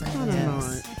happen in Still some kind of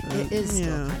of this. not. It is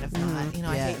still Yeah. kind of not. You know,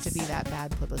 I hate Yes. to be that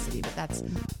bad publicity, but that's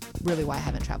really why I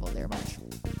haven't traveled there much.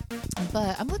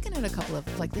 But I'm looking at a couple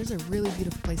of, like, there's a really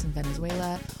beautiful place in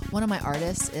Venezuela. One of my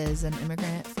artists is an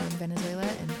immigrant from Venezuela,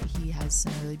 and he has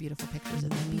some really beautiful pictures of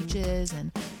the beaches,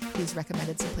 and he's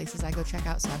recommended some places I go check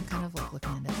out, so I'm kind of like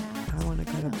looking into that. I want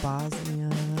to go to Bosnia,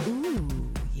 Ooh,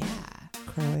 yeah.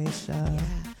 Croatia.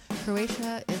 Yeah.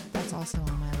 Croatia, that's also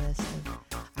on my list.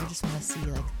 I just want to see,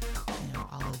 like,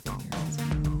 olive vineyards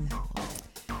and all of it.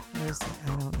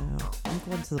 I don't know. I'm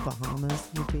going to the Bahamas.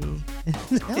 Maybe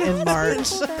Oh, in that's March.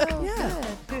 beautiful, though.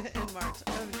 Yeah. Good. In March.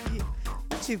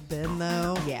 But you've been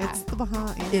though. Yeah. It's the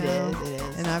Bahamas. It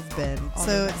is. And I've been. All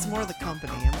So the it's time. more the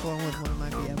company. I'm going with one of my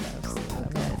BFFs that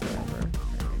I've had forever.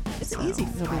 It's So, an easy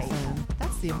it'll be flight. fun.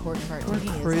 That's the important part We're to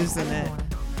me. cruising is, like, I it. don't wanna-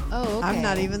 Oh, okay. I'm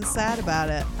not even sad about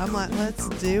it. I'm like, let's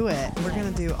do it. We're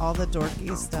going to do all the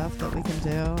dorky stuff that we can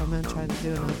do. I'm going to try to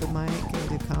do an open mic and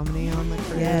do comedy on the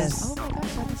cruise. Yes. Oh my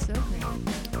gosh, that is so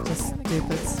great. Just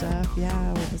stupid stuff.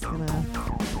 Yeah, we're just going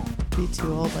to be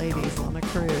two old ladies on a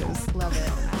cruise. Love it.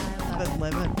 I I've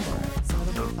love been it. living for it, so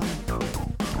it'll be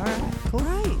fun. All right. Cool.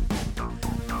 Right.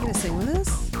 You gonna sing with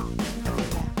us? Okay,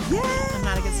 yeah. Yeah. I'm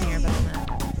not a good singer, but I'm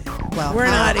not. Well, We're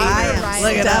not I either. am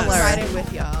Look at us. stellar. Ride it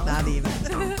with y'all. Not even.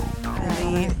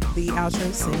 And the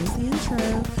outro sings the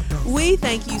intro. We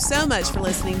thank you so much for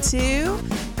listening to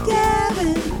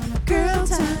Gavin Girl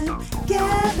Time.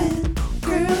 Gavin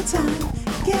Girl Time.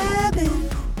 Gavin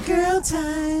Girl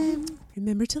Time.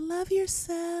 Remember to love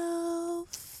yourself.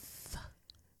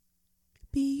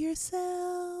 Be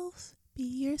yourself. Be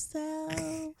yourself.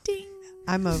 Ding.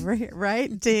 I'm over here,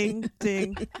 right? Ding,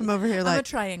 ding. I'm over here I'm like a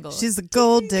triangle. she's a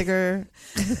gold digger.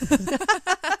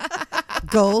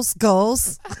 Goals.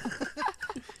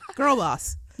 Girl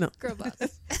boss. No. girl boss.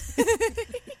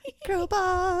 Girl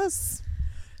boss.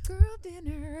 Girl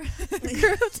dinner. Girl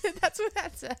dinner. That's what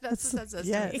that said. That's what that says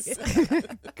Yes. to me.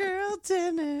 Girl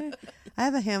dinner. I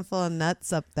have a handful of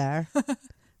nuts up there.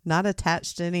 Not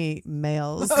attached to any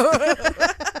males.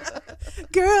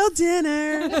 Girl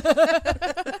dinner.